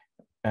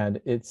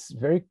 And it's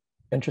very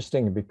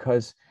interesting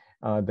because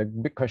the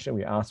big question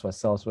we asked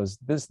ourselves was,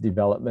 this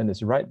development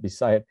is right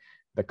beside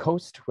the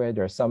coast where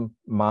there are some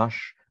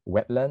marsh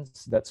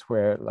wetlands. That's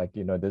where, like,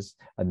 you know,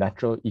 a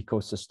natural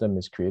ecosystem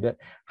is created.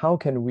 How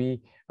can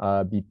we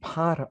be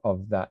part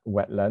of that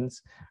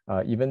wetlands,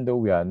 even though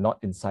we are not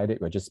inside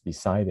it, we're just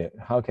beside it?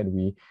 How can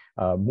we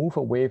move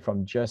away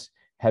from just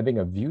having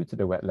a view to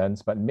the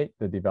wetlands, but make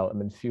the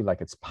development feel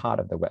like it's part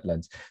of the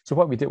wetlands? So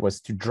what we did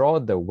was to draw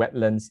the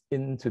wetlands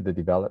into the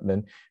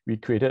development. We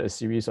created a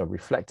series of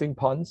reflecting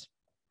ponds.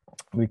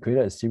 We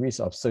created a series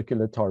of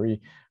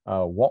circulatory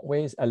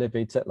walkways,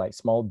 elevated like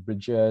small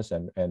bridges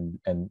and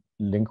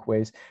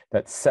linkways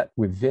that sat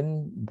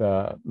within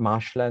the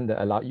marshland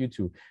that allowed you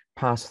to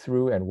pass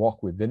through and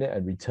walk within it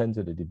and return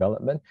to the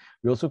development.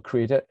 We also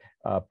created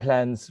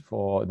plans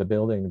for the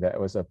building that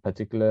was a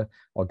particular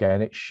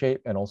organic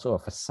shape and also a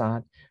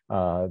facade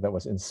that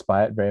was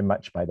inspired very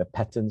much by the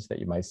patterns that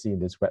you might see in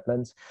these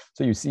wetlands.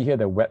 So you see here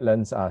the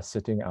wetlands are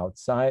sitting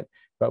outside,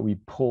 but we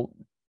pulled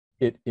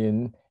it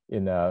in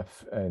a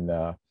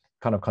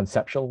kind of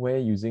conceptual way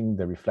using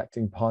the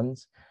reflecting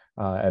ponds.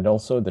 And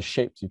also the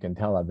shapes, you can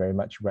tell, are very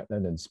much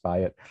wetland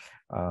inspired.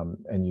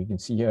 And you can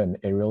see here an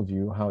aerial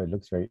view how it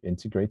looks very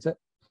integrated.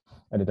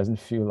 And it doesn't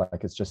feel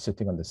like it's just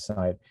sitting on the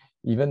side.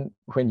 Even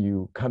when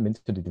you come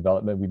into the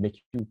development, we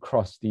make you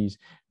cross these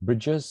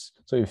bridges.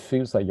 So it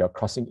feels like you're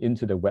crossing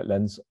into the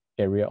wetlands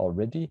area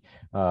already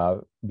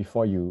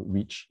before you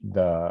reach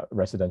the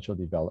residential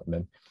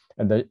development.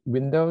 And the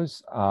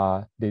windows,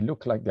 they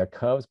look like they're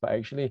curves, but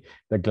actually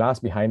the glass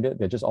behind it,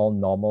 they're just all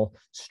normal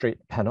straight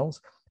panels.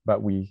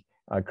 But we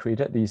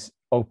created these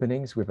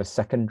openings with a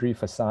secondary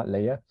facade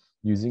layer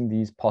using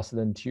these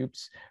porcelain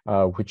tubes,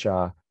 which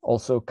are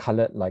also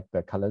colored like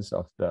the colors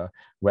of the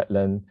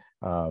wetland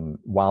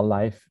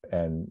wildlife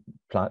and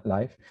plant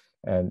life.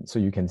 And so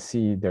you can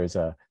see there's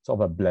a sort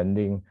of a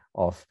blending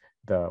of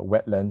the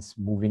wetlands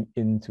moving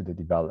into the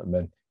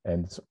development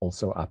and it's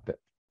also up it.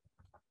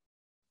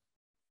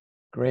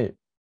 Great.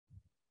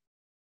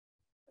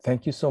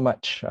 Thank you so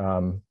much.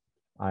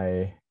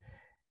 I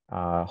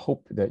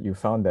hope that you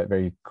found that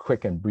very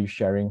quick and brief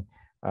sharing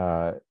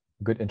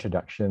good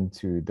introduction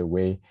to the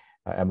way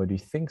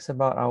MOD thinks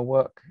about our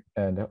work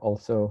and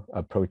also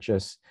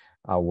approaches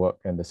our work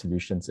and the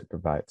solutions it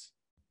provides.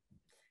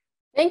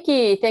 Thank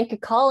you,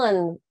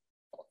 Colin.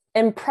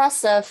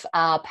 Impressive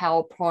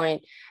PowerPoint,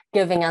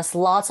 giving us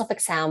lots of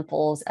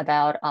examples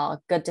about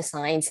good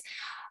designs.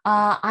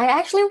 I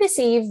actually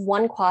received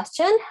one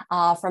question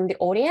from the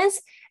audience.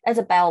 It's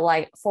about,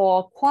 like,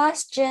 for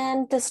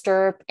question,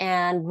 disturb,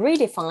 and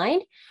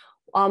redefine,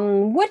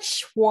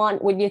 which one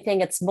would you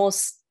think it's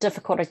most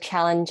difficult or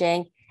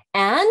challenging?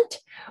 And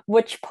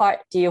which part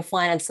do you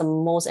find is the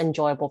most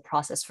enjoyable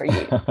process for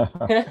you?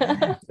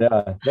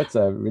 Yeah, that's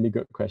a really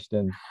good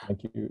question.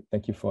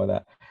 Thank you for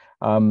that.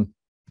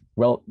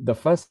 Well, the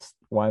first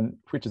one,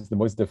 which is the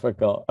most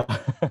difficult,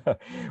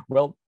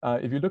 well,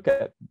 if you look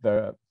at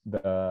the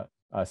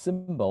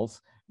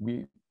symbols,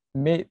 we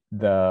made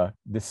the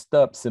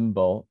disturb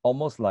symbol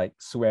almost like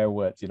swear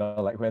words,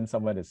 like when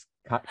someone is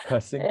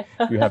cursing,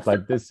 you have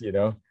like this,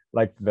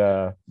 like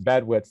the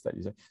bad words that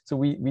you say. So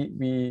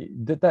we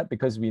did that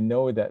because we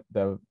know that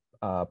the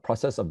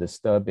process of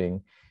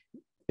disturbing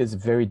is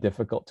very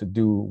difficult to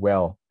do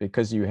well,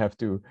 because you have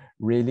to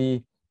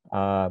really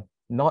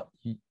not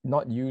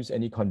use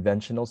any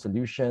conventional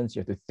solutions.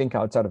 You have to think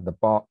outside of the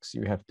box.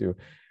 You have to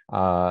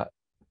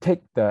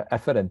take the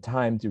effort and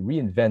time to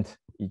reinvent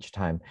each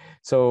time.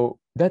 So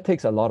that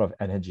takes a lot of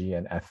energy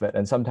and effort.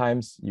 And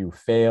sometimes you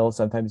fail.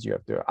 Sometimes you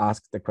have to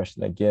ask the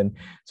question again.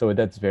 So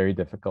that's very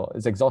difficult.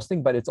 It's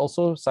exhausting, but it's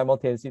also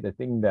simultaneously the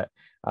thing that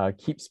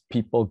keeps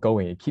people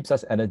going. It keeps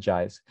us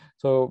energized.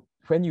 So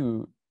when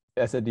you,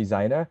 as a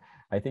designer,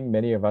 I think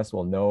many of us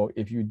will know,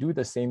 if you do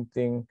the same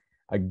thing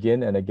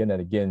again and again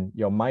and again,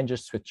 your mind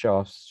just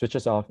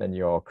switches off and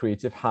your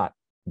creative heart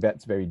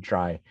gets very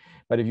dry.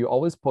 But if you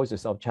always pose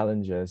yourself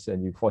challenges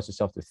and you force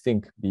yourself to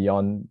think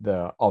beyond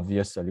the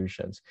obvious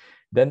solutions,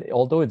 then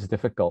although it's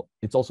difficult,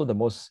 it's also the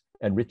most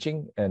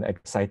enriching and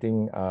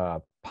exciting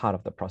part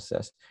of the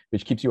process,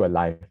 which keeps you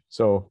alive.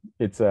 So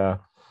it's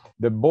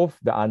both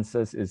the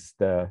answers is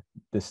the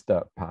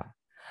disturb part.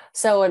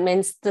 So it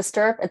means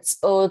disturb, it's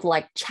both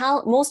like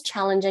most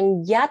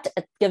challenging, yet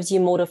it gives you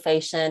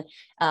motivation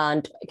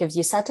and gives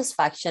you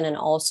satisfaction, and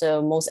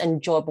also most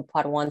enjoyable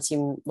part once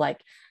you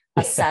like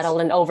settle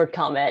and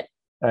overcome it.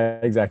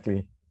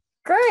 Exactly.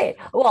 Great.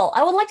 Well,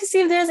 I would like to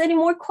see if there's any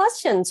more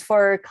questions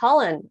for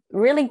Colin.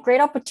 Really great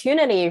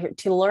opportunity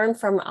to learn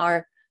from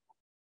our.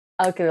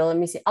 Okay, let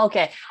me see.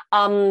 Okay.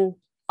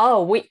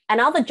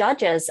 Another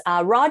judges,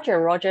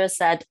 Roger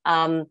said,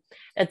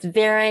 it's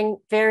very,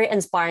 very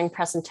inspiring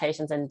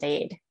presentations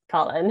indeed,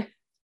 Colin.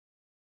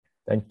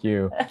 Thank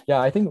you. Yeah,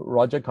 I think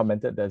Roger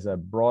commented there's a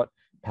broad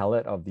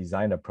palette of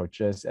design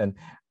approaches. And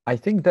I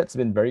think that's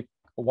been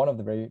one of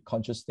the very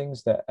conscious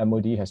things that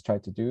MOD has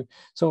tried to do.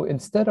 So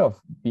instead of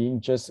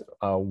being just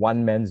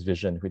one man's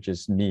vision, which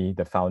is me,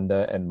 the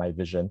founder, and my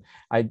vision,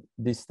 I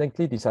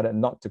distinctly decided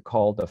not to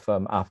call the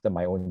firm after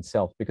my own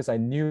self, because I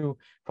knew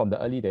from the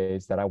early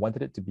days that I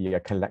wanted it to be a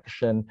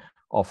collection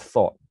of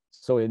thought.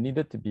 So it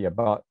needed to be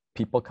about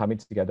people coming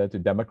together to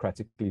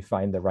democratically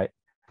find the right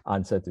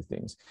answer to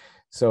things.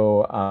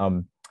 So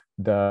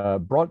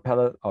the broad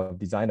palette of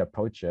design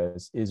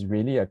approaches is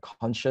really a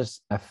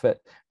conscious effort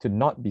to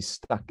not be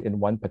stuck in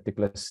one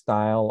particular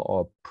style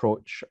or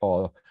approach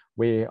or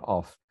way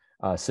of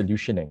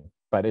solutioning,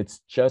 but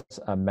it's just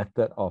a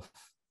method of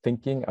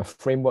thinking, a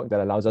framework that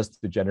allows us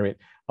to generate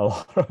a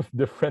lot of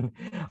different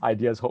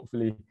ideas,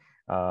 hopefully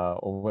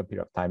over a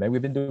period of time. And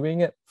we've been doing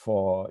it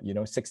for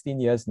 16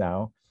 years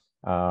now,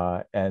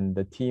 and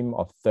the team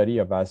of 30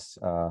 of us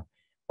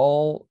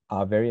all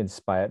are very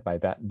inspired by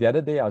that. The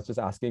other day, I was just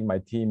asking my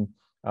team,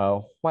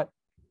 what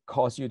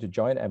caused you to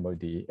join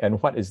MOD,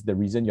 and what is the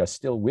reason you're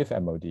still with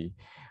MOD?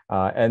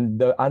 And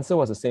the answer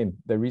was the same.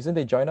 The reason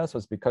they joined us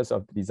was because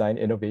of design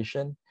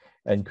innovation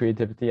and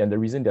creativity, and the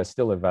reason they're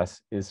still with us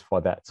is for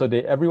that. So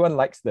everyone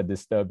likes the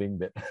disturbing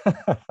bit.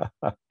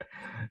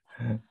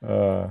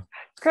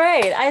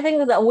 Great. I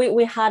think that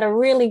we had a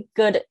really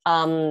good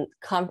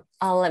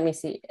let me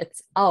see.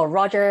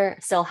 Roger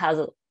still have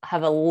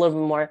a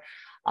little more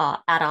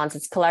add-ons.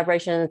 It's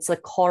collaboration. It's the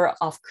core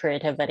of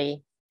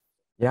creativity.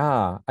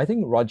 Yeah, I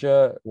think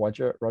Roger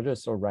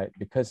is so right,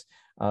 because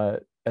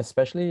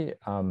especially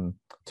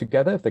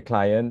together with the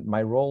client,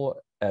 my role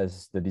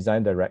as the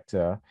design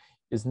director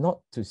is not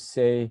to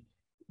say,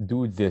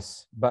 do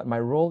this, but my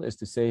role is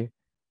to say,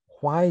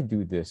 why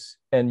do this?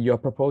 And you're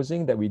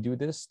proposing that we do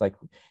this, like,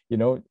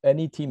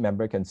 any team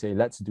member can say,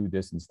 let's do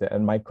this instead.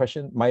 And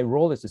my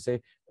role is to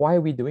say, why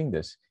are we doing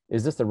this?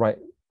 Is this the right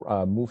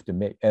move to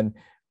make? And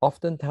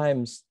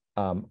oftentimes,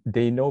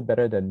 they know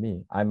better than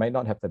me. I might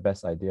not have the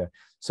best idea.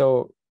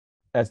 So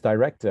as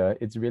director,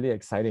 it's really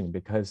exciting,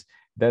 because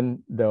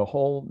then the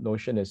whole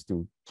notion is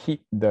to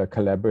keep the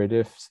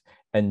collaborative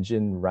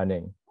engine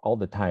running all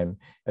the time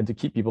and to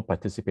keep people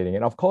participating.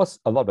 And of course,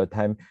 a lot of the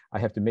time I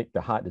have to make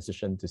the hard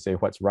decision to say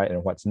what's right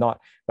and what's not,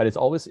 but it's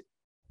always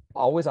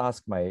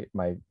ask my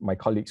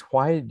colleagues,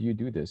 why do you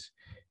do this?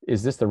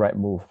 Is this the right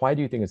move? Why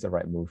do you think it's the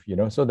right move?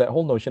 So that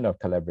whole notion of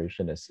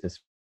collaboration is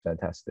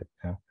fantastic.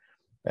 Yeah.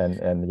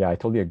 And yeah, I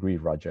totally agree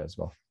with Roger as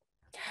well.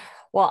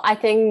 Well, I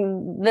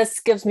think this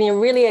gives me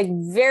really a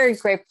very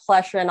great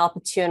pleasure and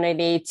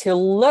opportunity to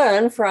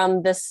learn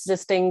from this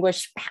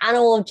distinguished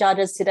panel of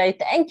judges today.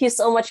 Thank you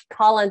so much,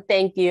 Colin.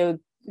 Thank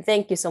you.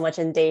 Thank you so much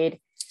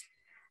indeed.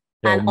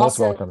 You're most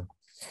welcome.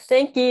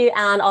 Thank you.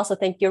 And also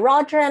thank you,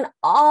 Roger, and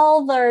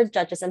all the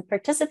judges and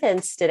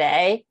participants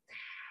today.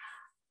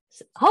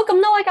 好，咁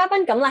多位嘉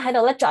賓咁啦喺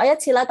度咧，再一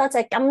次啦，多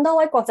謝咁多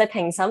位國際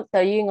評審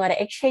對於我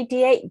哋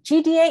HKDA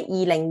GDA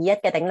 2021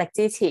嘅鼎力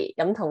支持。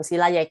咁同時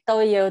啦，亦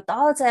都要多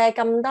謝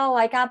咁多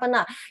位嘉賓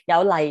啦，有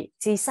嚟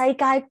自世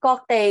界各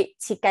地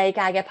設計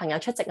界嘅朋友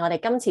出席我哋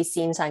今次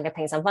線上嘅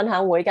評審分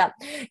享會㗎。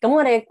咁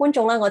我哋嘅觀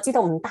眾啦，我知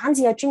道唔單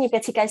止有專業嘅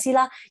設計師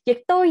啦，亦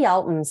都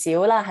有唔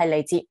少啦係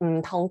嚟自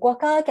唔同國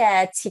家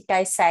嘅設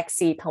計碩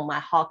士同埋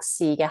學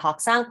士嘅學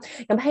生。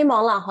咁希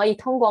望啦可以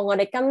通過我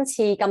哋今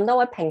次咁多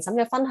位評審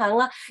嘅分享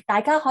啦，大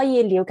家可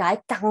以了解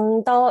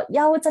更多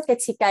優質嘅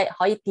設計，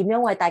可以點樣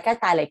為大家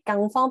帶嚟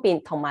更方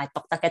便同埋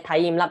獨特嘅體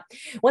驗啦。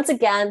Once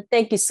again,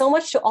 thank you so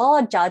much to all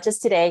our judges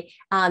today,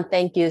 and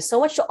thank you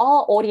so much to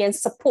all audience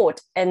support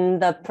in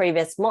the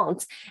previous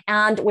months.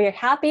 And we're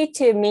happy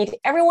to meet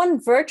everyone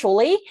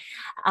virtually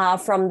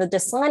from the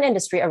design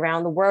industry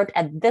around the world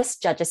at this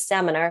judges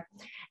seminar.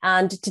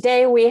 And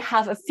today we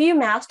have a few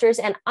master's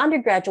and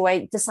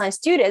undergraduate design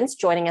students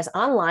joining us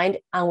online,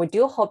 and we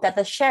do hope that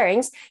the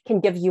sharings can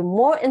give you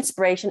more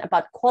inspiration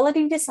about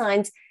quality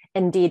designs,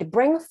 indeed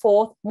bring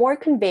forth more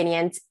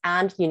convenient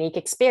and unique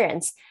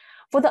experience.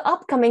 For the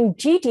upcoming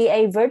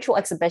GDA virtual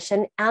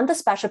exhibition and the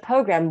special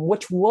program,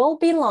 which will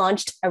be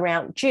launched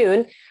around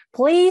June,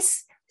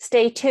 please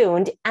stay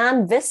tuned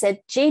and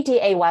visit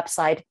GDA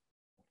website,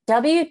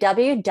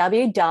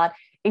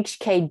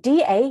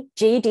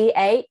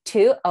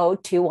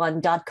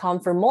 www.HKDA2021.com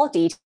for more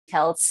details.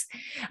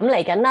 咁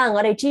嚟緊啦，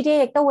我哋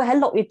GDA 亦都會喺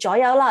6月左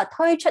右啦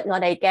推出我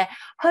哋嘅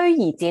虛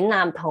擬展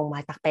覽同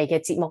埋特備嘅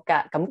節目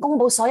㗎。咁公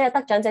佈所有得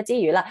獎者之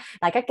餘啦，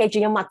大家記住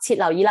要密切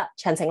留意啦。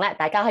詳情咧，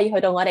大家可以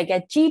去到我哋嘅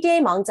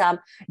GDA 網站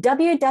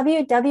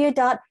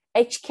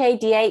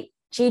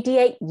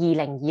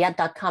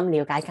www.HKDA2021.com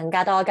了解更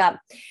加多㗎。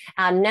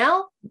And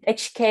now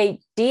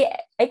HKDA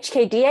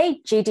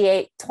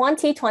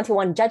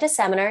GDA2021 Judges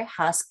Seminar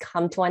has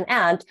come to an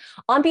end.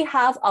 On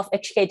behalf of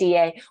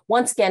HKDA,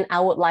 once again, I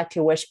would like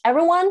to wish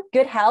everyone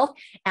good health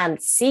and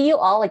see you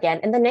all again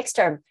in the next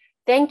term.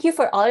 Thank you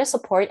for all your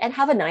support and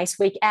have a nice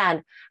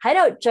weekend. 喺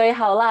度最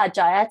後啦，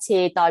再一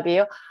次代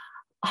表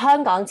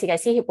香港設計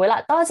師協會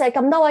啦，多謝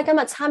咁多位今日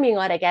參與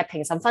我哋嘅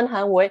評審分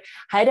享會，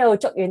喺度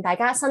祝願大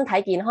家身體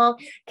健康，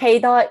期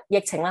待疫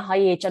情啦可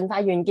以盡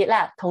快完結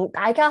啦，同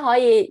大家可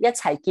以一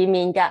齊見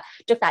面㗎，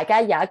祝大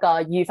家有一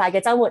個愉快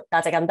嘅週末，多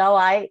謝咁多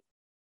位。